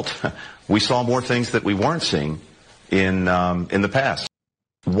result, we saw more things that we weren't seeing in the past.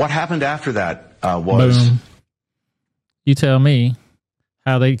 What happened after that was... Boom. You tell me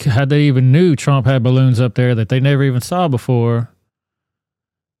how they even knew Trump had balloons up there that they never even saw before.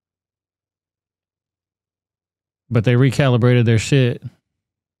 But they recalibrated their shit.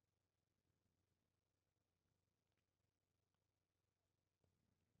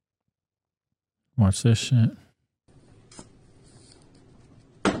 Watch this shit.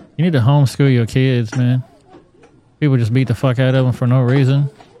 You need to homeschool your kids, man. People just beat the fuck out of them for no reason.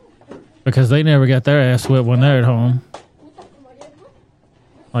 Because they never got their ass whipped when they're at home.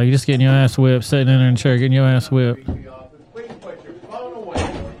 Like, you just getting your ass whipped, sitting in there in the chair, getting your ass whipped.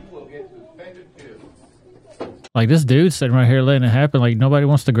 Like, this dude's sitting right here letting it happen. Like, nobody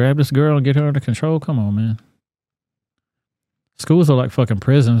wants to grab this girl and get her under control. Come on, man. Schools are like fucking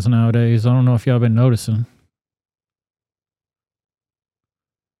prisons nowadays. I don't know if y'all been noticing.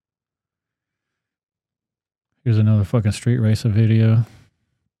 Here's another fucking street racer video.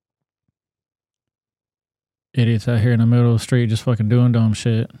 Idiots out here in the middle of the street just fucking doing dumb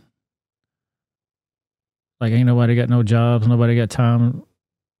shit. Like, ain't nobody got no jobs. Nobody got time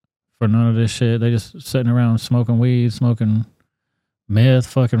for none of this shit. They just sitting around smoking weed, smoking meth,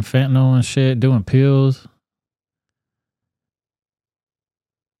 fucking fentanyl and shit, doing pills.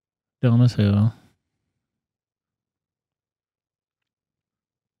 Dumb as hell.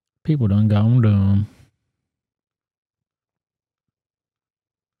 People done gone dumb.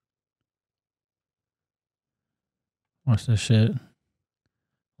 Watch this shit.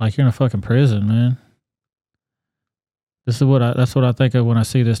 Like, you're in a fucking prison, man. That's what I think of when I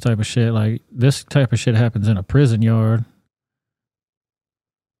see this type of shit. Like, this type of shit happens in a prison yard.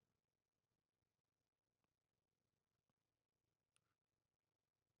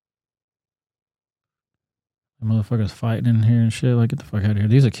 The motherfuckers fighting in here and shit. Like, get the fuck out of here.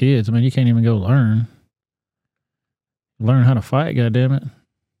 These are kids. I mean, you can't even go learn how to fight, goddammit.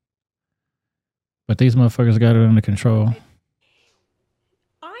 But these motherfuckers got it under control.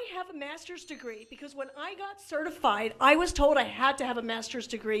 I have a master's degree because when I got certified, I was told I had to have a master's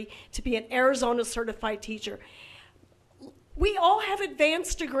degree to be an Arizona certified teacher. We all have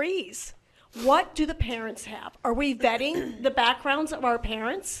advanced degrees. What do the parents have? Are we vetting the backgrounds of our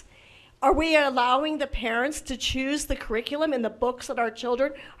parents? Are we allowing the parents to choose the curriculum and the books that our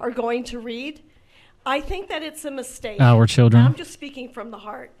children are going to read? I think that it's a mistake. Our children. I'm just speaking from the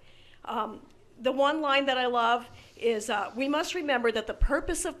heart. The one line that I love is, we must remember that the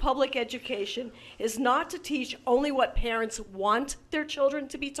purpose of public education is not to teach only what parents want their children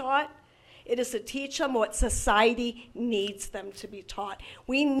to be taught. It is to teach them what society needs them to be taught.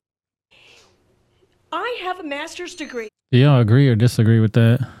 I have a master's degree. Do y'all agree or disagree with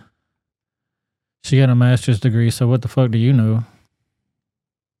that? She got a master's degree, so what the fuck do you know?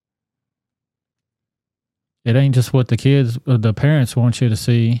 It ain't just what the parents want you to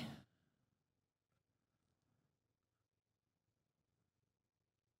see.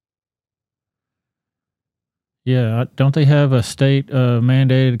 Yeah, don't they have a state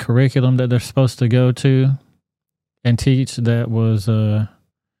mandated curriculum that they're supposed to go to and teach that was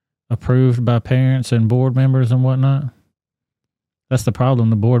approved by parents and board members and whatnot? That's the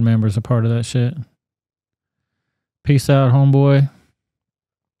problem. The board members are part of that shit. Peace out, homeboy.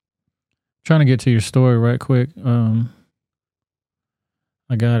 Trying to get to your story right quick. I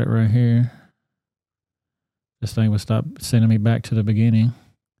got it right here. This thing would stop sending me back to the beginning.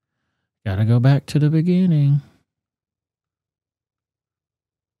 Gotta go back to the beginning.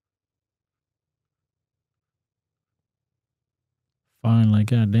 Finally,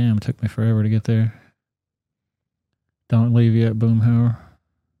 goddamn, it took me forever to get there. Don't leave yet, Boomhauer.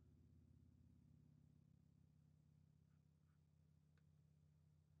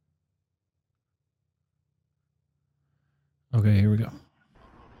 Okay, here we go.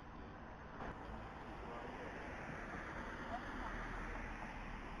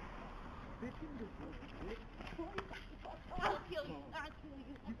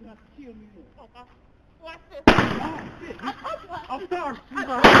 I'm sorry.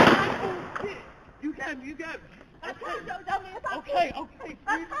 You got me. Okay.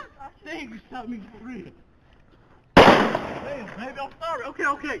 Dang, you shot me for real. Damn, baby, I'm sorry.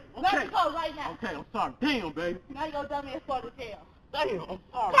 Okay. Let's go right now. Okay, I'm sorry. Damn, baby. Now you go dumb me for the jail. Damn, I'm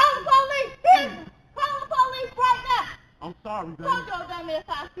sorry. Call the police! Call the police right now! I'm sorry, baby. Told your dumb ass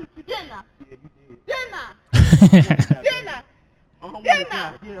I shoot you, didn't I? Yeah, you did. Didn't I? Didn't I? Didn't I?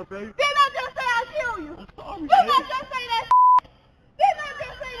 Yeah, baby. Didn't I just say I kill you? I'm sorry, Didn't I baby. just say that? Didn't I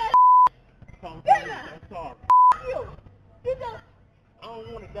just say that? Didn't I? I'm sorry. You. You just. I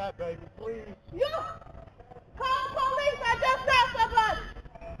don't want to die, baby. Please. You. Call police. I just shot somebody.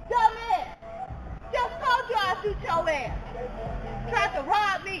 Dumb ass. Just told you I shoot your ass. Tried to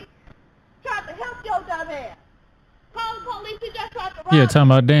rob me. Tried to help your dumb ass. Call the police. He just tried to rob Yeah, talking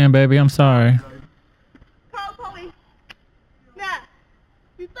about, damn, baby, I'm sorry. Call the police. Now,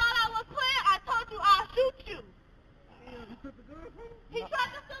 you thought I was playing? I told you I'll shoot you. He tried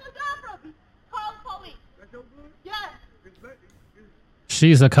to steal a gun from me. Call the police. Yes.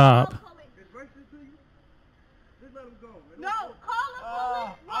 She's a cop. No, call the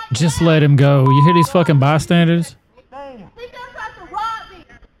police. Just let him go. You hear these fucking bystanders? He just tried to rob me.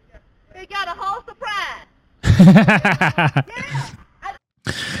 He got a whole surprise.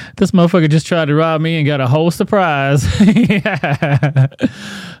 This motherfucker just tried to rob me and got a whole surprise. Yeah.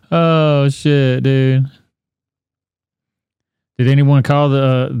 Oh, shit, dude. Did anyone call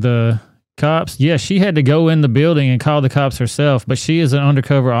the cops? Yeah, she had to go in the building and call the cops herself, but she is an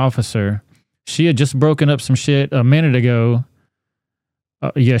undercover officer. She had just broken up some shit a minute ago.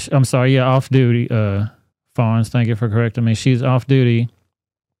 Yes, I'm sorry. Yeah, off duty. Fawns, thank you for correcting me. She's off duty.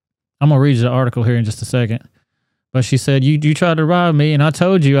 I'm going to read you the article here in just a second. But she said, you tried to rob me, and I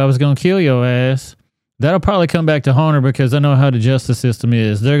told you I was going to kill your ass. That'll probably come back to haunt her because I know how the justice system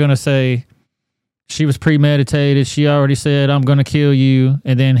is. They're going to say she was premeditated. She already said, I'm going to kill you,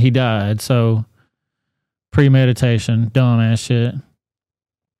 and then he died. So, premeditation, dumbass shit.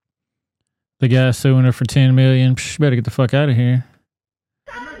 The guy suing her for $10 million. Psh, better get the fuck out of here.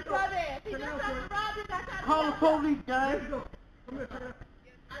 Call the police, guys.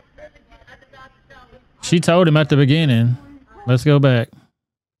 She told him at the beginning. Let's go back.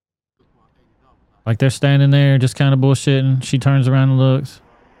 Like they're standing there just kind of bullshitting. She turns around and looks.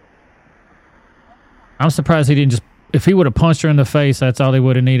 I'm surprised he didn't just... If he would have punched her in the face, that's all they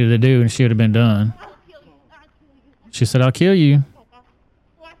would have needed to do and she would have been done. She said, I'll kill you.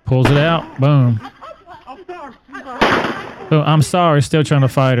 Pulls it out. Boom. Boom. I'm sorry. Still trying to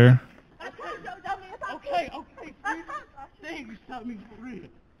fight her. Okay. Things tell me for real.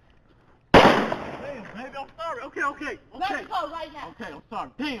 Damn, baby, I'm sorry. Okay. Let's go right now. Okay, I'm sorry.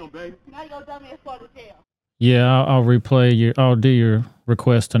 Damn, baby. Now you go dumb ass for the jail. Yeah, I'll replay your... I'll do your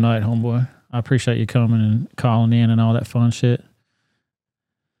request tonight, homeboy. I appreciate you coming and calling in and all that fun shit.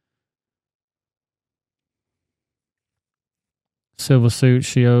 Civil suit,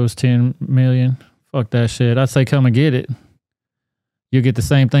 she owes $10 million. Fuck that shit. I'd say come and get it. You'll get the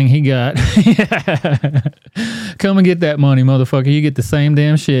same thing he got. Come and get that money, motherfucker. You get the same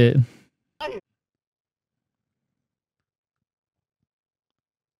damn shit.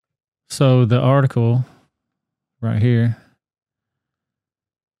 So the article right here.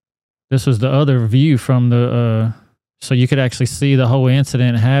 This was the other view from the, so you could actually see the whole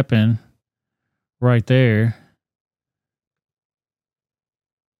incident happen right there.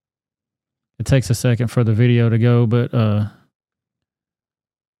 It takes a second for the video to go, but I'm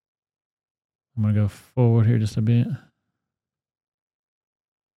going to go forward here just a bit.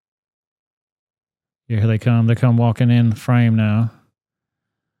 Yeah, here they come. They come walking in the frame now.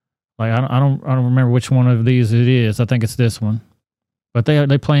 Like I don't remember which one of these it is. I think it's this one. But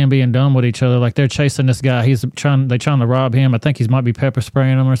they playing being dumb with each other. Like they're chasing this guy. They're trying to rob him. I think he might be pepper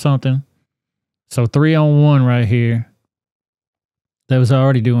spraying him or something. So 3-on-1 right here. They was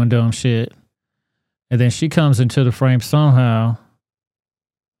already doing dumb shit. And then she comes into the frame somehow.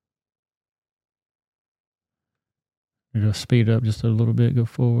 You go speed up just a little bit, go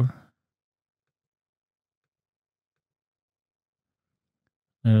forward.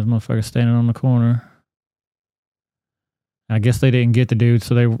 There's a motherfucker standing on the corner. I guess they didn't get the dude,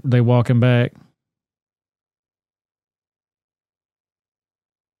 so they walking back.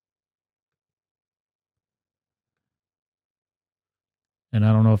 And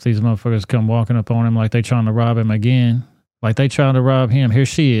I don't know if these motherfuckers come walking up on him like they trying to rob him again. Like they trying to rob him. Here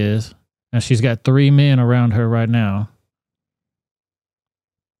she is. And she's got 3 men around her right now.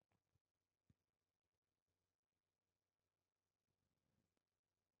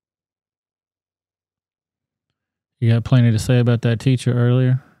 You got plenty to say about that teacher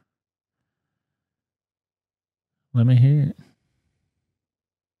earlier? Let me hear it.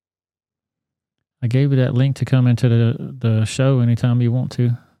 I gave you that link to come into the show anytime you want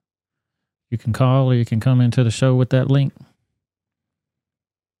to. You can call or you can come into the show with that link.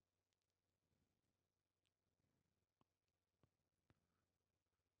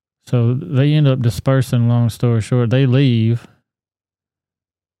 So they end up dispersing, long story short. They leave.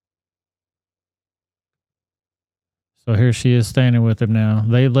 So here she is standing with him now.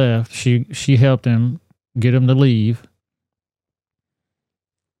 They left. She helped him get him to leave.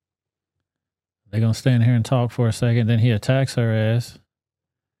 They're going to stand here and talk for a second. Then he attacks her ass.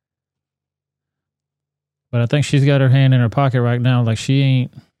 But I think she's got her hand in her pocket right now. Like she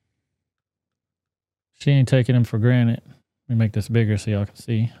ain't taking him for granted. Let me make this bigger so y'all can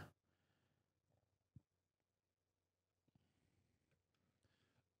see.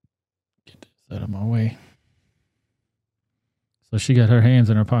 Get this out of my way. So she got her hands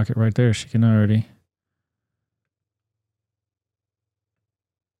in her pocket right there. She can already...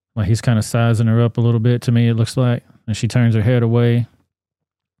 Like he's kind of sizing her up a little bit to me, it looks like. And she turns her head away.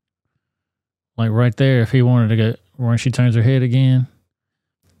 Like right there, if he wanted to get... When she turns her head again,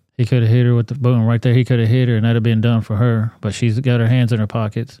 he could have hit her with the boom. Right there, he could have hit her and that'd have been done for her. But she's got her hands in her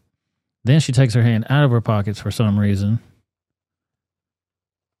pockets. Then she takes her hand out of her pockets for some reason.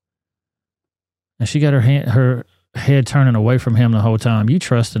 And she got her head turning away from him the whole time. You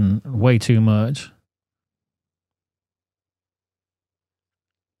trusting way too much.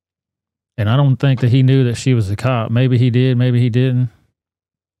 And I don't think that he knew that she was a cop. Maybe he did, maybe he didn't.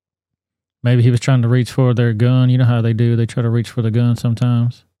 Maybe he was trying to reach for their gun. You know how they do. They try to reach for the gun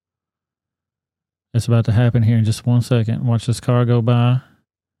sometimes. It's about to happen here in just 1 second. Watch this car go by.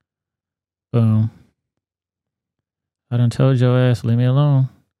 Boom. I done told your ass, leave me alone.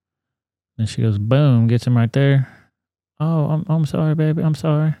 Then she goes, boom, gets him right there. Oh, I'm sorry, baby. I'm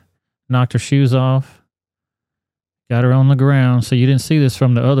sorry. Knocked her shoes off. Got her on the ground. So you didn't see this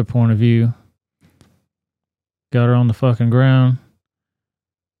from the other point of view. Got her on the fucking ground.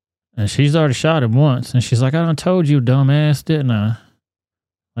 And she's already shot him once. And she's like, I done told you, dumbass, didn't I?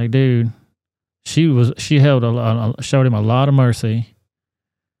 Like, dude, she showed him a lot of mercy.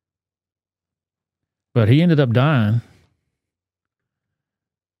 But he ended up dying.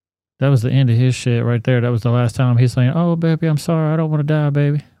 That was the end of his shit right there. That was the last time he's saying, oh, baby, I'm sorry. I don't want to die,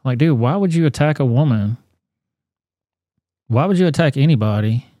 baby. Like, dude, why would you attack a woman? Why would you attack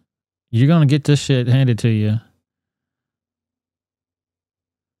anybody? You're going to get this shit handed to you.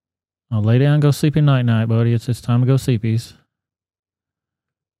 I'll lay down and go sleepy night-night, buddy. It's time to go sleepies.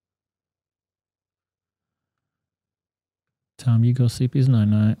 Time you go sleepies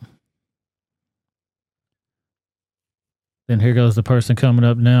night-night. Then here goes the person coming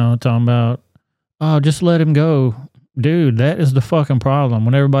up now talking about, oh, just let him go. Dude, that is the fucking problem.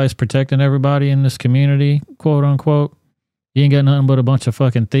 When everybody's protecting everybody in this community, quote unquote, you ain't got nothing but a bunch of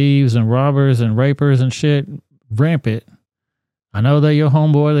fucking thieves and robbers and rapers and shit rampant. I know they're your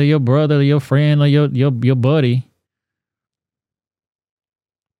homeboy, they're your brother, they're your friend, they're your buddy.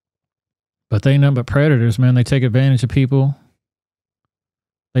 But they ain't nothing but predators, man. They take advantage of people.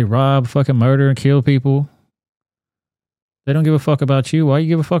 They rob, fucking murder, and kill people. They don't give a fuck about you. Why you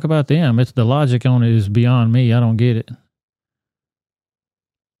give a fuck about them? It's the logic on it is beyond me. I don't get it.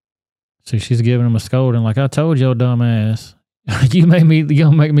 So she's giving him a scolding like, I told your dumb ass. You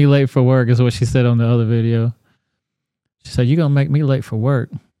gonna make me late for work is what she said on the other video. She said, you gonna make me late for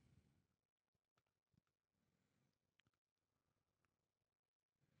work.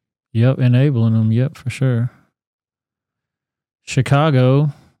 Yep, enabling them. Yep, for sure.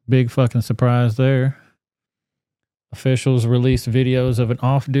 Chicago, big fucking surprise there. Officials released videos of an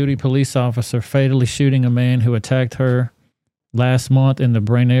off-duty police officer fatally shooting a man who attacked her last month in the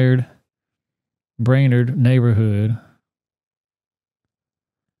Brainerd neighborhood.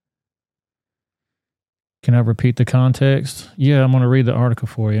 Can I repeat the context? Yeah, I'm going to read the article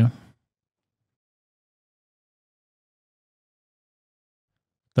for you.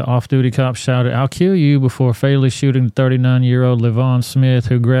 The off-duty cop shouted, I'll kill you, before fatally shooting 39-year-old Levon Smith,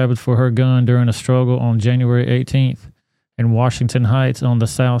 who grabbed for her gun during a struggle on January 18th in Washington Heights on the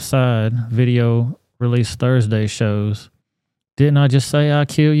south side. Video released Thursday shows. Didn't I just say I'll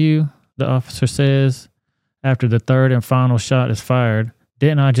kill you? The officer says after the third and final shot is fired.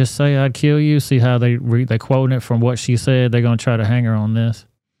 Didn't I just say I'd kill you? See how they quoting it from what she said? They're going to try to hang her on this.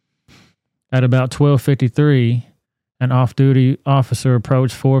 At about 12:53, an off-duty officer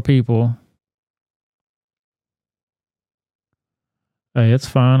approached four people. Hey, it's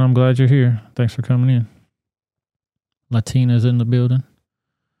fine. I'm glad you're here. Thanks for coming in. Latina's in the building.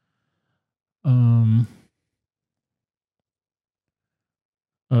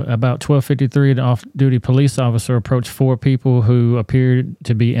 About 12:53, an off-duty police officer approached four people who appeared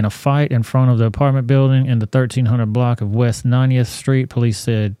to be in a fight in front of the apartment building in the 1300 block of West 90th Street. Police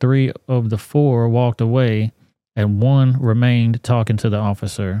said 3 of the 4 walked away and 1 remained talking to the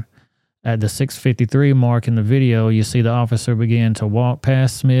officer. At the 6:53 mark in the video, you see the officer begin to walk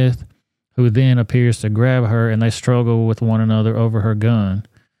past Smith, who then appears to grab her, and they struggle with one another over her gun.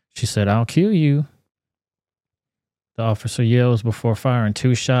 She said, I'll kill you. The officer yells before firing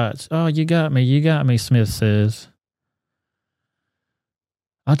 2 shots. Oh, you got me, Smith says.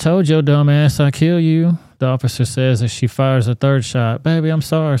 I told your dumb ass I'd kill you, the officer says as she fires a 3rd shot. Baby, I'm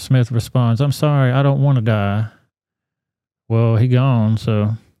sorry, Smith responds. I'm sorry, I don't want to die. Well, he gone,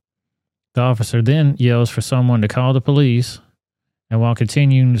 so... The officer then yells for someone to call the police, and while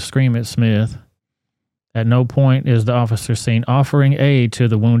continuing to scream at Smith, at no point is the officer seen offering aid to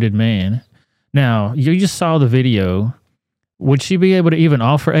the wounded man. Now, you just saw the video. Would she be able to even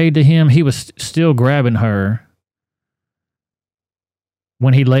offer aid to him? He was still grabbing her.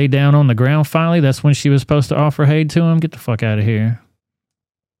 When he laid down on the ground finally, that's when she was supposed to offer aid to him? Get the fuck out of here.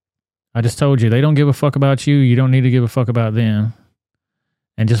 I just told you, they don't give a fuck about you. You don't need to give a fuck about them.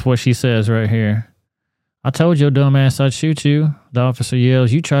 And just what she says right here. I told your dumb ass I'd shoot you. The officer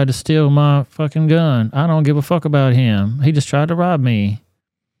yells, you tried to steal my fucking gun. I don't give a fuck about him. He just tried to rob me.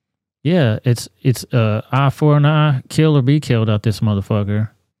 Yeah, it's eye for an eye, kill or be killed out this motherfucker.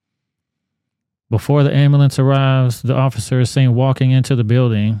 Before the ambulance arrives, the officer is seen walking into the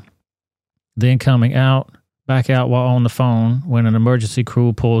building. Then back out while on the phone, when an emergency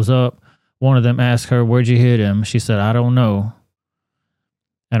crew pulls up, one of them asks her, "Where'd you hit him?" She said, "I don't know."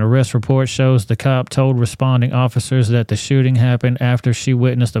 An arrest report shows the cop told responding officers that the shooting happened after she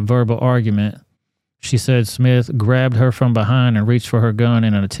witnessed a verbal argument. She said Smith grabbed her from behind and reached for her gun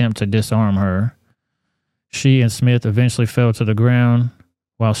in an attempt to disarm her. She and Smith eventually fell to the ground.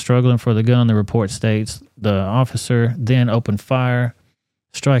 While struggling for the gun, the report states, the officer then opened fire,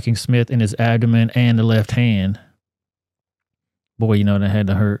 striking Smith in his abdomen and the left hand. Boy, you know that had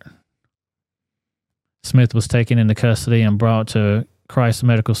to hurt. Smith was taken into custody and brought to Christ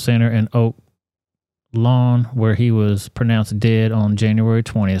Medical Center in Oak Lawn, where he was pronounced dead on January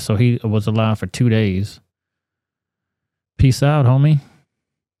 20th. So he was alive for 2 days. Peace out, homie.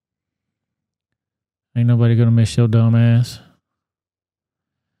 Ain't nobody gonna miss your dumb ass.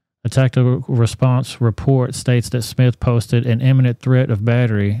 A tactical response report states that Smith posted an imminent threat of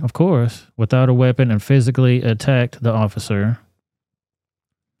battery, of course, without a weapon, and physically attacked the officer.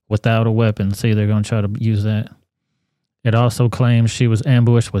 Without a weapon. See, they're going to try to use that. It also claims she was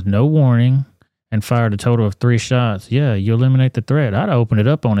ambushed with no warning and fired a total of 3 shots. Yeah, you eliminate the threat. I'd open it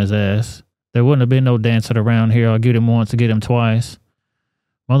up on his ass. There wouldn't have been no dancing around here. I'll get him once, get him twice.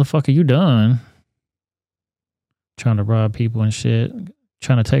 Motherfucker, you done. Trying to rob people and shit.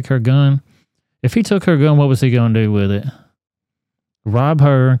 Trying to take her gun. If he took her gun, what was he going to do with it? Rob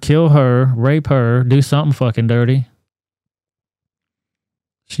her, kill her, rape her, do something fucking dirty.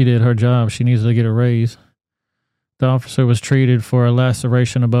 She did her job. She needs to get a raise. The officer was treated for a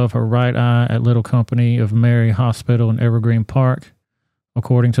laceration above her right eye at Little Company of Mary Hospital in Evergreen Park,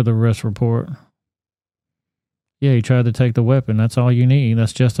 according to the arrest report. Yeah, he tried to take the weapon. That's all you need.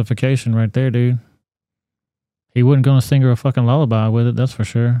 That's justification right there, dude. He wasn't going to sing her a fucking lullaby with it, that's for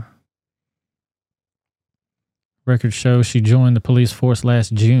sure. Records show she joined the police force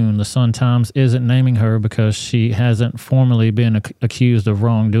last June. The Sun-Times isn't naming her because she hasn't formally been accused of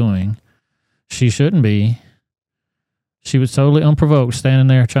wrongdoing. She shouldn't be. She was totally unprovoked, standing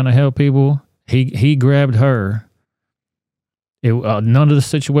there trying to help people. He grabbed her. None of the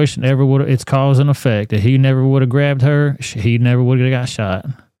situation ever would have, it's cause and effect. If he never would have grabbed her, he never would have got shot.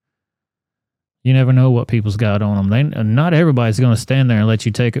 You never know what people's got on them. Not everybody's going to stand there and let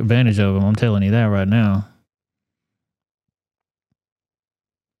you take advantage of them. I'm telling you that right now.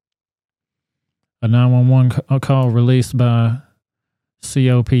 A 911 call released by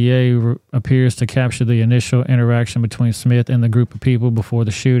COPA appears to capture the initial interaction between Smith and the group of people before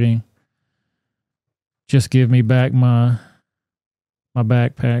the shooting. Just give me back my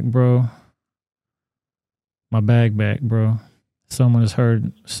backpack, bro. My bag back, bro. Someone is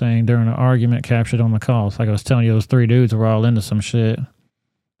heard saying during an argument captured on the call. It's like I was telling you, those 3 dudes were all into some shit.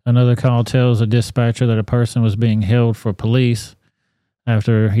 Another call tells a dispatcher that a person was being held for police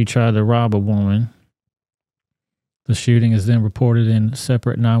after he tried to rob a woman. The shooting is then reported in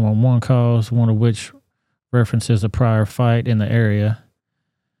separate 911 calls, one of which references a prior fight in the area.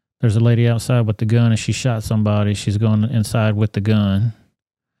 There's a lady outside with the gun and she shot somebody. She's going inside with the gun.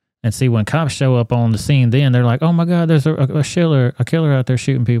 And see, when cops show up on the scene, then they're like, oh my God, there's a killer out there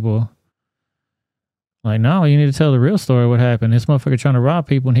shooting people. Like, no, you need to tell the real story what happened. This motherfucker trying to rob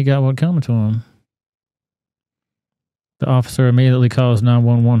people and he got one coming to him. The officer immediately calls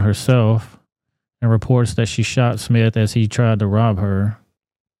 911 herself and reports that she shot Smith as he tried to rob her.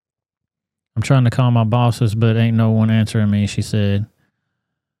 I'm trying to call my bosses, but ain't no one answering me, she said.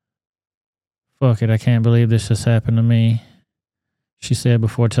 Fuck it, I can't believe this just happened to me. She said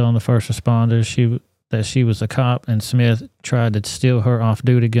before telling the first responders that she was a cop and Smith tried to steal her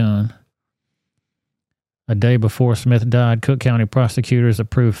off-duty gun. A day before Smith died, Cook County prosecutors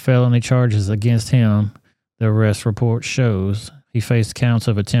approved felony charges against him. The arrest report shows he faced counts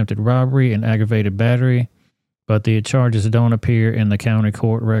of attempted robbery and aggravated battery, but the charges don't appear in the county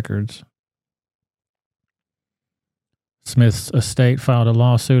court records. Smith's estate filed a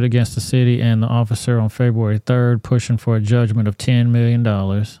lawsuit against the city and the officer on February 3rd, pushing for a judgment of $10 million.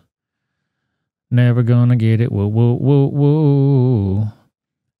 Never gonna get it. Woo, woo, woo, woo.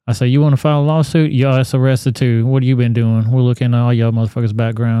 I say, you want to file a lawsuit? Y'all ass arrested too. What have you been doing? We're looking at all y'all motherfuckers'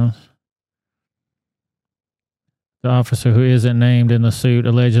 backgrounds. The officer who isn't named in the suit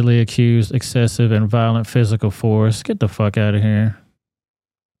allegedly accused excessive and violent physical force. Get the fuck out of here.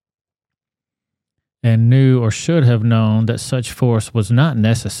 And knew or should have known that such force was not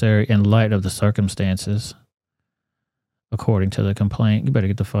necessary in light of the circumstances. According to the complaint, you better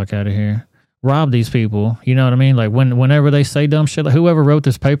get the fuck out of here. Rob these people, you know what I mean? Like whenever they say dumb shit, like whoever wrote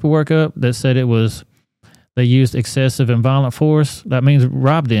this paperwork up that said they used excessive and violent force, that means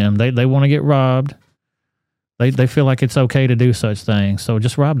rob them. They want to get robbed. They feel like it's okay to do such things, so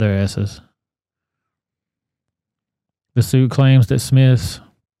just rob their asses. The suit claims that Smith's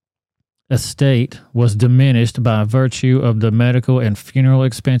estate was diminished by virtue of the medical and funeral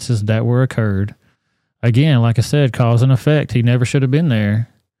expenses that were incurred. Again, like I said, cause and effect. He never should have been there.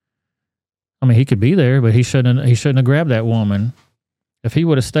 I mean, he could be there, but he shouldn't have grabbed that woman. If he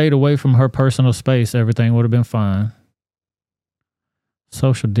would have stayed away from her personal space, everything would have been fine.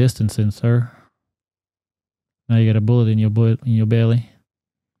 Social distancing, sir. Now you got a bullet in your belly.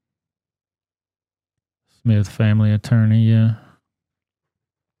 Smith family attorney, yeah.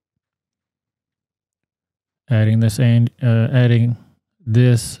 Adding that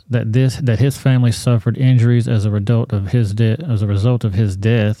his family suffered injuries as a result of his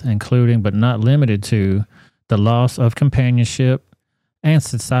death, including but not limited to the loss of companionship,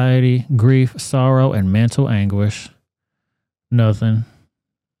 anxiety, grief, sorrow, and mental anguish. Nothing.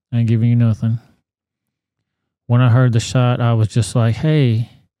 I ain't giving you nothing. When I heard the shot, I was just like, hey,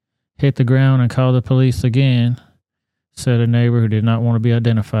 hit the ground and call the police again, said a neighbor who did not want to be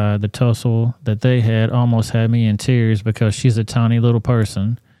identified. The tussle that they had almost had me in tears because she's a tiny little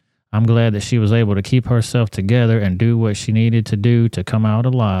person. I'm glad that she was able to keep herself together and do what she needed to do to come out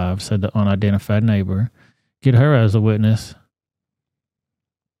alive, said the unidentified neighbor. Get her as a witness.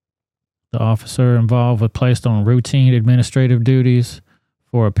 The officer involved was placed on routine administrative duties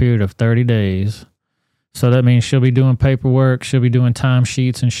for a period of 30 days. So that means she'll be doing paperwork, she'll be doing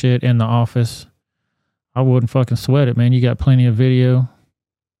timesheets and shit in the office. I wouldn't fucking sweat it, man. You got plenty of video.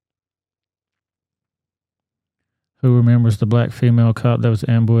 Who remembers the black female cop that was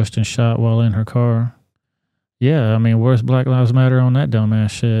ambushed and shot while in her car? Yeah, I mean, where's Black Lives Matter on that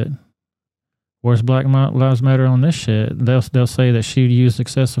dumbass shit? Where's Black Lives Matter on this shit? They'll say that she used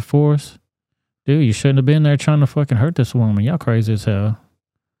excessive force. Dude, you shouldn't have been there trying to fucking hurt this woman. Y'all crazy as hell.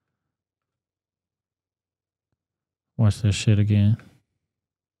 Watch this shit again.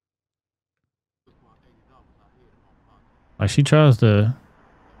 Like she tries to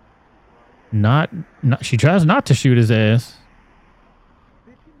she tries not to shoot his ass.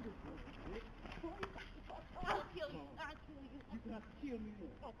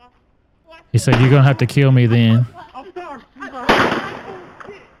 He said, you're going to have to kill me then.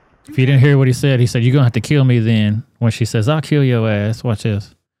 If you didn't hear what he said, you're going to have to kill me then. When she says, I'll kill your ass. Watch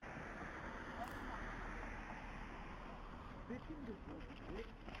this.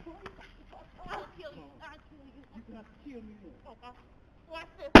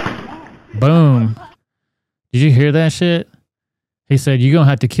 Boom. Did you hear that shit? He said, you're going to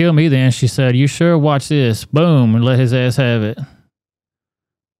have to kill me then. She said, you sure? Watch this. Boom. And let his ass have it.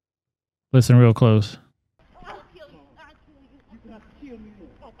 Listen real close.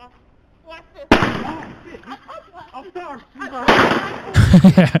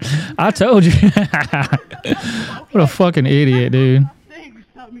 I told you. What a fucking idiot, dude.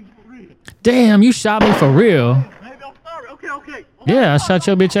 Damn, you shot me for real. Yeah, I shot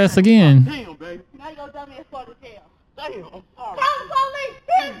your bitch ass again. Damn, baby. Now you gonna dumb me as far as hell. Damn, I'm sorry. Call the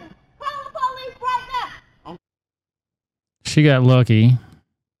police! Call the police right now! She got lucky.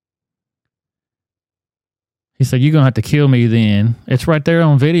 He said, you're gonna have to kill me then. It's right there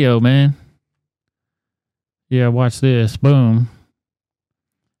on video, man. Yeah, watch this. Boom.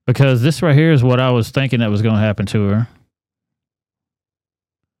 Because this right here is what I was thinking that was gonna happen to her.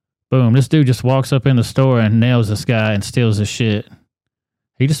 Boom, this dude just walks up in the store and nails this guy and steals his shit.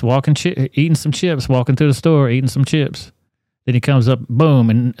 He just eating some chips, walking through the store, eating some chips. Then he comes up, boom,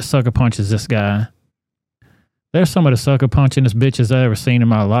 and sucker punches this guy. There's some of the sucker punchingest bitches I ever seen in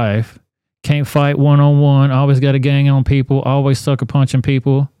my life. Can't fight one-on-one, always got a gang on people, always sucker punching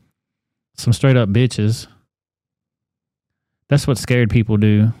people. Some straight up bitches. That's what scared people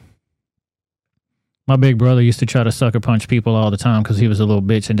do. My big brother used to try to sucker punch people all the time because he was a little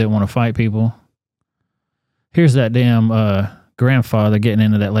bitch and didn't want to fight people. Here's that damn grandfather getting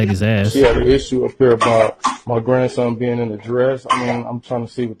into that lady's ass. She had an issue up here about my grandson being in the dress. I mean, I'm trying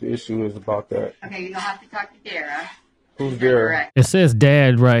to see what the issue is about that. Okay, you're going to have to talk to Dara. Who's Dara? It says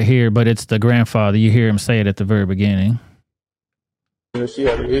dad right here, but it's the grandfather. You hear him say it at the very beginning. She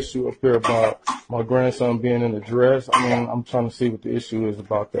had an issue up here about my grandson being in the dress. I mean, I'm trying to see what the issue is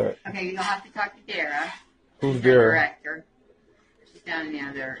about that. Okay, you're going to have to talk to Dara. Who's She's Dara? The director. She's down in the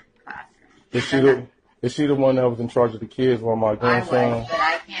other classroom. Is she the one that was in charge of the kids while my grandson? I was, but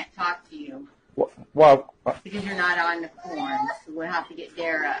I can't talk to you. Why? Because you're not on the form. So we'll have to get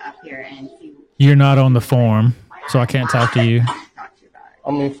Dara up here and see. You're not on the form, so I can't talk to you.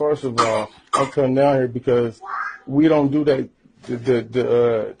 I mean, first of all, I'm coming down here because we don't do that.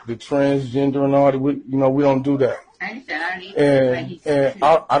 The transgender and all that, we don't do that. I understand. I don't either. And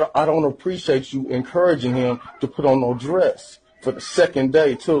I don't appreciate you encouraging him to put on no dress for the second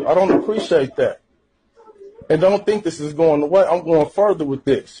day too. I don't appreciate that. And don't think this is going away. I'm going further with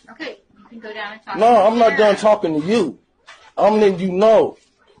this. Okay, you can go down and talk. No, I'm not done talking to you. I'm letting you know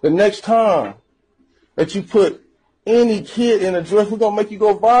the next time that you put any kid in a dress, we're going to make you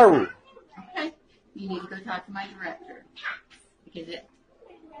go viral. Okay, you need to go talk to my director. Because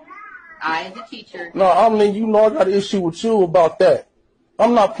I, as a teacher... No, I'm letting you know I got an issue with you about that.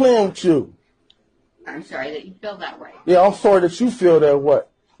 I'm not playing with you. I'm sorry that you feel that way. Yeah, I'm sorry that you feel that way.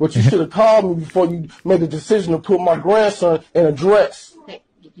 But you should have called me before you made the decision to put my grandson in a dress. Okay,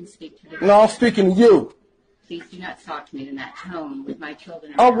 you can speak to the... No, I'm speaking to you. Please do not talk to me in that tone with my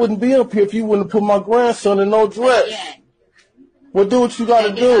children. I wouldn't be up here if you wouldn't have put my grandson in no dress. Again. Well, do what you got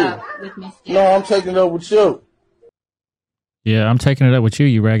to do. No, I'm taking it up with you. Yeah, I'm taking it up with you,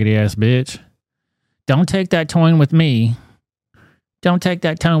 you raggedy ass bitch. Don't take that tone with me. Don't take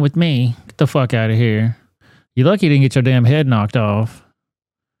that tone with me. Get the fuck out of here. You're lucky you didn't get your damn head knocked off.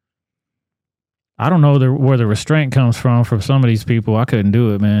 I don't know where the restraint comes from some of these people. I couldn't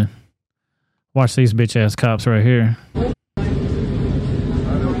do it, man. Watch these bitch ass cops right here.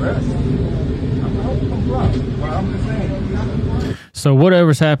 So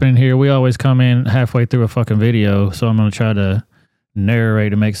whatever's happening here, we always come in halfway through a fucking video. So I'm going to try to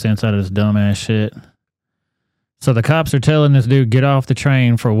narrate and make sense out of this dumbass shit. So the cops are telling this dude, get off the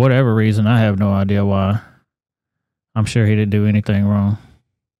train for whatever reason. I have no idea why. I'm sure he didn't do anything wrong.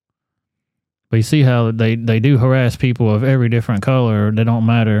 But you see how they do harass people of every different color. They don't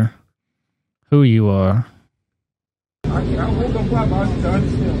matter who you are. I hold on black, but I need to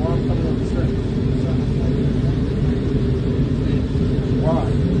understand why I'm coming up the street. Why?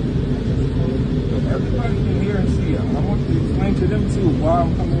 Everybody can hear and see. I want to explain to them too why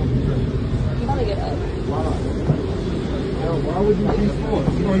I'm coming up the street. You want to get up? Why? Why would you be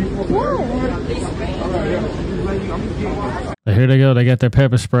forced? You know you're forced. All right, Here they go. They got their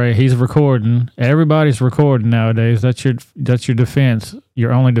pepper spray. He's recording. Everybody's recording nowadays. That's your defense.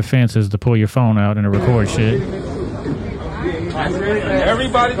 Your only defense is to pull your phone out and to record shit.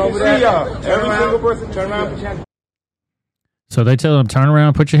 Everybody can see y'all. Every single person turn around. So they tell him, turn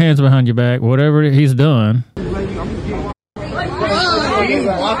around, put your hands behind your back. Whatever he's done. He's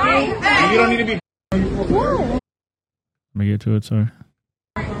walking. You don't need to be. Let me get to it, sorry.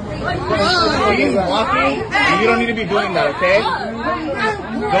 He's walking. You don't need to be doing that, okay?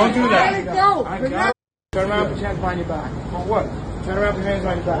 Don't do that. Turn around, put your hands behind your back. On what? Turn around, put your hands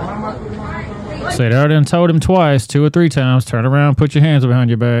behind your back. So they already told him twice, 2 or 3 times, turn around, put your hands behind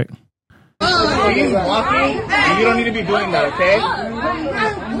your back. He's walking. You don't need to be doing that, okay?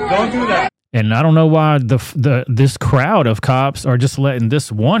 Don't do that. And I don't know why this crowd of cops are just letting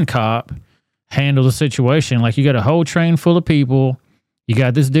this one cop handle the situation. Like, you got a whole train full of people. You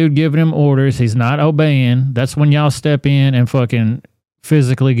got this dude giving him orders. He's not obeying. That's when y'all step in and fucking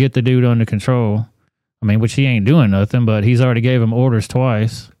physically get the dude under control. I mean, which he ain't doing nothing, but he's already gave him orders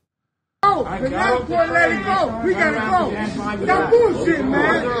twice. Oh, let it go. We gotta go. That bullshit,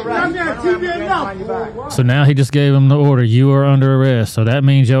 man. I'm not TV enough. So now he just gave him the order. You are under arrest. So that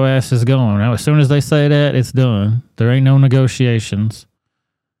means your ass is gone. Now, as soon as they say that, it's done. There ain't no negotiations.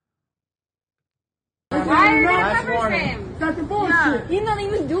 Why are you pepper him? That's the bullshit. He's not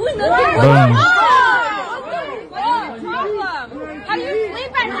even doing nothing. Boom. What's your problem? How do you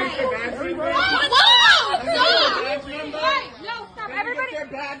sleep at night? Whoa! Stop! No, stop. Everybody.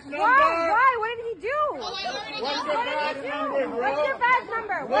 Why? What did he do? What did he do? What's your badge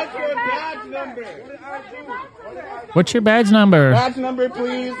number? What's your badge number? What's your badge number? Badge number,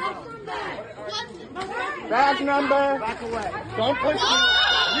 please. Badge number. Back away. Don't push me.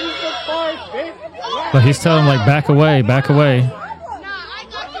 Use the force, bitch. But he's telling him, like, back away, back away.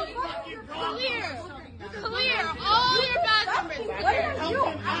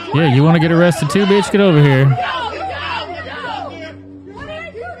 Yeah, you want to get arrested too, bitch? Get over here.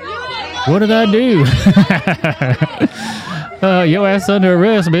 What did I do? Your ass under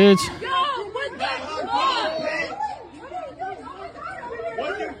arrest, bitch.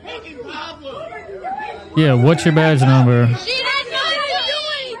 Yeah, what's your badge number? She does not do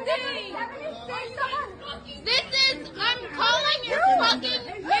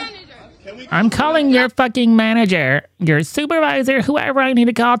anything. I'm calling your fucking manager, your supervisor, whoever I need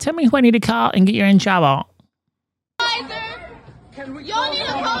to call. Tell me who I need to call and get you in trouble. Y'all need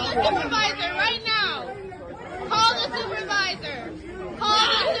to call the supervisor right now. Call the supervisor. Call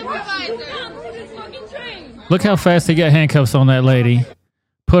the supervisor. Look how fast he got handcuffs on that lady.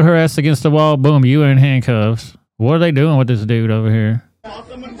 Put her ass against the wall, boom, you in handcuffs. What are they doing with this dude over here? Yo,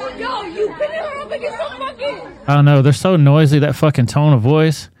 you picking her up against the fucking... I don't know, they're so noisy, that fucking tone of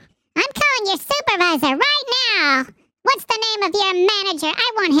voice. I'm calling your supervisor right now. What's the name of your manager?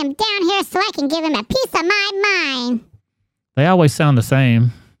 I want him down here so I can give him a piece of my mind. They always sound the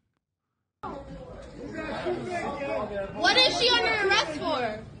same. What is she under arrest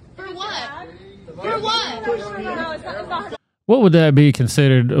for? For what? For what? No, it's not. What would that be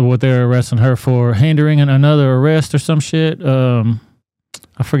considered? What they're arresting her for? Hindering another arrest or some shit?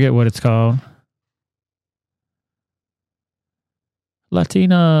 I forget what it's called.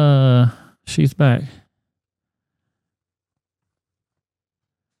 Latina, she's back.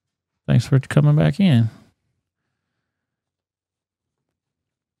 Thanks for coming back in.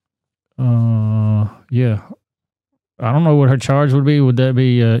 Yeah. I don't know what her charge would be. Would that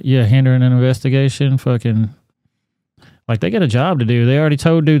be, hindering an investigation? Fucking, like, they got a job to do. They already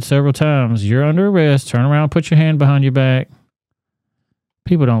told dude several times, you're under arrest. Turn around, put your hand behind your back.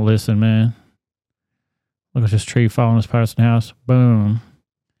 People don't listen, man. Look at this tree falling in this person's house. Boom.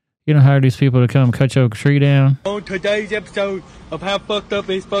 You don't hire these people to come cut your tree down. On today's episode of How Fucked Up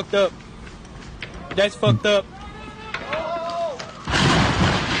Is Fucked Up. That's fucked up.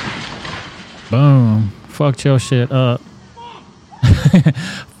 Boom. Fucked your shit up.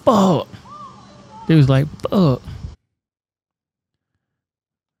 Fuck. Dude's like, fuck.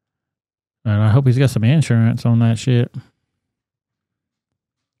 And I hope he's got some insurance on that shit.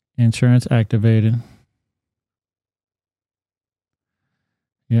 Insurance activated.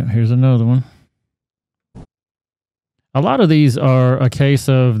 Yeah, here's another one. A lot of these are a case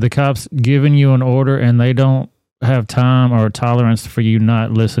of the cops giving you an order and they don't have time or tolerance for you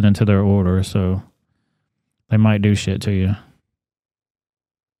not listening to their order, so they might do shit to you.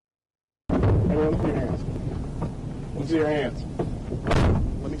 Let me see your hands.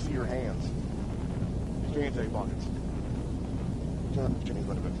 Let me see your hands. Put your hands in your pockets. Turn up, put your hands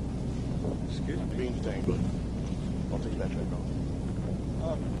behind your back. Excuse me. Being detained, but I'll take your backpack off.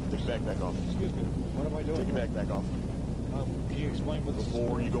 Take your backpack off. Excuse me. What am I doing? Take your backpack off. Can you explain what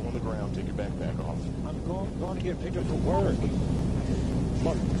before you go on the ground, take your backpack off. I'm going to get picked up for work.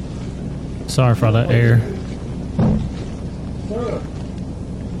 Sorry for that air.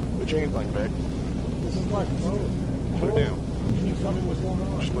 Put your hands on your back. This is like put it down. Can you tell me what's going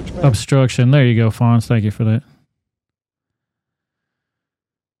on? Just put your back. Obstruction. There you go, Fonz. Thank you for that.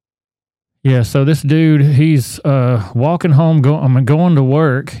 Yeah, so this dude, he's walking home, going to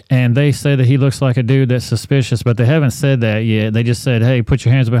work, and they say that he looks like a dude that's suspicious, but they haven't said that yet. They just said, hey, put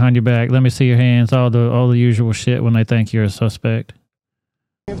your hands behind your back. Let me see your hands, all the usual shit when they think you're a suspect.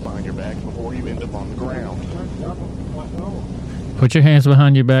 Hands behind your back before you end up on the ground. Put your hands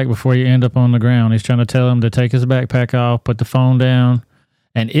behind your back before you end up on the ground. He's trying to tell him to take his backpack off, put the phone down.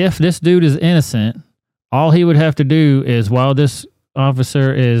 And if this dude is innocent, all he would have to do is, while this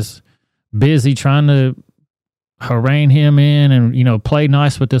officer is busy trying to harangue him in and, you know, play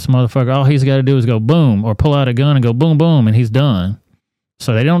nice with this motherfucker, all he's got to do is go boom, or pull out a gun and go boom, boom, and he's done.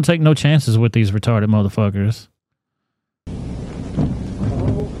 So they don't take no chances with these retarded motherfuckers.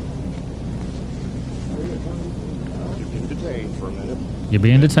 You're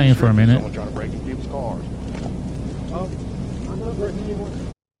being detained for a minute. Someone trying to break into people's cars. I'm not breaking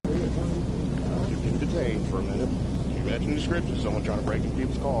anyone. You're being detained for a minute. You match the description. Someone trying to break into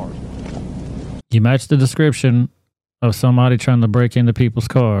people's cars. You match the description of somebody trying to break into people's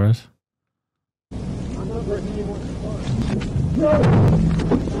cars. I'm not breaking anyone's cars.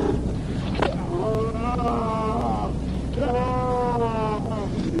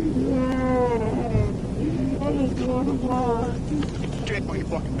 Check on your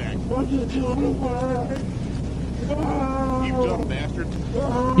fucking back. You dumb bastard.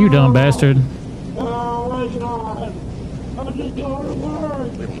 You dumb bastard.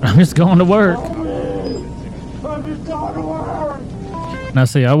 I'm just going to work. Now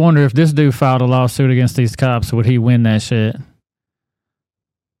see, I wonder if this dude filed a lawsuit against these cops, would he win that shit?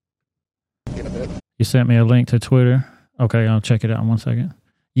 You sent me a link to Twitter. Okay, I'll check it out in 1 second.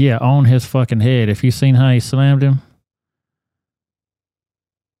 Yeah, on his fucking head. If you seen how he slammed him.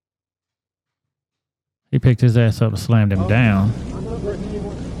 He picked his ass up and slammed him down.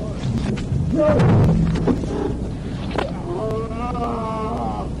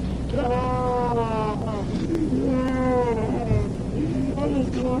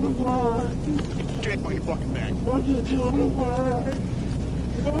 Check on your fucking back.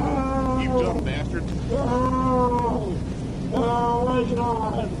 You dumb bastard. Oh my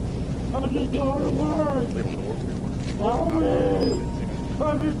God. I'm just going to work. Help me.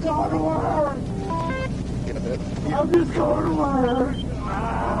 I'm just going to work. I'm just going to work.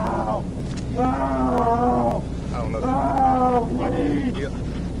 Ow. Ow. I don't know. Ow, please. Yeah.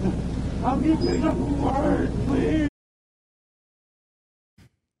 I'm just picking up from work, please.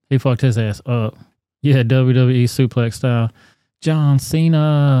 He fucked his ass up. Yeah, WWE suplex style. John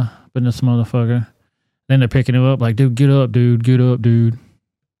Cena. But this motherfucker. Then they're picking him up like, dude, get up, dude. Get up, dude.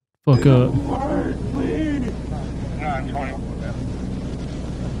 Fuck up.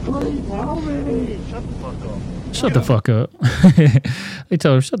 Shut the fuck up. They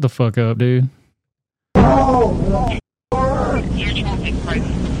told him, shut the fuck up, dude. No!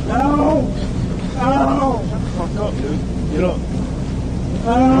 Fuck up, dude. Get up.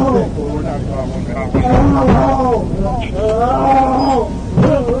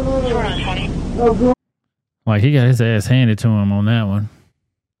 Like, he got his ass handed to him on that one.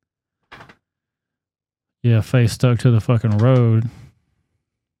 Yeah, face stuck to the fucking road.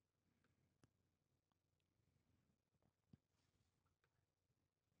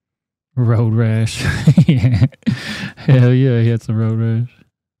 Road rash. Yeah. Hell yeah, he had some road rash.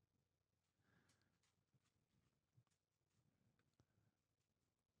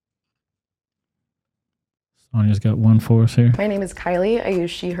 Sonya's got one for us here. My name is Kylie. I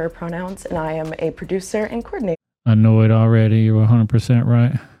use she, her pronouns, and I am a producer and coordinator. I know it already. You're 100%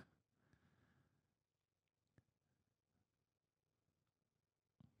 right.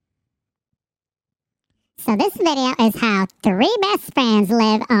 So this video is how 3 best friends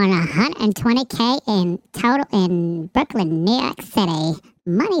live on $120K in total in Brooklyn, New York City.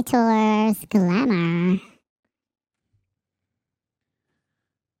 Money tours, glamour.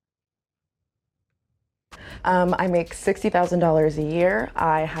 I make $60,000 a year.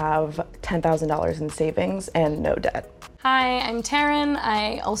 I have $10,000 in savings and no debt. Hi, I'm Taryn.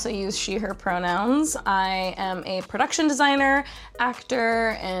 I also use she, her pronouns. I am a production designer,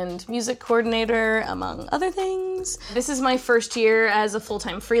 actor, and music coordinator, among other things. This is my first year as a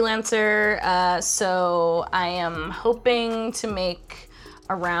full-time freelancer, so I am hoping to make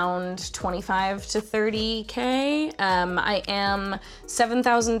around 25 to 30K. I am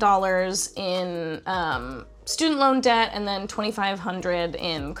 $7,000 in student loan debt and then $2,500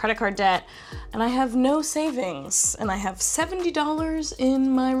 in credit card debt. And I have no savings, and I have $70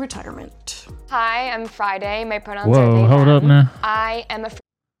 in my retirement. Hi, I'm Friday. My pronouns are Whoa, they, hold them. up now. I am a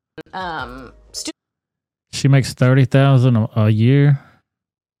She makes $30,000 a year.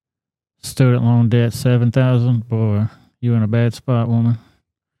 Student loan debt $7,000. Boy, you in a bad spot, woman.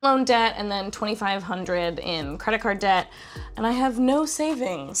 Loan debt and then $2,500 in credit card debt, and I have no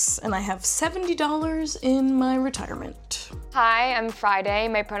savings, and I have $70 in my retirement. Hi, I'm Friday.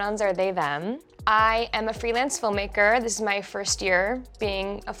 My pronouns are they, them. I am a freelance filmmaker. This is my first year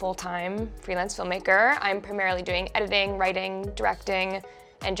being a full-time freelance filmmaker. I'm primarily doing editing, writing, directing,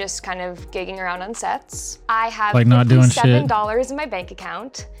 and just kind of gigging around on sets. I have like not doing shit. $57 in my bank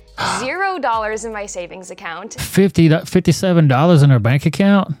account. $0 in my savings account. $57 in her bank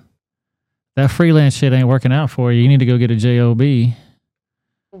account? That freelance shit ain't working out for you. You need to go get a job.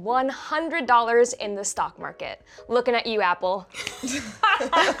 $100 in the stock market. Looking at you, Apple.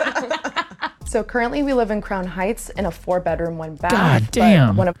 So currently we live in Crown Heights in a 4-bedroom, 1-bath. God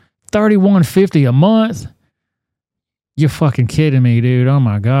damn. $31.50 a month? You're fucking kidding me, dude. Oh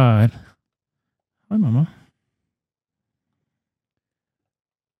my God. Hi, mama.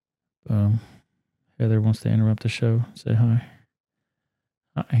 Heather wants to interrupt the show. Say hi.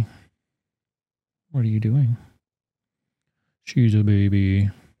 Hi. What are you doing? She's a baby.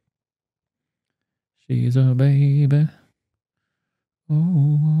 She's a baby.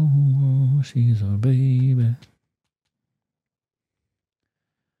 Oh, she's a baby.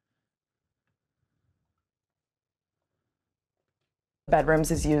 Bedrooms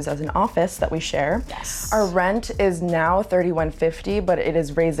is used as an office that we share. Yes. Our rent is now $3,150, but it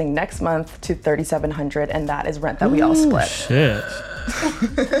is raising next month to $3,700, and that is rent that we all split. Shit.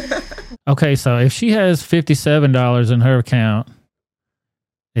 Okay, so if she has $57 in her account,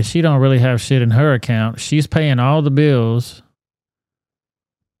 if she don't really have shit in her account, she's paying all the bills.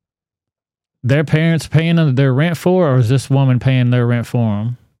 Their parents paying their rent for, or is this woman paying their rent for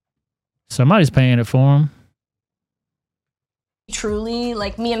them? Somebody's paying it for them. Truly,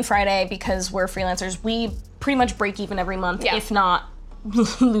 like me and Friday, because we're freelancers, we pretty much break even every month, if not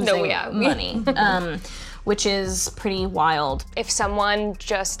losing money, which is pretty wild. If someone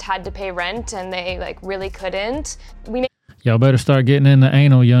just had to pay rent and they like really couldn't, Y'all better start getting in the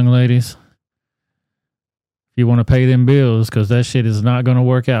anal, young ladies. If you want to pay them bills, because that shit is not going to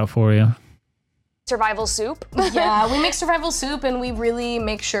work out for you. survival soup. Yeah, we make survival soup and we really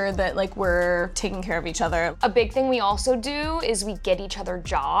make sure that like we're taking care of each other. A big thing we also do is we get each other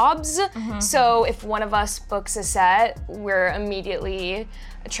jobs. So if one of us books a set, we're immediately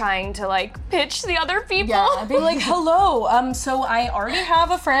trying to like pitch the other people. Yeah, being like, hello, so I already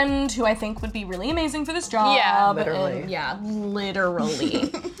have a friend who I think would be really amazing for this job. Yeah, literally.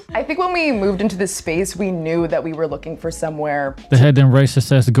 Literally. I think when we moved into this space, we knew that we were looking for somewhere. They had them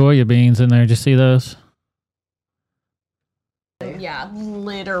racist-ass Goya beans in there. Did you see those? Yeah,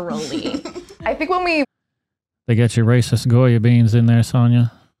 literally. I think when we... They got your racist Goya beans in there,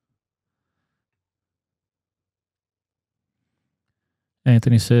 Sonia.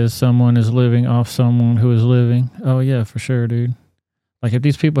 Anthony says someone is living off someone who is living. Oh, yeah, for sure, dude. Like, if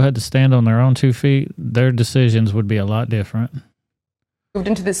these people had to stand on their own 2 feet, their decisions would be a lot different. Moved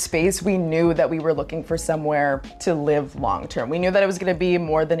into this space, we knew that we were looking for somewhere to live long term. We knew that it was going to be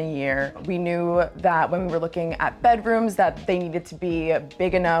more than a year. We knew that when we were looking at bedrooms that they needed to be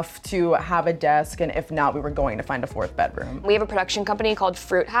big enough to have a desk, and if not, we were going to find a 4th bedroom. We have a production company called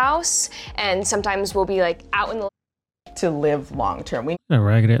Fruit House, and sometimes we'll be like out in the to live long term. We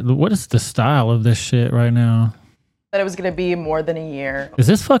What is the style of this shit right now? That it was going to be more than a year. Is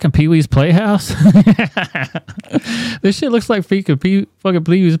this fucking Pee-wee's Playhouse? This shit looks like fucking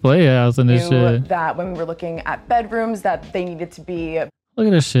Pee-wee's Playhouse and this shit. That when we were looking at bedrooms that they needed to be... Look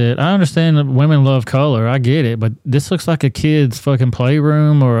at this shit. I understand that women love color. I get it. But this looks like a kid's fucking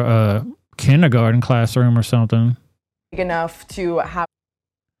playroom or a kindergarten classroom or something. Big enough to have...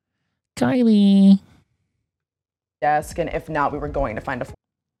 Kylie. Desk, and if not, we were going to find a...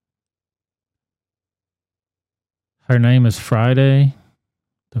 Her name is Friday.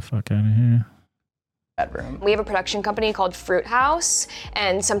 The fuck out of here. Bedroom. We have a production company called Fruit House,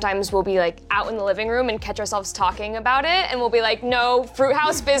 and sometimes we'll be like out in the living room and catch ourselves talking about it, and we'll be like, no, Fruit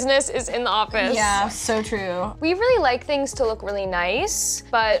House business is in the office. Yeah, so true. We really like things to look really nice,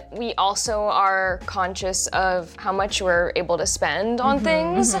 but we also are conscious of how much we're able to spend on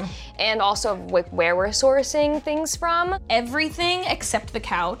things, and also like where we're sourcing things from. Everything except the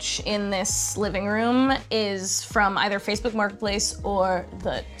couch in this living room is from either Facebook Marketplace or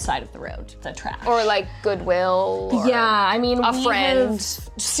the side of the road, the trash. Or like Goodwill. Or yeah, I mean, a friend.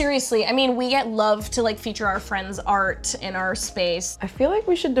 Seriously, I mean, we get love to like feature our friends' art in our space. I feel like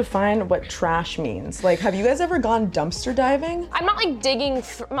we should define what trash means. Like, have you guys ever gone dumpster diving? I'm not like digging,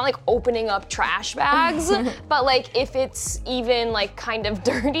 I'm not like opening up trash bags, but like if it's even like kind of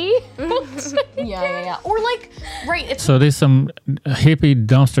dirty. Yeah. Or like, right. It's So there's some hippie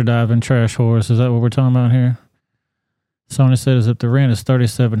dumpster diving trash whores. Is that what we're talking about here? Sonia says if the rent is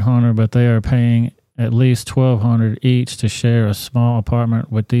 $3,700, but they are paying at least $1,200 each to share a small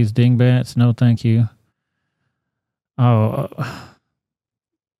apartment with these dingbats. No, thank you. Oh,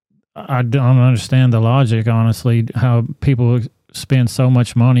 I don't understand the logic, honestly, how people spend so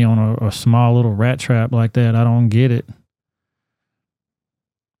much money on a small little rat trap like that. I don't get it.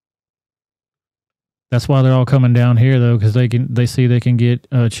 That's why they're all coming down here, though, because they see they can get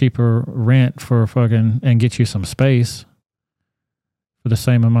cheaper rent for and get you some space for the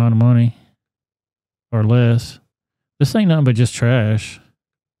same amount of money. Or less. This ain't nothing but just trash.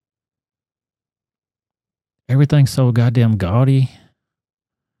 Everything's so goddamn gaudy.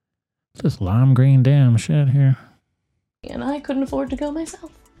 This lime green damn shit here. And I couldn't afford to go myself.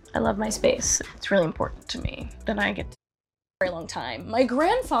 I love my space. It's really important to me that I get to for a long time. My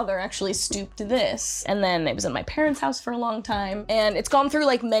grandfather actually stooped to this, and then it was in my parents' house for a long time, and it's gone through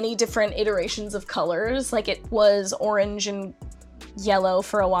like many different iterations of colors. Like it was orange and yellow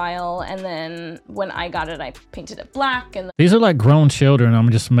for a while, and then when I got it, I painted it black. And these are like grown children.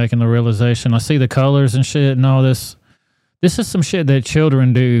 I'm just making the realization. I see the colors and shit and all this. This is some shit that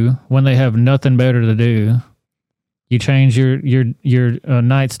children do when they have nothing better to do. You change your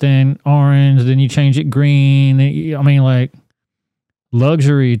nightstand orange, then you change it green. I mean, like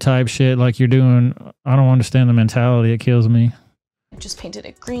luxury type shit. Like you're doing. I don't understand the mentality. It kills me. I just painted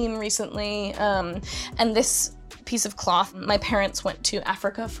it green recently, and this piece of cloth, my parents went to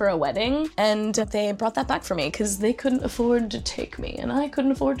Africa for a wedding, and they brought that back for me because they couldn't afford to take me, and I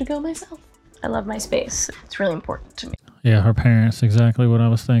couldn't afford to go myself. I love my space. It's really important to me. Yeah, her parents, exactly what I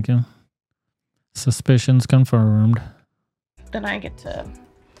was thinking. Suspicions confirmed. Then I get to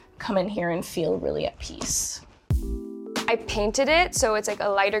come in here and feel really at peace. I painted it so it's like a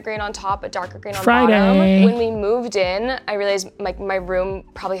lighter green on top, a darker green on Friday. bottom. When we moved in, I realized like my room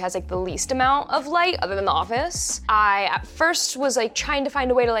probably has like the least amount of light other than the office. I at first was like trying to find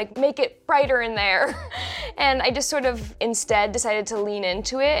a way to like make it brighter in there. And I just sort of instead decided to lean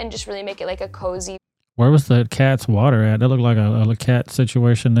into it and just really make it like a cozy. Where was the cat's water at? That looked like a cat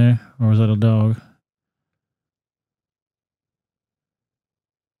situation there. Or was that a dog?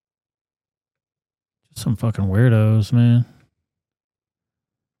 Some fucking weirdos, man.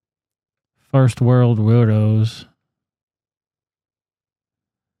 First world weirdos.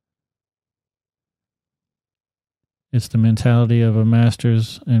 It's the mentality of a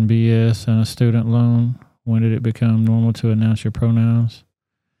master's in BS and a student loan. When did it become normal to announce your pronouns?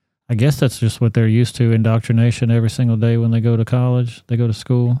 I guess that's just what they're used to, indoctrination every single day when they go to college, they go to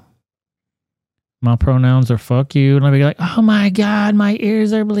school. My pronouns are fuck you. And I'll be like, oh my God, my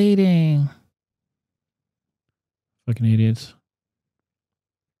ears are bleeding. Fucking idiots.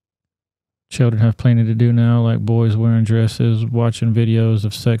 Children have plenty to do now, like boys wearing dresses, watching videos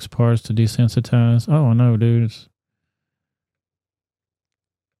of sex parts to desensitize. Oh, no, dude. It's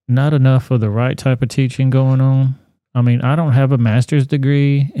not enough of the right type of teaching going on. I mean, I don't have a master's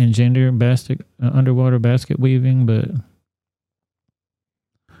degree in underwater basket weaving, but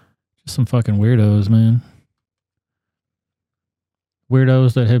just some fucking weirdos, man.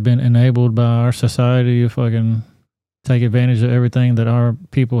 Weirdos that have been enabled by our society to fucking take advantage of everything that our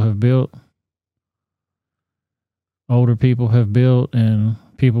people have built. Older people have built and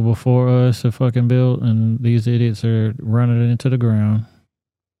people before us have fucking built, and these idiots are running it into the ground.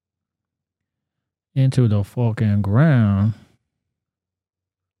 Into the fucking ground.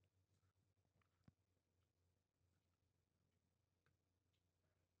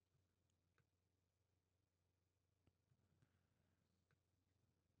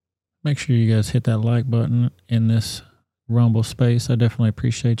 Make sure you guys hit that like button in this Rumble space. I definitely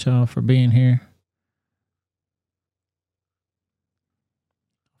appreciate y'all for being here.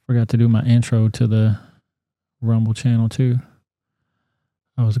 Forgot to do my intro to the Rumble channel too.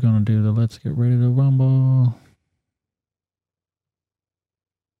 I was going to do the Let's Get Ready to Rumble.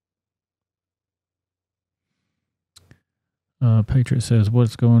 Patriot says,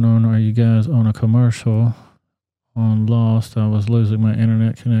 what's going on? Are you guys on a commercial on Lost? I was losing my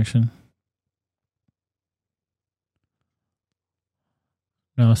internet connection.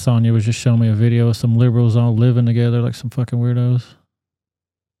 No, Sonya was just showing me a video of some liberals all living together like some fucking weirdos.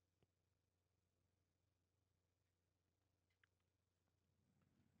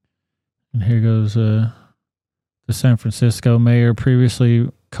 And here goes the San Francisco mayor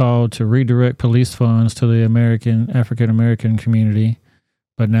previously called to redirect police funds to the African-American community,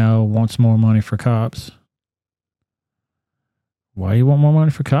 but now wants more money for cops. Why do you want more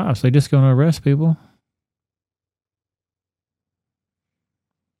money for cops? They just going to arrest people.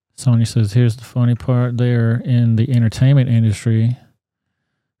 Sonia says, here's the funny part. They're in the entertainment industry,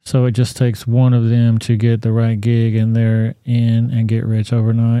 so it just takes one of them to get the right gig and they're in and get rich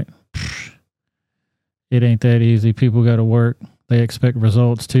overnight. It ain't that easy. People got to work. They expect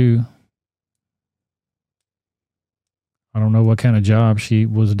results too. I don't know what kind of job she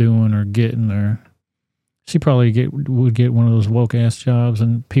was doing or getting there. She probably would get one of those woke ass jobs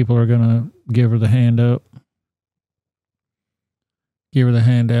and people are going to give her the hand up. Give her the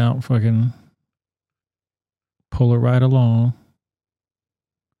hand out, fucking pull her right along.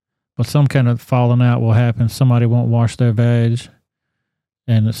 But some kind of falling out will happen. Somebody won't wash their vag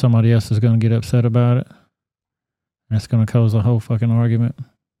and somebody else is going to get upset about it. That's going to cause a whole fucking argument.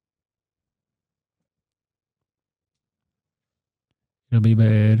 It'll be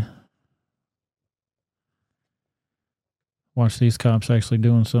bad. Watch these cops actually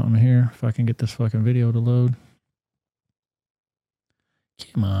doing something here. If I can get this fucking video to load.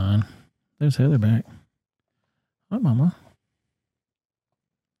 Come on. There's Heather back. Hi, Mama.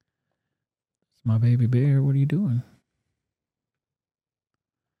 It's my baby bear. What are you doing?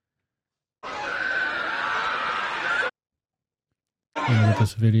 I'm gonna get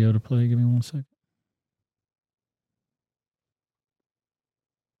this video to play. Give me 1 second.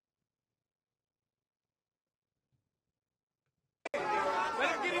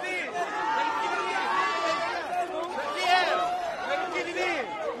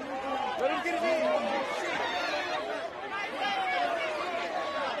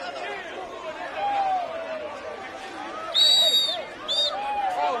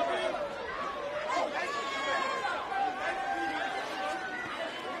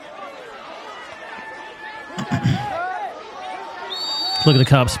 Look at the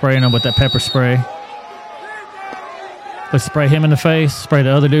cops spraying him with that pepper spray. Let's spray him in the face. Spray the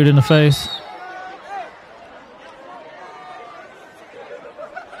other dude in the face.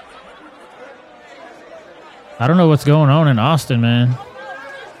 I don't know what's going on in Austin, man.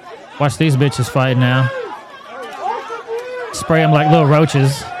 Watch these bitches fight now. Spray them like little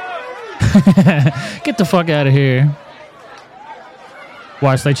roaches. Get the fuck out of here.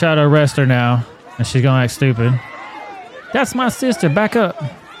 Watch, they try to arrest her now. And she's gonna act stupid. That's my sister. Back up.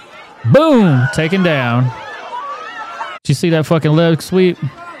 Boom. Taken down. Did you see that fucking leg sweep?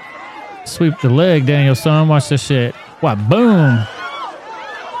 Sweep the leg, Daniel, son. Watch this shit. Wow, boom.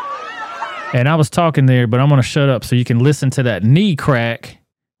 And I was talking there, but I'm going to shut up so you can listen to that knee crack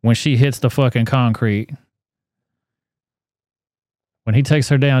when she hits the fucking concrete. When he takes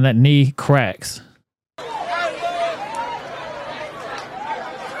her down, that knee cracks.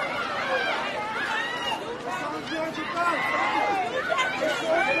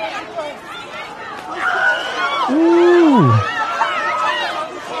 Ooh.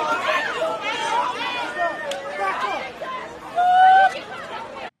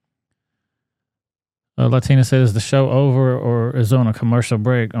 Latina said, is the show over or is on a commercial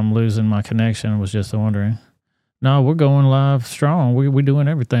break? I'm losing my connection. Was just wondering. No, we're going live strong. We're doing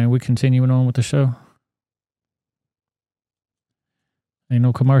everything. We're continuing on with the show. Ain't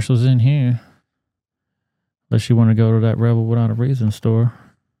no commercials in here. Unless you want to go to that Rebel Without a Reason store.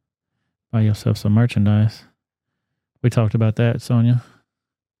 Buy yourself some merchandise. We talked about that, Sonia.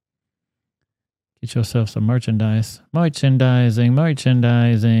 Get yourself some merchandise. Merchandising.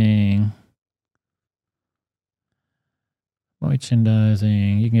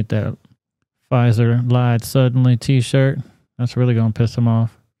 You can get that Pfizer lied suddenly t-shirt. That's really going to piss them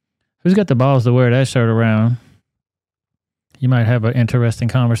off. Who's got the balls to wear that shirt around? You might have an interesting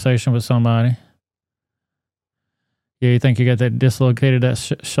conversation with somebody. Yeah, you think you got that dislocated that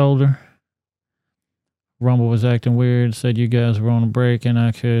shoulder? Rumble was acting weird. Said you guys were on a break and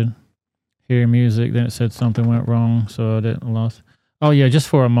I could hear music. Then it said something went wrong, so I didn't lost. Oh yeah, just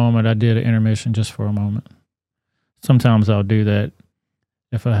for a moment. I did an intermission just for a moment. Sometimes I'll do that.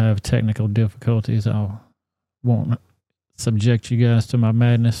 If I have technical difficulties, I won't subject you guys to my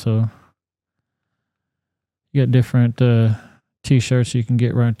madness. So you got different t-shirts you can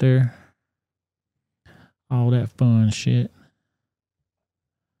get right there. All that fun shit.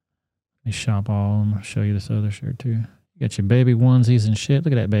 Let me shop all. I'm going to show you this other shirt too. You got your baby onesies and shit.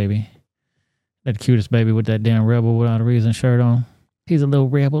 Look at that baby. That cutest baby with that damn Rebel Without a Reason shirt on. He's a little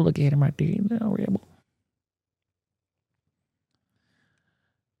rebel. Look at him right there. He's a little rebel.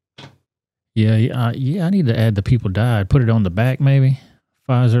 Yeah, I need to add the people died. Put it on the back, maybe.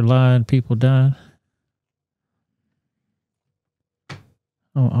 Pfizer lied, people died.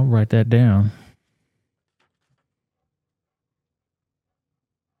 Oh, I'll write that down.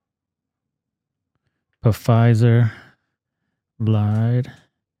 But Pfizer lied,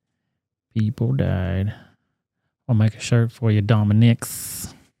 people died. I'll make a shirt for you,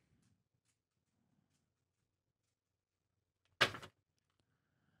 Dominic's.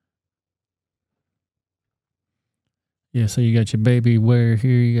 Yeah, so you got your baby wear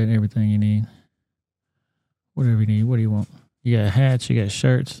here. You got everything you need. Whatever you need. What do you want? You got hats. You got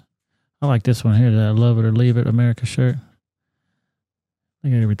shirts. I like this one here. That I love it or leave it America shirt.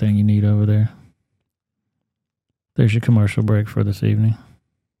 You got everything you need over there. There's your commercial break for this evening.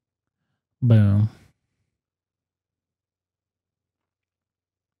 Boom.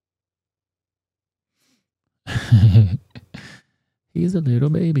 He's a little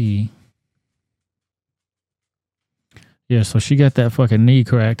baby. Yeah, so she got that fucking knee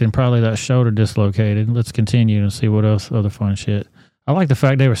cracked and probably that shoulder dislocated. Let's continue and see what else, other fun shit. I like the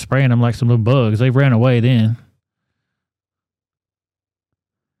fact they were spraying them like some little bugs. They ran away then.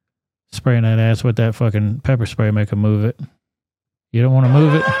 Spraying that ass with that fucking pepper spray make them move it. You don't want to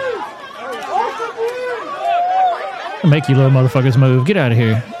move it? Make you little motherfuckers move. Get out of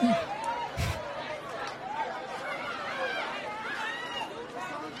here.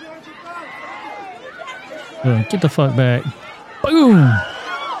 Get the fuck back. Boom.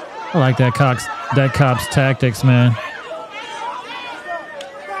 I like that cop's tactics, man.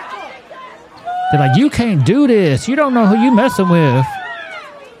 They're like, you can't do this. You don't know who you messing with.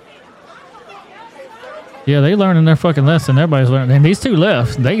 Yeah, they learning their fucking lesson. Everybody's learning. And these two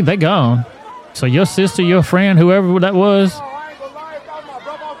left. They gone. So your sister, your friend, whoever that was,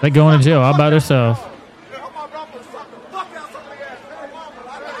 they going to jail all by themselves.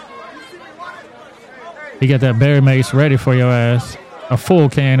 You got that berry mace ready for your ass. A full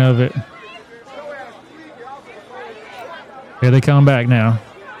can of it. Here they come back now.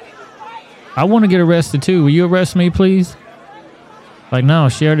 I want to get arrested too. Will you arrest me, please? Like, no,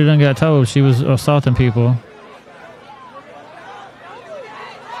 she already done got told she was assaulting people.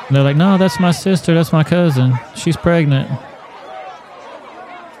 And they're like, no, that's my sister. That's my cousin. She's pregnant.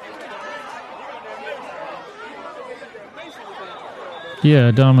 Yeah,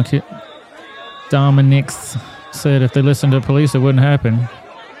 Dominic's said if they listened to the police, it wouldn't happen.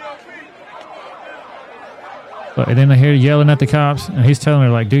 But and then they hear yelling at the cops, and he's telling her,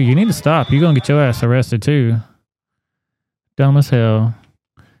 like, dude, you need to stop. You're going to get your ass arrested, too. Dumb as hell.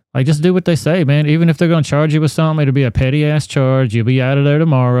 Like, just do what they say, man. Even if they're going to charge you with something, it'll be a petty-ass charge. You'll be out of there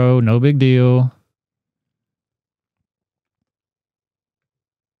tomorrow. No big deal.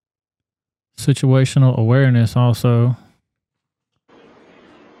 Situational awareness also.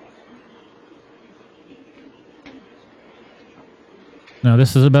 Now,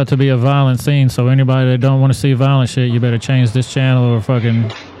 this is about to be a violent scene, so anybody that don't want to see violent shit, you better change this channel or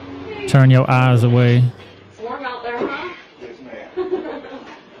fucking turn your eyes away. It's warm out there, huh? Yes, ma'am.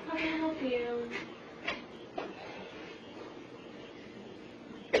 How can I help you?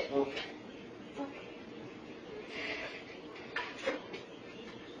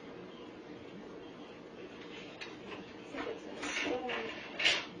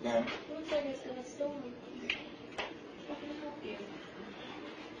 Ma'am. Looks like it's gonna storm. How can I help you?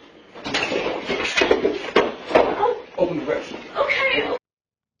 Open the rest. Okay.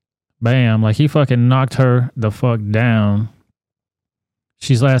 Bam, like he fucking knocked her the fuck down.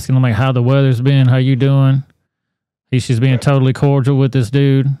 She's asking him like how the weather's been, how you doing? She's being totally cordial with this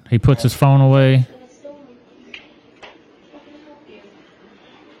dude. He puts his phone away.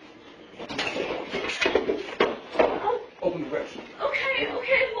 Open the rest. Okay,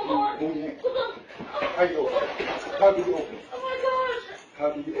 hold on. Move your hand. How you open? How do you open? Oh my gosh.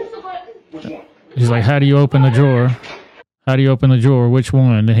 How do you Press the open? button. Which one? He's like, how do you open the drawer? How do you open the drawer? Which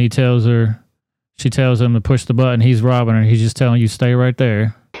one? And he tells her, she tells him to push the button. He's robbing her. He's just telling you, stay right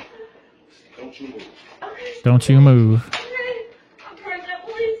there. Don't you move. Don't you move. Okay. I'm pregnant.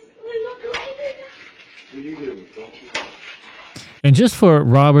 Please don't do anything. Do you hear me? Don't you? And just for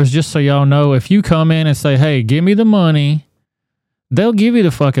robbers, just so y'all know, if you come in and say, hey, give me the money, they'll give you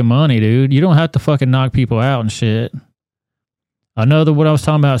the fucking money, dude. You don't have to fucking knock people out and shit. I know that what I was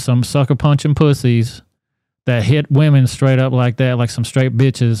talking about, some sucker punching pussies that hit women straight up like that, like some straight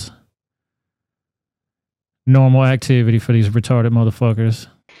bitches. Normal activity for these retarded motherfuckers.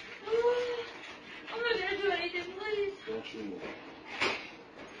 I'm not gonna do anything, please. Don't you move.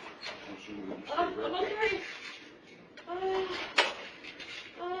 Don't you move. I'm okay.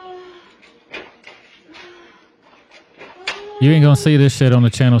 You ain't gonna see this shit on the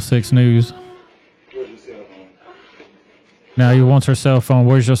Channel 6 News. Where's your cell phone? Now you want her cell phone.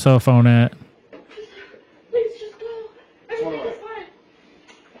 Where's your cell phone at? Please just go. Everything is fine.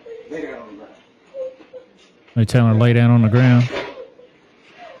 Lay down on the ground. They tell her to lay down on the ground.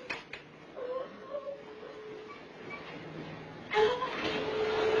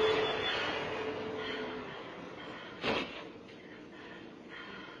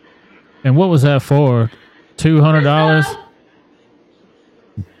 And what was that for? $200?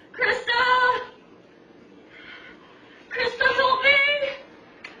 Krista, help me.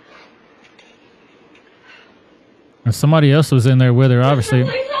 And somebody else was in there with her, obviously.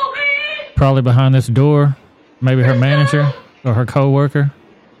 Please help me. Probably behind this door. Maybe her manager or her co-worker.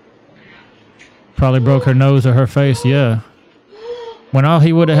 Probably broke her nose or her face, yeah. When all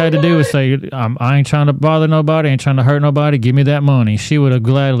he would have had to do was say, I ain't trying to bother nobody, ain't trying to hurt nobody, give me that money. She would have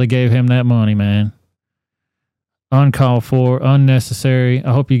gladly gave him that money, man. Uncalled for, unnecessary.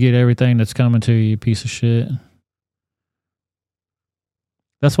 I hope you get everything that's coming to you, you piece of shit.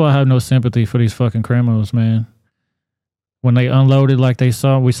 That's why I have no sympathy for these fucking criminals, man. When they unloaded like we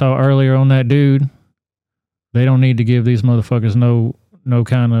saw earlier on that dude, they don't need to give these motherfuckers no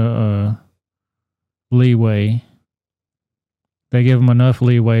kind of leeway. They give them enough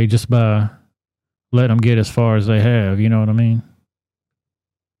leeway just by letting them get as far as they have. You know what I mean?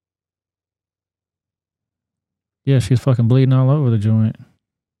 Yeah, she's fucking bleeding all over the joint.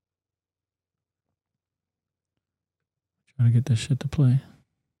 Trying to get this shit to play.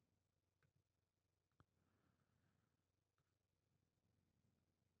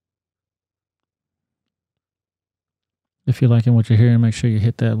 If you're liking what you're hearing, make sure you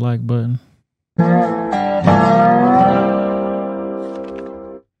hit that like button. Give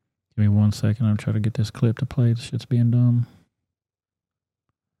me 1 second. I'm trying to get this clip to play. This shit's being dumb.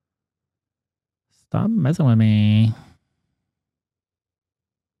 Stop messing with me.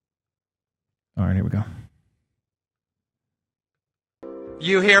 All right, here we go.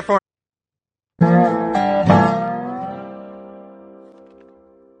 You here for...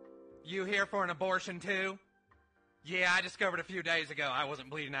 You here for an abortion too? Yeah, I discovered a few days ago I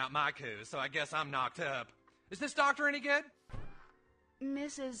wasn't bleeding out my coo, so I guess I'm knocked up. Is this doctor any good?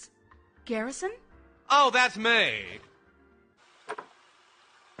 Mrs. Garrison? Oh, that's me.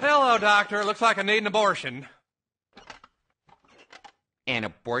 Hello, doctor. Looks like I need an abortion. An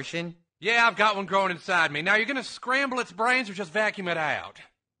abortion? Yeah, I've got one growing inside me. Now, you're gonna scramble its brains or just vacuum it out?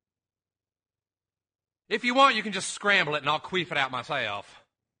 If you want, you can just scramble it and I'll queef it out myself.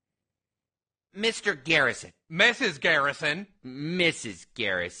 Mr. Garrison. Mrs. Garrison. Mrs.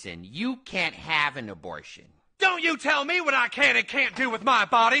 Garrison, you can't have an abortion. Don't you tell me what I can and can't do with my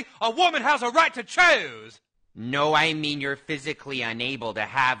body. A woman has a right to choose. No, I mean you're physically unable to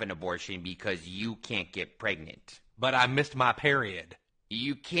have an abortion because you can't get pregnant. But I missed my period.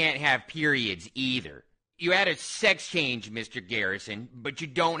 You can't have periods either. You had a sex change, Mr. Garrison, but you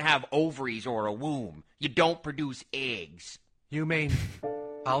don't have ovaries or a womb. You don't produce eggs. You mean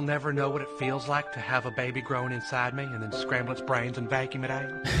I'll never know what it feels like to have a baby growing inside me and then scramble its brains and vacuum it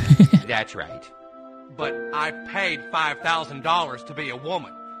out? That's right. But I paid $5,000 to be a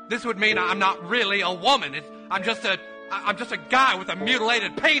woman. This would mean I'm not really a woman. I'm just a guy with a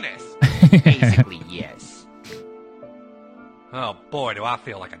mutilated penis. Basically, yes. Oh boy, do I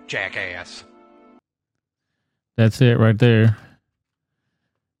feel like a jackass. That's it right there.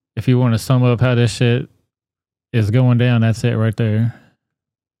 If you want to sum up how this shit is going down, that's it right there.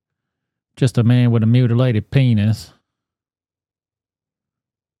 Just a man with a mutilated penis.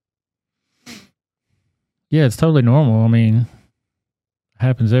 Yeah, it's totally normal. I mean, it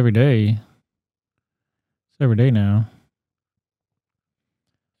happens every day. It's every day now.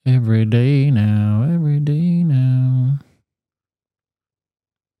 Every day now. Every day now.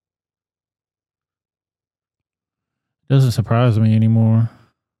 Doesn't surprise me anymore.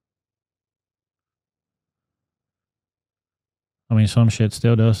 I mean, some shit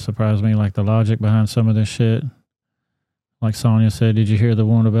still does surprise me, like the logic behind some of this shit. Like Sonya said, did you hear the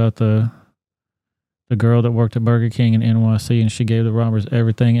one about the girl that worked at Burger King in NYC and she gave the robbers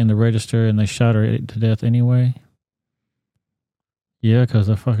everything in the register and they shot her to death anyway? Yeah, because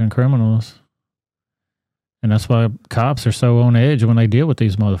they're fucking criminals. And that's why cops are so on edge when they deal with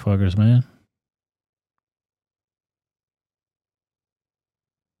these motherfuckers, man.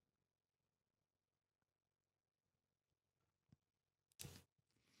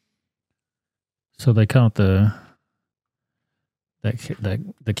 So they caught the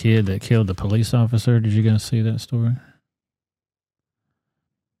kid that killed the police officer. Did you guys see that story?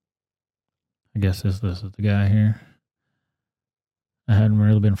 I guess this is the guy here. I hadn't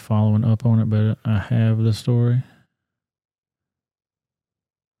really been following up on it, but I have the story.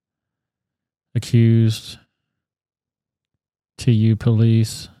 Accused TU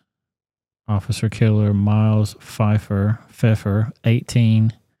police officer killer Miles Pfeffer,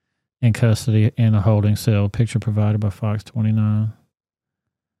 18, in custody in a holding cell. Picture provided by Fox 29.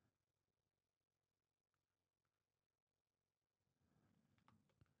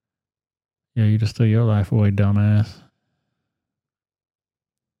 Yeah, you just threw your life away, dumbass.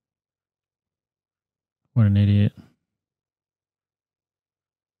 What an idiot.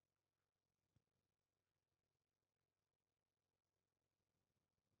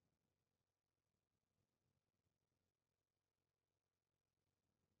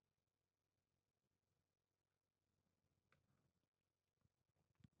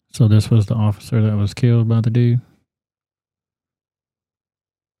 So this was the officer that was killed by the dude?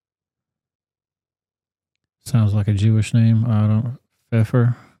 Sounds like a Jewish name. I don't...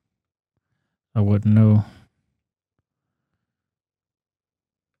 Pfeffer? I wouldn't know.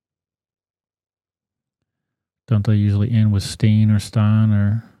 Don't they usually end with Steen or Stein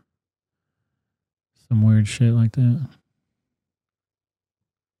or some weird shit like that?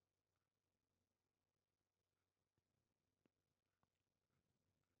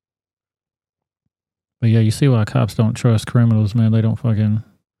 But yeah, you see why cops don't trust criminals, man. They don't fucking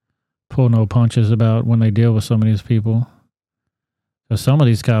pull no punches about when they deal with some of these people. Because some of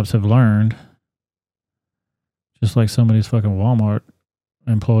these cops have learned, just like some of these fucking Walmart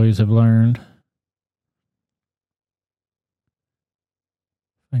employees have learned.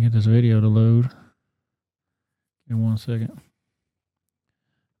 If I get this video to load. Give me 1 second.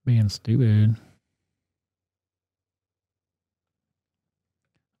 Being stupid.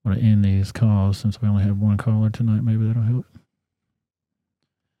 I'm going to end these calls since we only have one caller tonight. Maybe that'll help.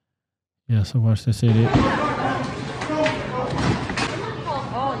 Yeah, so watch this idiot.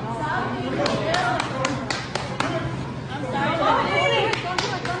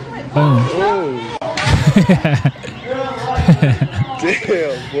 Boom.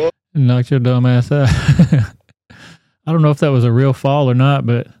 Damn, boy. Knocked your dumb ass out. I don't know if that was a real fall or not,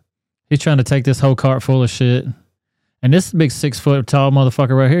 but he's trying to take this whole cart full of shit. And this big 6 foot tall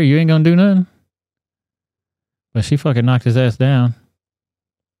motherfucker right here, you ain't gonna do nothing. But she fucking knocked his ass down.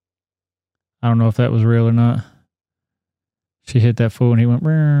 I don't know if that was real or not. She hit that fool and he went,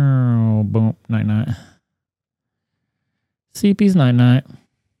 boom, night night. CP's night night.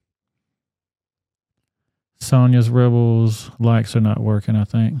 Sonya's Rebels likes are not working, I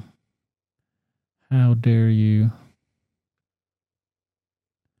think. How dare you?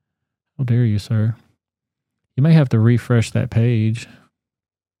 How dare you, sir? You may have to refresh that page.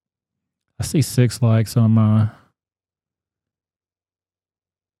 I see 6 likes on my...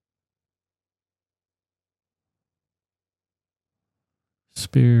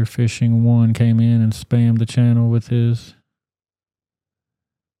 Spearfishing 1 came in and spammed the channel with his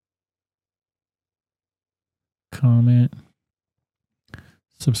comment.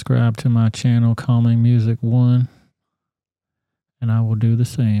 Subscribe to my channel, Calming Music 1, and I will do the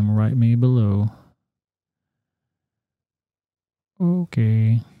same. Write me below.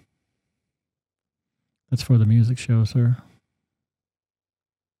 Okay. That's for the music show, sir.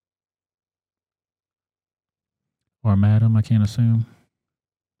 Or madam, I can't assume.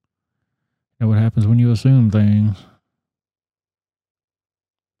 You know what happens when you assume things.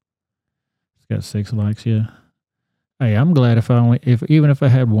 It's got 6 likes, yeah. Hey, I'm glad even if I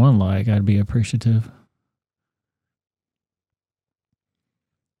had 1 like, I'd be appreciative.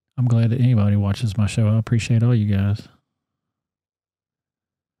 I'm glad that anybody watches my show. I appreciate all you guys.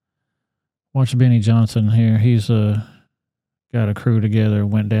 Watch Benny Johnson here. He's got a crew together,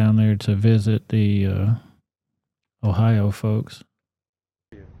 went down there to visit the Ohio folks.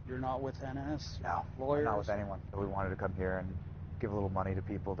 You're not with NS? No, lawyers? Not with anyone. We wanted to come here and give a little money to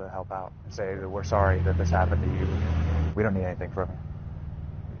people to help out and say that we're sorry that this happened to you. We don't need anything from you.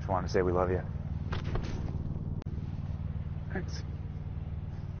 We just wanted to say we love you. Thanks.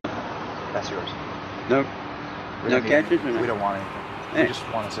 That's yours. No. No catches or no? We don't want anything. Hey. We just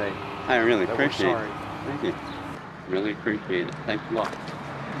want to say I really that appreciate we're sorry. it. Thank you. Really appreciate it. Thanks a lot.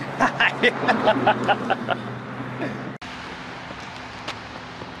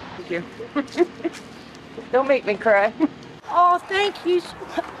 Thank you. Don't make me cry. Oh, thank you so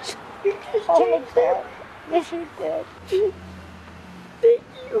much. Oh my God. Yes, you did. Thank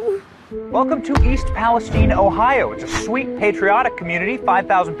you. Welcome to East Palestine, Ohio. It's a sweet, patriotic community.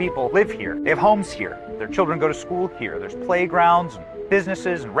 5,000 people live here. They have homes here. Their children go to school here. There's playgrounds, and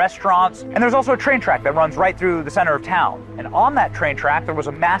businesses, and restaurants. And there's also a train track that runs right through the center of town. And on that train track, there was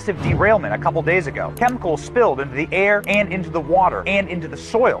a massive derailment a couple days ago. Chemicals spilled into the air and into the water and into the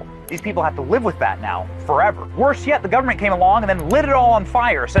soil. These people have to live with that now forever. Worse yet, the government came along and then lit it all on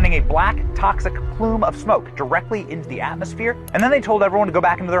fire, sending a black, toxic plume of smoke directly into the atmosphere. And then they told everyone to go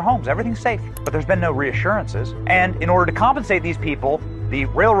back into their homes. Everything's safe. But there's been no reassurances. And in order to compensate these people, the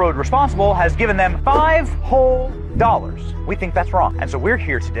railroad responsible has given them $5 whole. We think that's wrong. And so we're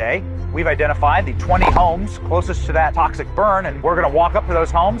here today. We've identified the 20 homes closest to that toxic burn, and we're going to walk up to those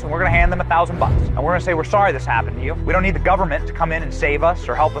homes and we're going to hand them $1,000. And we're going to say we're sorry this happened to you. We don't need the government to come in and save us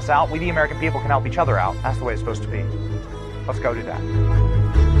or help us out. We, the American people, can help each other out. That's the way it's supposed to be. Let's go do that.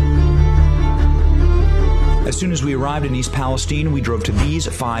 As soon as we arrived in East Palestine, we drove to these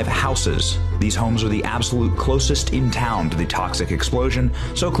 5 houses. These homes are the absolute closest in town to the toxic explosion.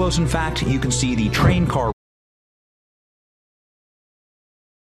 So close, in fact, you can see the train car.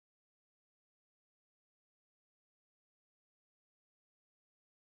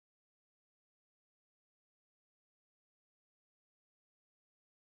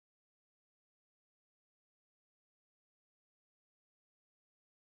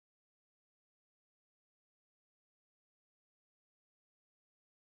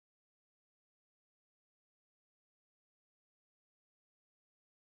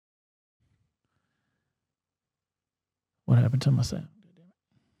 What happened to my sound?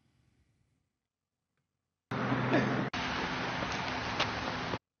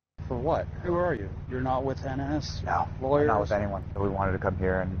 For what? Who are you? You're not with NS? No, lawyers? not with anyone. We wanted to come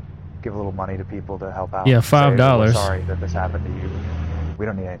here and give a little money to people to help out. Yeah, and say that $5. We're sorry that this happened to you. We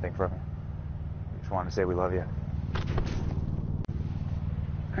don't need anything from you. We just wanted to say we love you.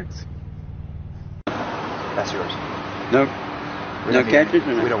 Thanks. That's yours. No. We No don't need catches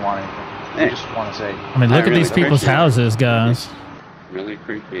anything. or no? We don't want anything. Hey. We just want to say. I mean, look at these people's houses, guys. Really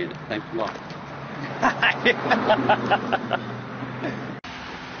appreciate it. Thanks a lot.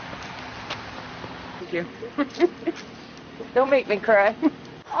 Thank you. Don't make me cry.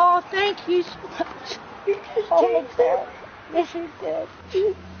 Oh, thank you so much. Oh my God. Yes, you did.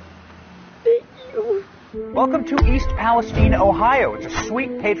 Thank you. Welcome to East Palestine, Ohio. It's a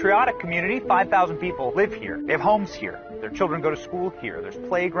sweet, patriotic community. 5,000 people live here. They have homes here. Their children go to school here. There's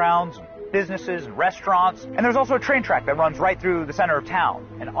playgrounds, and businesses, and restaurants. And there's also a train track that runs right through the center of town.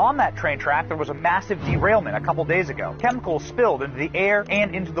 And on that train track, there was a massive derailment a couple days ago. Chemicals spilled into the air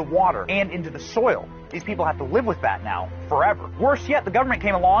and into the water and into the soil. These people have to live with that now forever. Worse yet, the government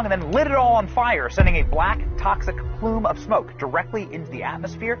came along and then lit it all on fire, sending a black, toxic plume of smoke directly into the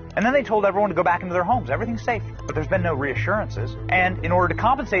atmosphere. And then they told everyone to go back into their homes. Everything's safe. But there's been no reassurances. And in order to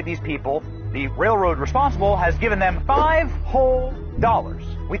compensate these people, The railroad responsible has given them $5 whole.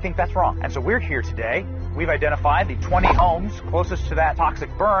 We think that's wrong. And so we're here today. We've identified the 20 homes closest to that toxic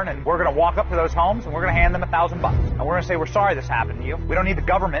burn, and we're going to walk up to those homes and we're going to hand them $1,000. And we're going to say we're sorry this happened to you. We don't need the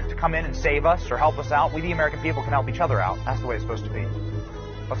government to come in and save us or help us out. We, the American people, can help each other out. That's the way it's supposed to be.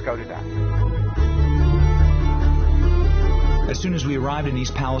 Let's go do that. As soon as we arrived in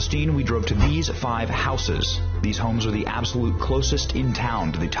East Palestine, we drove to these 5 houses. These homes are the absolute closest in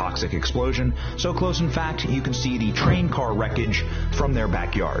town to the toxic explosion, so close in fact you can see the train car wreckage from their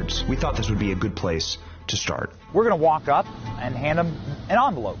backyards. We thought this would be a good place to start. We're going to walk up and hand them an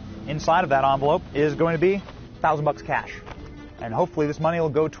envelope. Inside of that envelope is going to be $1,000 cash. And hopefully this money will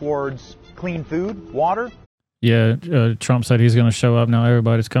go towards clean food, water. Yeah, Trump said he's going to show up. Now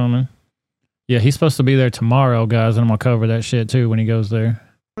everybody's coming. Yeah, he's supposed to be there tomorrow, guys, and I'm going to cover that shit too when he goes there.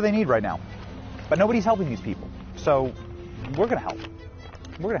 What do they need right now? But nobody's helping these people. So we're going to help.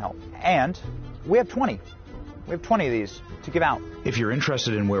 We're going to help. And we have 20. We have 20 of these to give out. If you're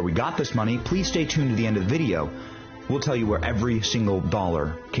interested in where we got this money, please stay tuned to the end of the video. We'll tell you where every single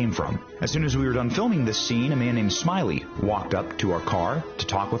dollar came from. As soon as we were done filming this scene, a man named Smiley walked up to our car to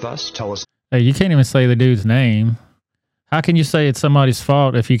talk with us, tell us... Hey, you can't even say the dude's name. How can you say it's somebody's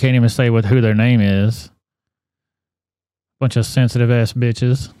fault if you can't even say who their name is? Bunch of sensitive-ass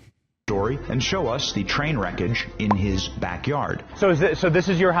bitches. Story and show us the train wreckage in his backyard. So this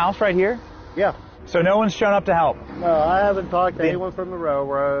is your house right here? Yeah. So no one's shown up to help? No, I haven't talked to anyone from the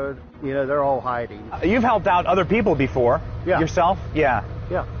railroad. You know, they're all hiding. You've helped out other people before. Yeah. Yourself? Yeah.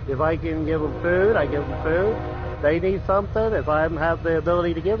 Yeah. If I can give them food, I give them food. They need something. If I have the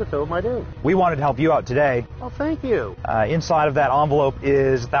ability to give it to them, I do. We wanted to help you out today. Oh, thank you. Inside of that envelope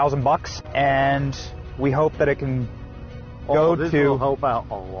is $1,000, and we hope that it can go this to... will help out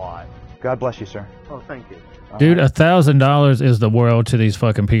a lot. God bless you, sir. Oh, thank you. Dude, $1,000 is the world to these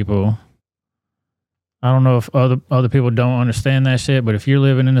fucking people. I don't know if other people don't understand that shit, but if you're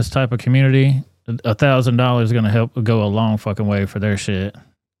living in this type of community, $1,000 is going to help go a long fucking way for their shit.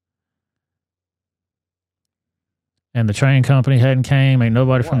 And the train company hadn't came. Ain't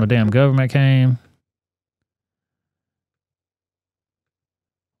nobody from the damn government came.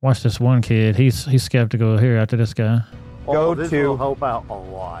 Watch this one kid. He's skeptical here after this guy. Oh, this will help out a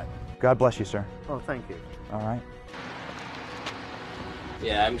lot. God bless you, sir. Oh, thank you. All right.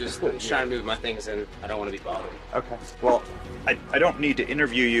 Yeah, I'm just trying to move my things in. I don't want to be bothered. Okay. Well, I don't need to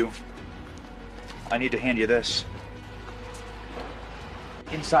interview you. I need to hand you this.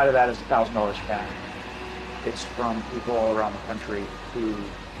 Inside of that is $1,000 cash. It's from people all around the country who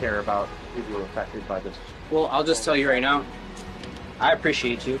care about people who are affected by this. Well, I'll just tell you right now, I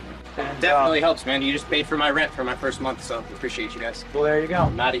appreciate you. It definitely helps, man. You just paid for my rent for my first month, so appreciate you guys. Well, there you go.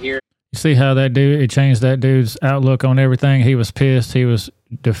 I'm out of here. You see how that dude, it changed that dude's outlook on everything? He was pissed. He was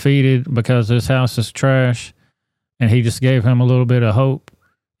defeated because his house is trash. And he just gave him a little bit of hope.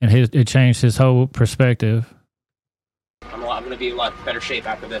 And it changed his whole perspective. I'm going to be in a lot better shape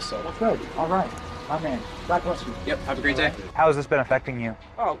after this, so. That's good. All right. My man. God bless you. Yep, have a great day. How has this been affecting you?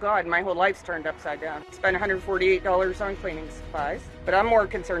 Oh, God, my whole life's turned upside down. Spent $148 on cleaning supplies. But I'm more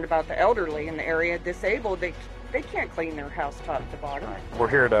concerned about the elderly in the area, disabled. They can't clean their house top to bottom. We're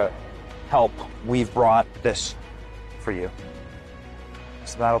here to help. We've brought this for you.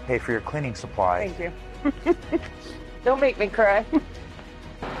 So that'll pay for your cleaning supplies. Thank you. Don't make me cry.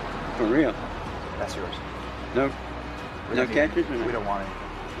 For real? That's yours. No catches? We don't want it.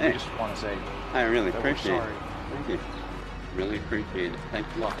 Hey. We just want to say... I really that appreciate we're it. sorry. Thank you. Really appreciate it. Thanks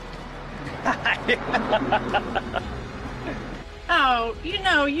a lot. Oh,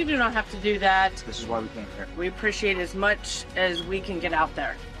 you do not have to do that. This is why we came here. We appreciate as much as we can get out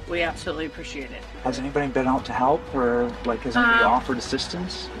there. We absolutely appreciate it. Has anybody been out to help, or has anybody offered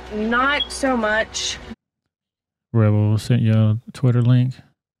assistance? Not so much. Rebel sent you a Twitter link.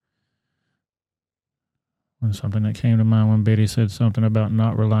 Something that came to mind when Betty said something about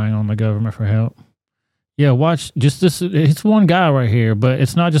not relying on the government for help. Yeah, watch just this. It's one guy right here, but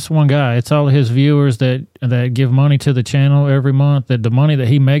it's not just one guy. It's all of his viewers that give money to the channel every month. That the money that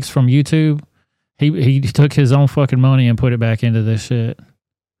he makes from YouTube, he took his own fucking money and put it back into this shit.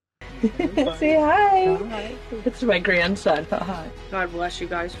 Say hi. Hi. It's my grandson. Hi. God bless you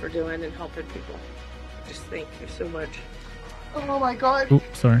guys for doing and helping people. Just thank you so much. Oh my God.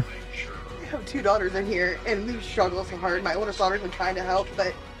 Oops, sorry. I have 2 daughters in here, and we struggle so hard. My oldest daughter's been trying to help,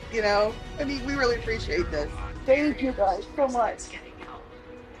 but, we really appreciate this. Thank you guys so much.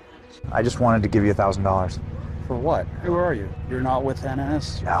 I just wanted to give you $1,000. For what? Who are you? You're not with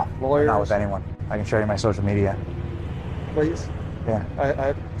NS? No, lawyers? not with anyone. I can show you my social media. Please? Yeah.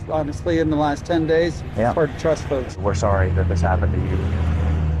 I honestly, in the last 10 days, Yeah. it's hard to trust folks. We're sorry that this happened to you.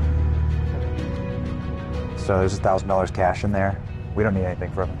 So there's $1,000 cash in there. We don't need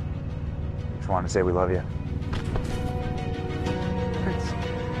anything from it. Just wanted to say we love you.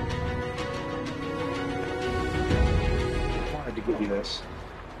 I wanted to give you this.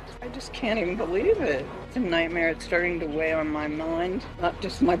 I just can't even believe it. It's a nightmare. It's starting to weigh on my mind, not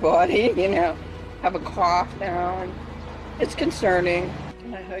just my body, you know. Have a cough now, and it's concerning.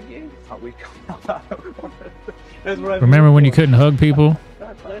 Can I hug you? Oh, Remember when you couldn't hug people?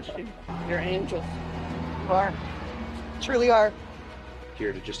 God bless you. You're angels. You are. Truly are.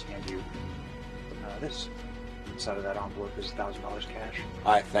 Here to just hand you this. Inside of that envelope is $1,000 cash.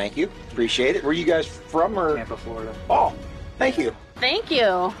 All right, thank you. Appreciate it. Where you guys from? Or Tampa, Florida. Oh, thank you. Thank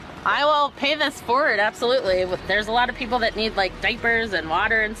you. I will pay this forward, absolutely. There's a lot of people that need like diapers and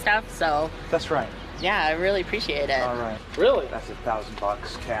water and stuff, so. That's right. Yeah, I really appreciate it. All right. Really? That's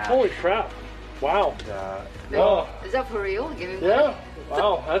 $1,000 cash. Holy crap. Wow. And, oh. Is that for real? Give me Yeah.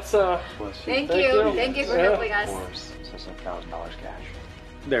 Wow, that's Thank you. Thank you for helping us. Of course. So it's $1,000 cash.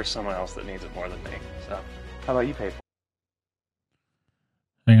 There's someone else that needs it more than me, so. How about you pay for it?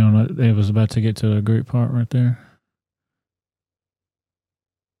 Hang on, it was about to get to the group part right there.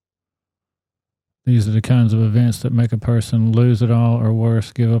 These are the kinds of events that make a person lose it all or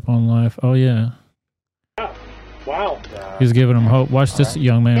worse, give up on life. Oh, yeah. Wow. He's giving them hope. Watch this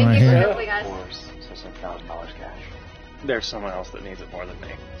young man right here. Of course. So it's $1,000 cash. There's someone else that needs it more than me,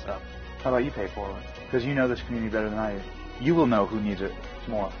 so. How about you pay for it? Because you know this community better than I do. You will know who needs it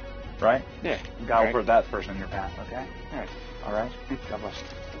more, right? Yeah. God will put that person in your path, okay? All right. All right? God bless you.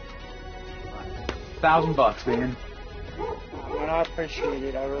 $1,000, man. I appreciate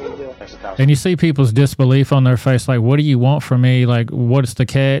it. I really do. And you see people's disbelief on their face, like, what do you want from me? Like, what's the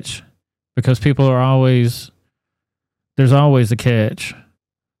catch? Because people are always, there's always a catch.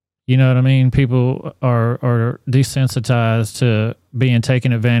 You know what I mean? People are desensitized to being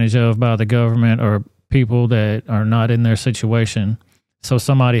taken advantage of by the government or people that are not in their situation. So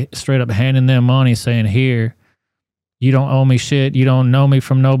somebody straight up handing them money saying, here, you don't owe me shit. You don't know me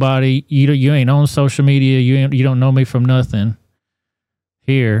from nobody. You ain't on social media. You don't know me from nothing.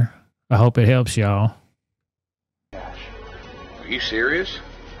 Here, I hope it helps y'all. Are you serious?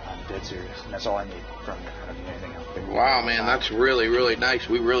 I'm dead serious. And that's all I need from you. I don't need anything else. Wow, man, that's really, really nice.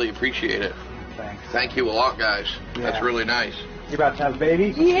 We really appreciate it. Thanks. Thank you a lot, guys. Yeah. That's really nice. You about to have a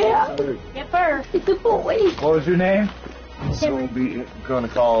baby? Yeah. Get first. It's a boy. What was your name? So we're going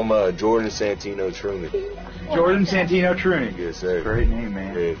to call him Jordan Santino Truman. Jordan Santino Truman. Yes, sir. Great name,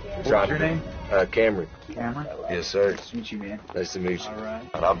 man. Yeah. What's your name? Cameron. Cameron? Yes, sir. Nice to meet you, man. Nice to meet you. All right.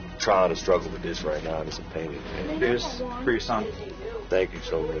 And I'm trying to struggle with this right now. It's a pain in the Do this for your son. Thank you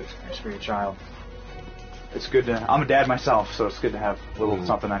so much. It's for your child. It's good to, I'm a dad myself, so it's good to have a little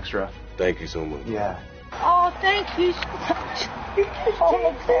something extra. Thank you so much. Yeah. Oh, thank you so much. Oh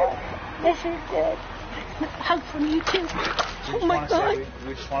my God. This is good. Hug from you too. Oh my God.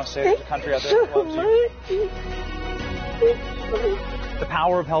 We just want to say to the country out there that loves you. The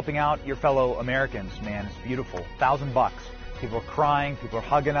power of helping out your fellow Americans, man, is beautiful. $1,000. People are crying, people are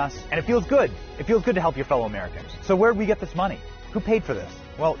hugging us, and it feels good. It feels good to help your fellow Americans. So where did we get this money? Who paid for this?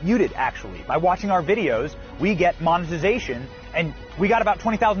 Well, you did, actually. By watching our videos, we get monetization, and we got about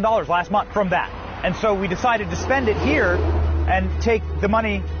 $20,000 last month from that. And so we decided to spend it here and take the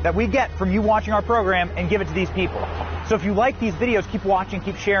money that we get from you watching our program and give it to these people. So if you like these videos, keep watching,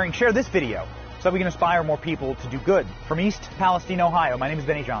 keep sharing, share this video so that we can inspire more people to do good. From East Palestine, Ohio, my name is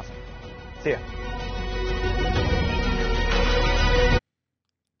Benny Johnson. See ya.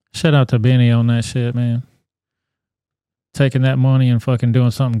 Shout out to Benny on that shit, man. Taking that money and fucking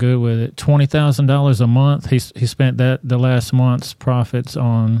doing something good with it. $20,000 a month. He spent that the last month's profits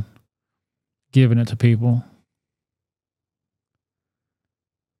on giving it to people.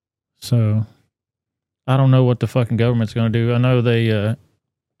 So I don't know what the fucking government's going to do. I know they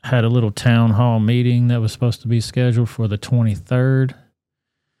had a little town hall meeting that was supposed to be scheduled for the 23rd.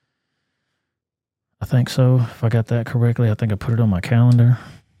 I think so. If I got that correctly, I think I put it on my calendar.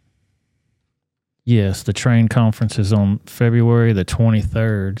 Yes, the train conference is on February the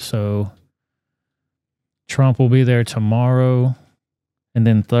 23rd. So Trump will be there tomorrow. And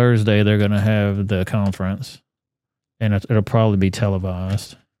then Thursday, they're going to have the conference. And it'll probably be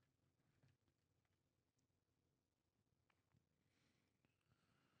televised.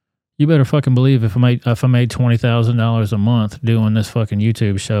 You better fucking believe if I made $20,000 a month doing this fucking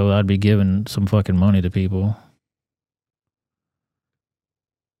YouTube show, I'd be giving some fucking money to people.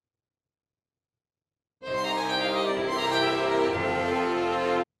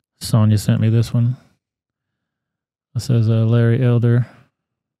 Sonia sent me this one. It says Larry Elder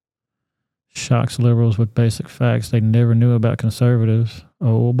shocks liberals with basic facts they never knew about conservatives.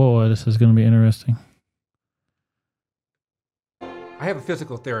 Oh boy, this is going to be interesting. I have a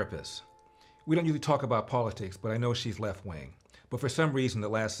physical therapist. We don't usually talk about politics, but I know she's left-wing. But for some reason, the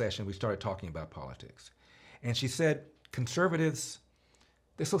last session, we started talking about politics. And she said, conservatives,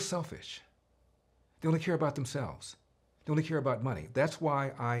 they're so selfish. They only care about themselves. They only care about money. That's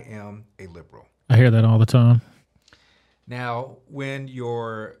why I am a liberal. I hear that all the time. Now, when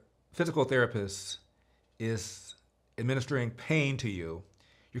your physical therapist is administering pain to you,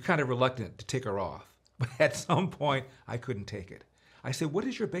 you're kind of reluctant to tick her off. But at some point, I couldn't take it. I said, what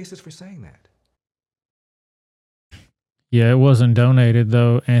is your basis for saying that? Yeah, it wasn't donated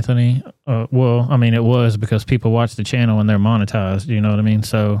though, Anthony. Well, I mean, it was because people watch the channel and they're monetized. You know what I mean?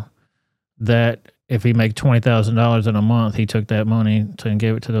 So that if he made $20,000 in a month, he took that money and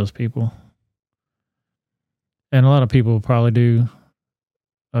gave it to those people. And a lot of people probably do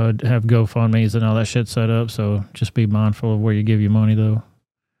have GoFundMes and all that shit set up. So just be mindful of where you give your money, though.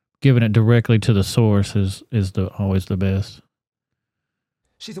 Giving it directly to the source is always the best.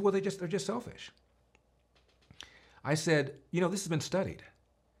 She said, well, they're just selfish. I said, you know, this has been studied.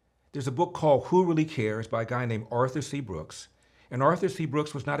 There's a book called Who Really Cares by a guy named Arthur C. Brooks. And Arthur C.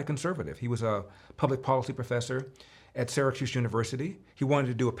 Brooks was not a conservative. He was a public policy professor at Syracuse University. He wanted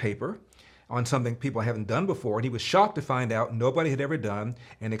to do a paper on something people haven't done before, and he was shocked to find out nobody had ever done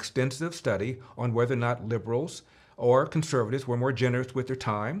an extensive study on whether or not liberals or conservatives were more generous with their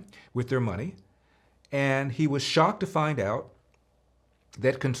time, with their money. And he was shocked to find out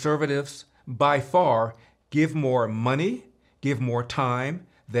that conservatives, by far, give more money, give more time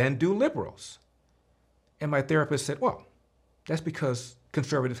than do liberals. And my therapist said, well, that's because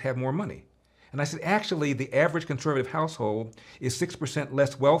conservatives have more money. And I said, actually, the average conservative household is 6%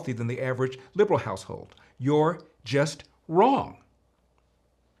 less wealthy than the average liberal household. You're just wrong.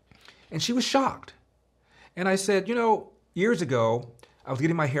 And she was shocked. And I said, you know, years ago, I was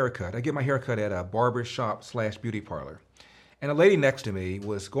getting my hair cut. I get my hair cut at a barber shop / beauty parlor. And a lady next to me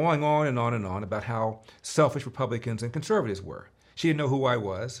was going on and on and on about how selfish Republicans and conservatives were. She didn't know who I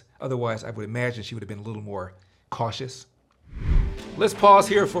was. Otherwise, I would imagine she would have been a little more cautious. Let's pause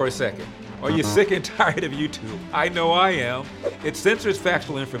here for a second. Are you sick and tired of YouTube? I know I am. It censors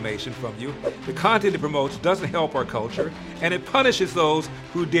factual information from you. The content it promotes doesn't help our culture, and it punishes those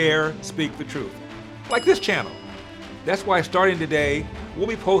who dare speak the truth. Like this channel. That's why starting today, we'll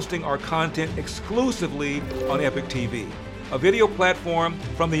be posting our content exclusively on Epic TV, a video platform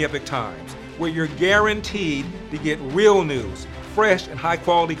from the Epic Times, where you're guaranteed to get real news, fresh and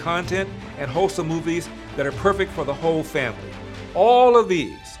high-quality content, and wholesome movies that are perfect for the whole family. All of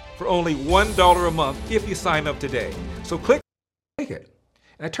these for only $1 a month if you sign up today. So click it.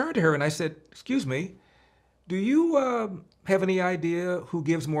 And I turned to her and I said, excuse me, do you have any idea who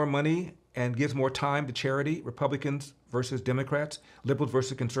gives more money and gives more time to charity, Republicans versus Democrats, liberals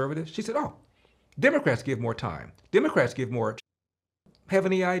versus conservatives? She said, oh, Democrats give more time. Democrats give more. Have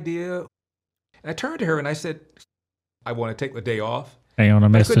any idea? And I turned to her and I said, I want to take the day off. Hang on, I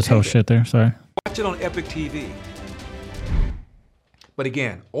missed this whole shit there. Sorry. Watch it on Epic TV. But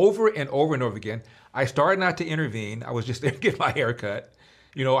again, over and over and over again, I started not to intervene. I was just there to get my hair cut.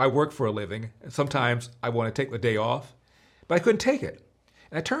 You know, I work for a living. And sometimes I want to take the day off, but I couldn't take it.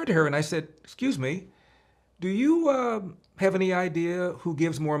 And I turned to her and I said, excuse me, do you have any idea who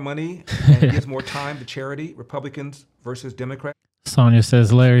gives more money and gives more time to charity, Republicans versus Democrats? Sonia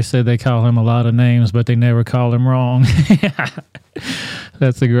says, Larry said they call him a lot of names, but they never call him wrong.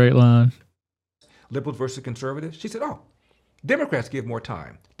 That's a great line. Liberals versus conservatives? She said, oh, Democrats give more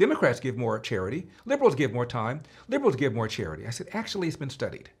time. Democrats give more charity. Liberals give more time. Liberals give more charity. I said, actually, it's been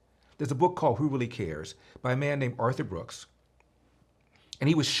studied. There's a book called Who Really Cares by a man named Arthur Brooks. And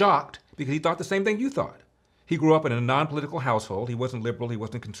he was shocked because he thought the same thing you thought. He grew up in a non-political household. He wasn't liberal. He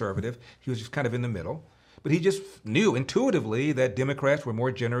wasn't conservative. He was just kind of in the middle. But he just knew intuitively that Democrats were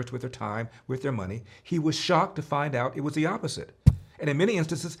more generous with their time, with their money. He was shocked to find out it was the opposite. And in many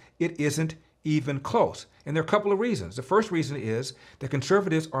instances, it isn't even close. And there are a couple of reasons. The first reason is that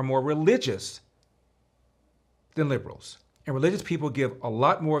conservatives are more religious than liberals. And religious people give a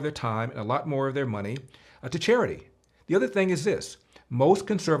lot more of their time and a lot more of their money to charity. The other thing is this. Most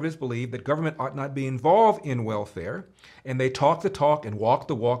conservatives believe that government ought not be involved in welfare, and they talk the talk and walk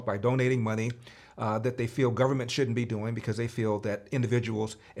the walk by donating money that they feel government shouldn't be doing because they feel that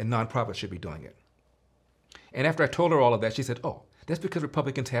individuals and nonprofits should be doing it. And after I told her all of that, she said, oh, that's because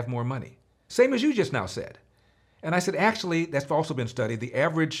Republicans have more money. Same as you just now said. And I said, actually, that's also been studied. The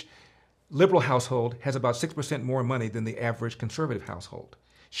average liberal household has about 6% more money than the average conservative household.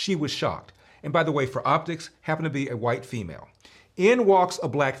 She was shocked. And by the way, for optics, happened to be a white female. In walks a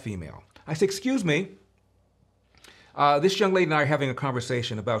black female. I said, excuse me, This young lady and I are having a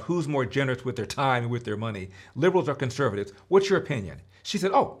conversation about who's more generous with their time and with their money, liberals or conservatives. What's your opinion? She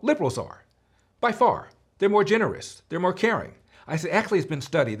said, oh, liberals are. By far. They're more generous. They're more caring. I said, actually, it's been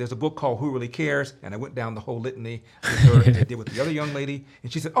studied. There's a book called Who Really Cares? And I went down the whole litany with her and I did with the other young lady.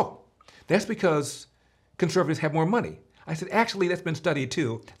 And she said, oh, that's because conservatives have more money. I said, actually, that's been studied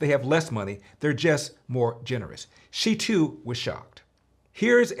too. They have less money. They're just more generous. She too was shocked.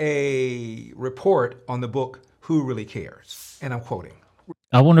 Here's a report on the book Who Really Cares? And I'm quoting.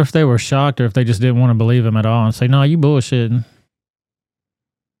 I wonder if they were shocked or if they just didn't want to believe him at all and say, no, you bullshitting.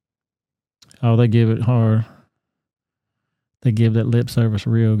 Oh, they give it hard. They give that lip service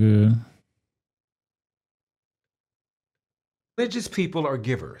real good. Religious people are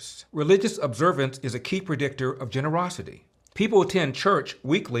givers. Religious observance is a key predictor of generosity. People who attend church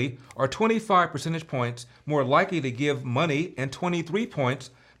weekly are 25 percentage points more likely to give money and 23 points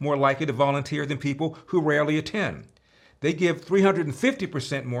more likely to volunteer than people who rarely attend. They give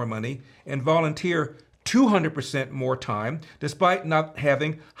 350% more money and volunteer 200% more time despite not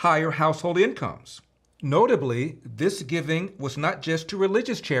having higher household incomes. Notably, this giving was not just to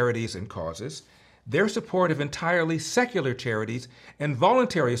religious charities and causes. Their support of entirely secular charities and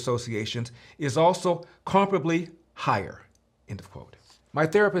voluntary associations is also comparably higher. End of quote. My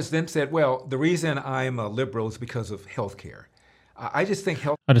therapist then said, well, the reason I'm a liberal is because of health care. I just think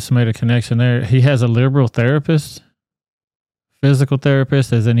health... I just made a connection there. He has a liberal therapist, physical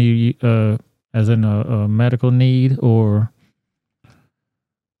therapist, as in a medical need, or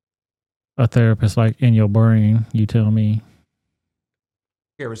a therapist like in your brain, you tell me.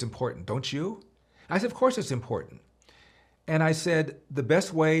 Care is important, don't you? I said, of course it's important. And I said, the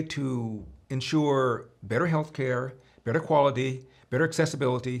best way to ensure better health care, better quality, better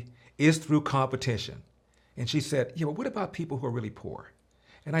accessibility is through competition. And she said, yeah, but what about people who are really poor?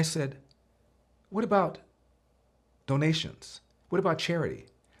 And I said, what about donations? What about charity?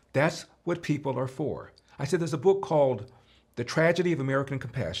 That's what people are for. I said, there's a book called The Tragedy of American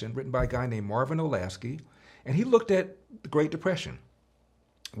Compassion, written by a guy named Marvin Olasky, and he looked at the Great Depression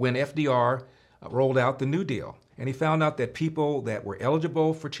when FDR rolled out the New Deal. And he found out that people that were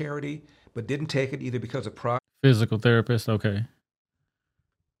eligible for charity but didn't take it either because of pride. Physical therapist, okay.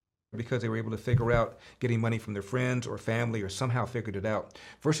 Because they were able to figure out getting money from their friends or family or somehow figured it out,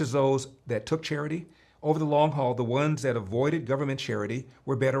 versus those that took charity. Over the long haul, the ones that avoided government charity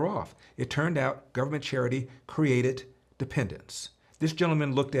were better off. It turned out government charity created dependence. This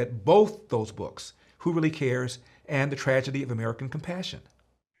gentleman looked at both those books, Who Really Cares and The Tragedy of American Compassion.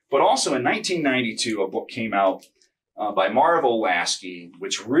 But also in 1992, a book came out by Marv Olasky,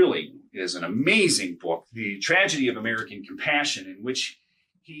 which really is an amazing book, The Tragedy of American Compassion, in which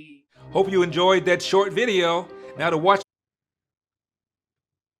he... Hope you enjoyed that short video. Now to watch...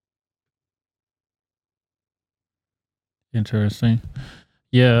 Interesting.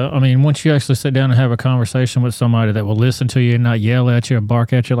 Yeah, I mean, once you actually sit down and have a conversation with somebody that will listen to you and not yell at you or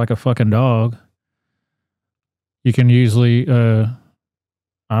bark at you like a fucking dog, you can usually,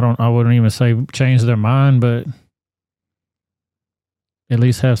 I wouldn't even say change their mind, but at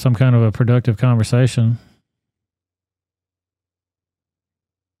least have some kind of a productive conversation.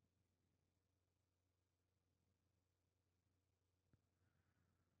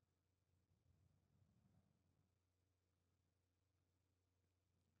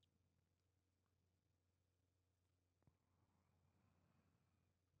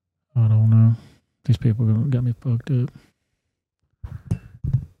 I don't know. These people got me fucked up.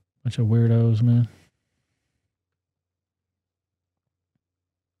 Bunch of weirdos, man.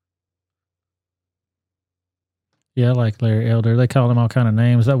 Yeah, I like Larry Elder. They called him all kind of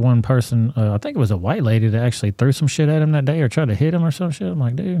names. That one person, I think it was a white lady that actually threw some shit at him that day or tried to hit him or some shit. I'm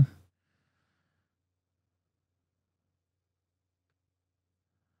like, dude.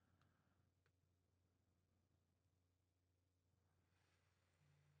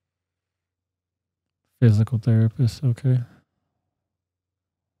 Physical therapist, okay.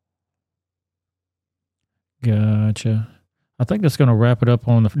 Gotcha. I think that's going to wrap it up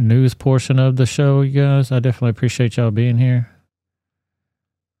on the news portion of the show, you guys. I definitely appreciate y'all being here.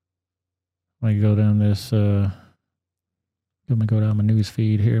 Let me go down this, let me go down my news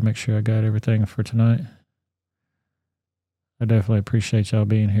feed here, make sure I got everything for tonight. I definitely appreciate y'all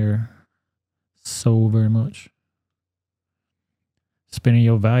being here so very much. Spending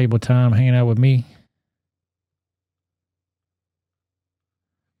your valuable time hanging out with me.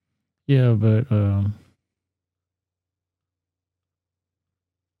 Yeah, but,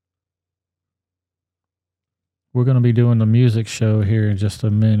 we're going to be doing the music show here in just a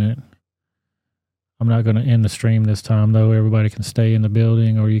minute. I'm not going to end the stream this time, though. Everybody can stay in the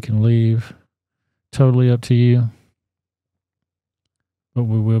building or you can leave. Totally up to you. But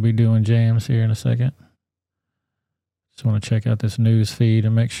we will be doing jams here in a second. Just want to check out this news feed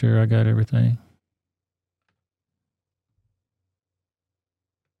and make sure I got everything.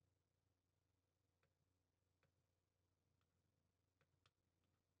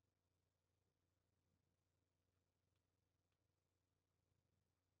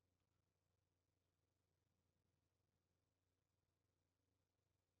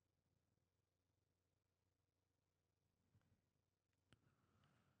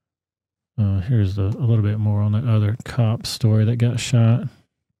 Here's a little bit more on the other cop story that got shot.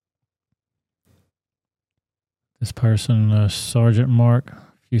 This person, Sergeant Mark,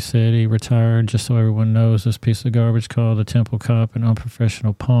 you said he retired, just so everyone knows, this piece of garbage called the Temple Cop, an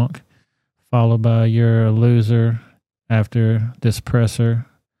unprofessional punk, followed by you're a loser after this presser.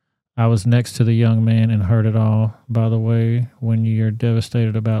 I was next to the young man and heard it all. By the way, when you're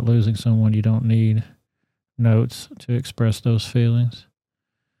devastated about losing someone, you don't need notes to express those feelings.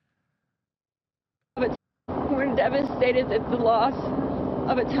 We're devastated at the loss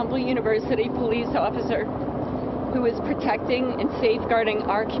of a Temple University police officer who was protecting and safeguarding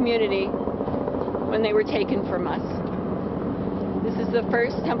our community when they were taken from us. This is the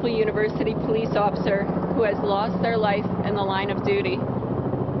first Temple University police officer who has lost their life in the line of duty.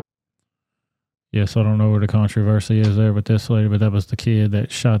 Yes, I don't know where the controversy is there with this lady, but that was the kid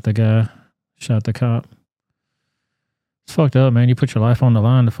that shot the guy, shot the cop. It's fucked up, man. You put your life on the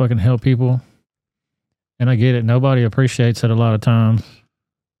line to fucking help people. And I get it. Nobody appreciates it a lot of times.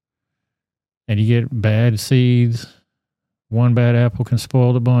 And you get bad seeds. One bad apple can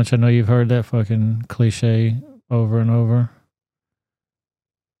spoil the bunch. I know you've heard that fucking cliche over and over.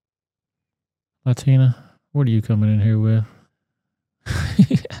 Latina, what are you coming in here with?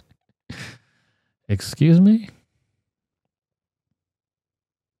 Excuse me?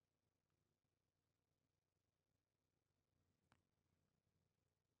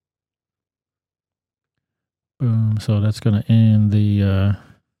 Boom. So that's going to end the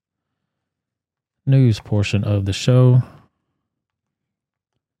news portion of the show.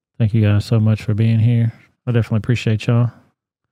 Thank you guys so much for being here. I definitely appreciate y'all.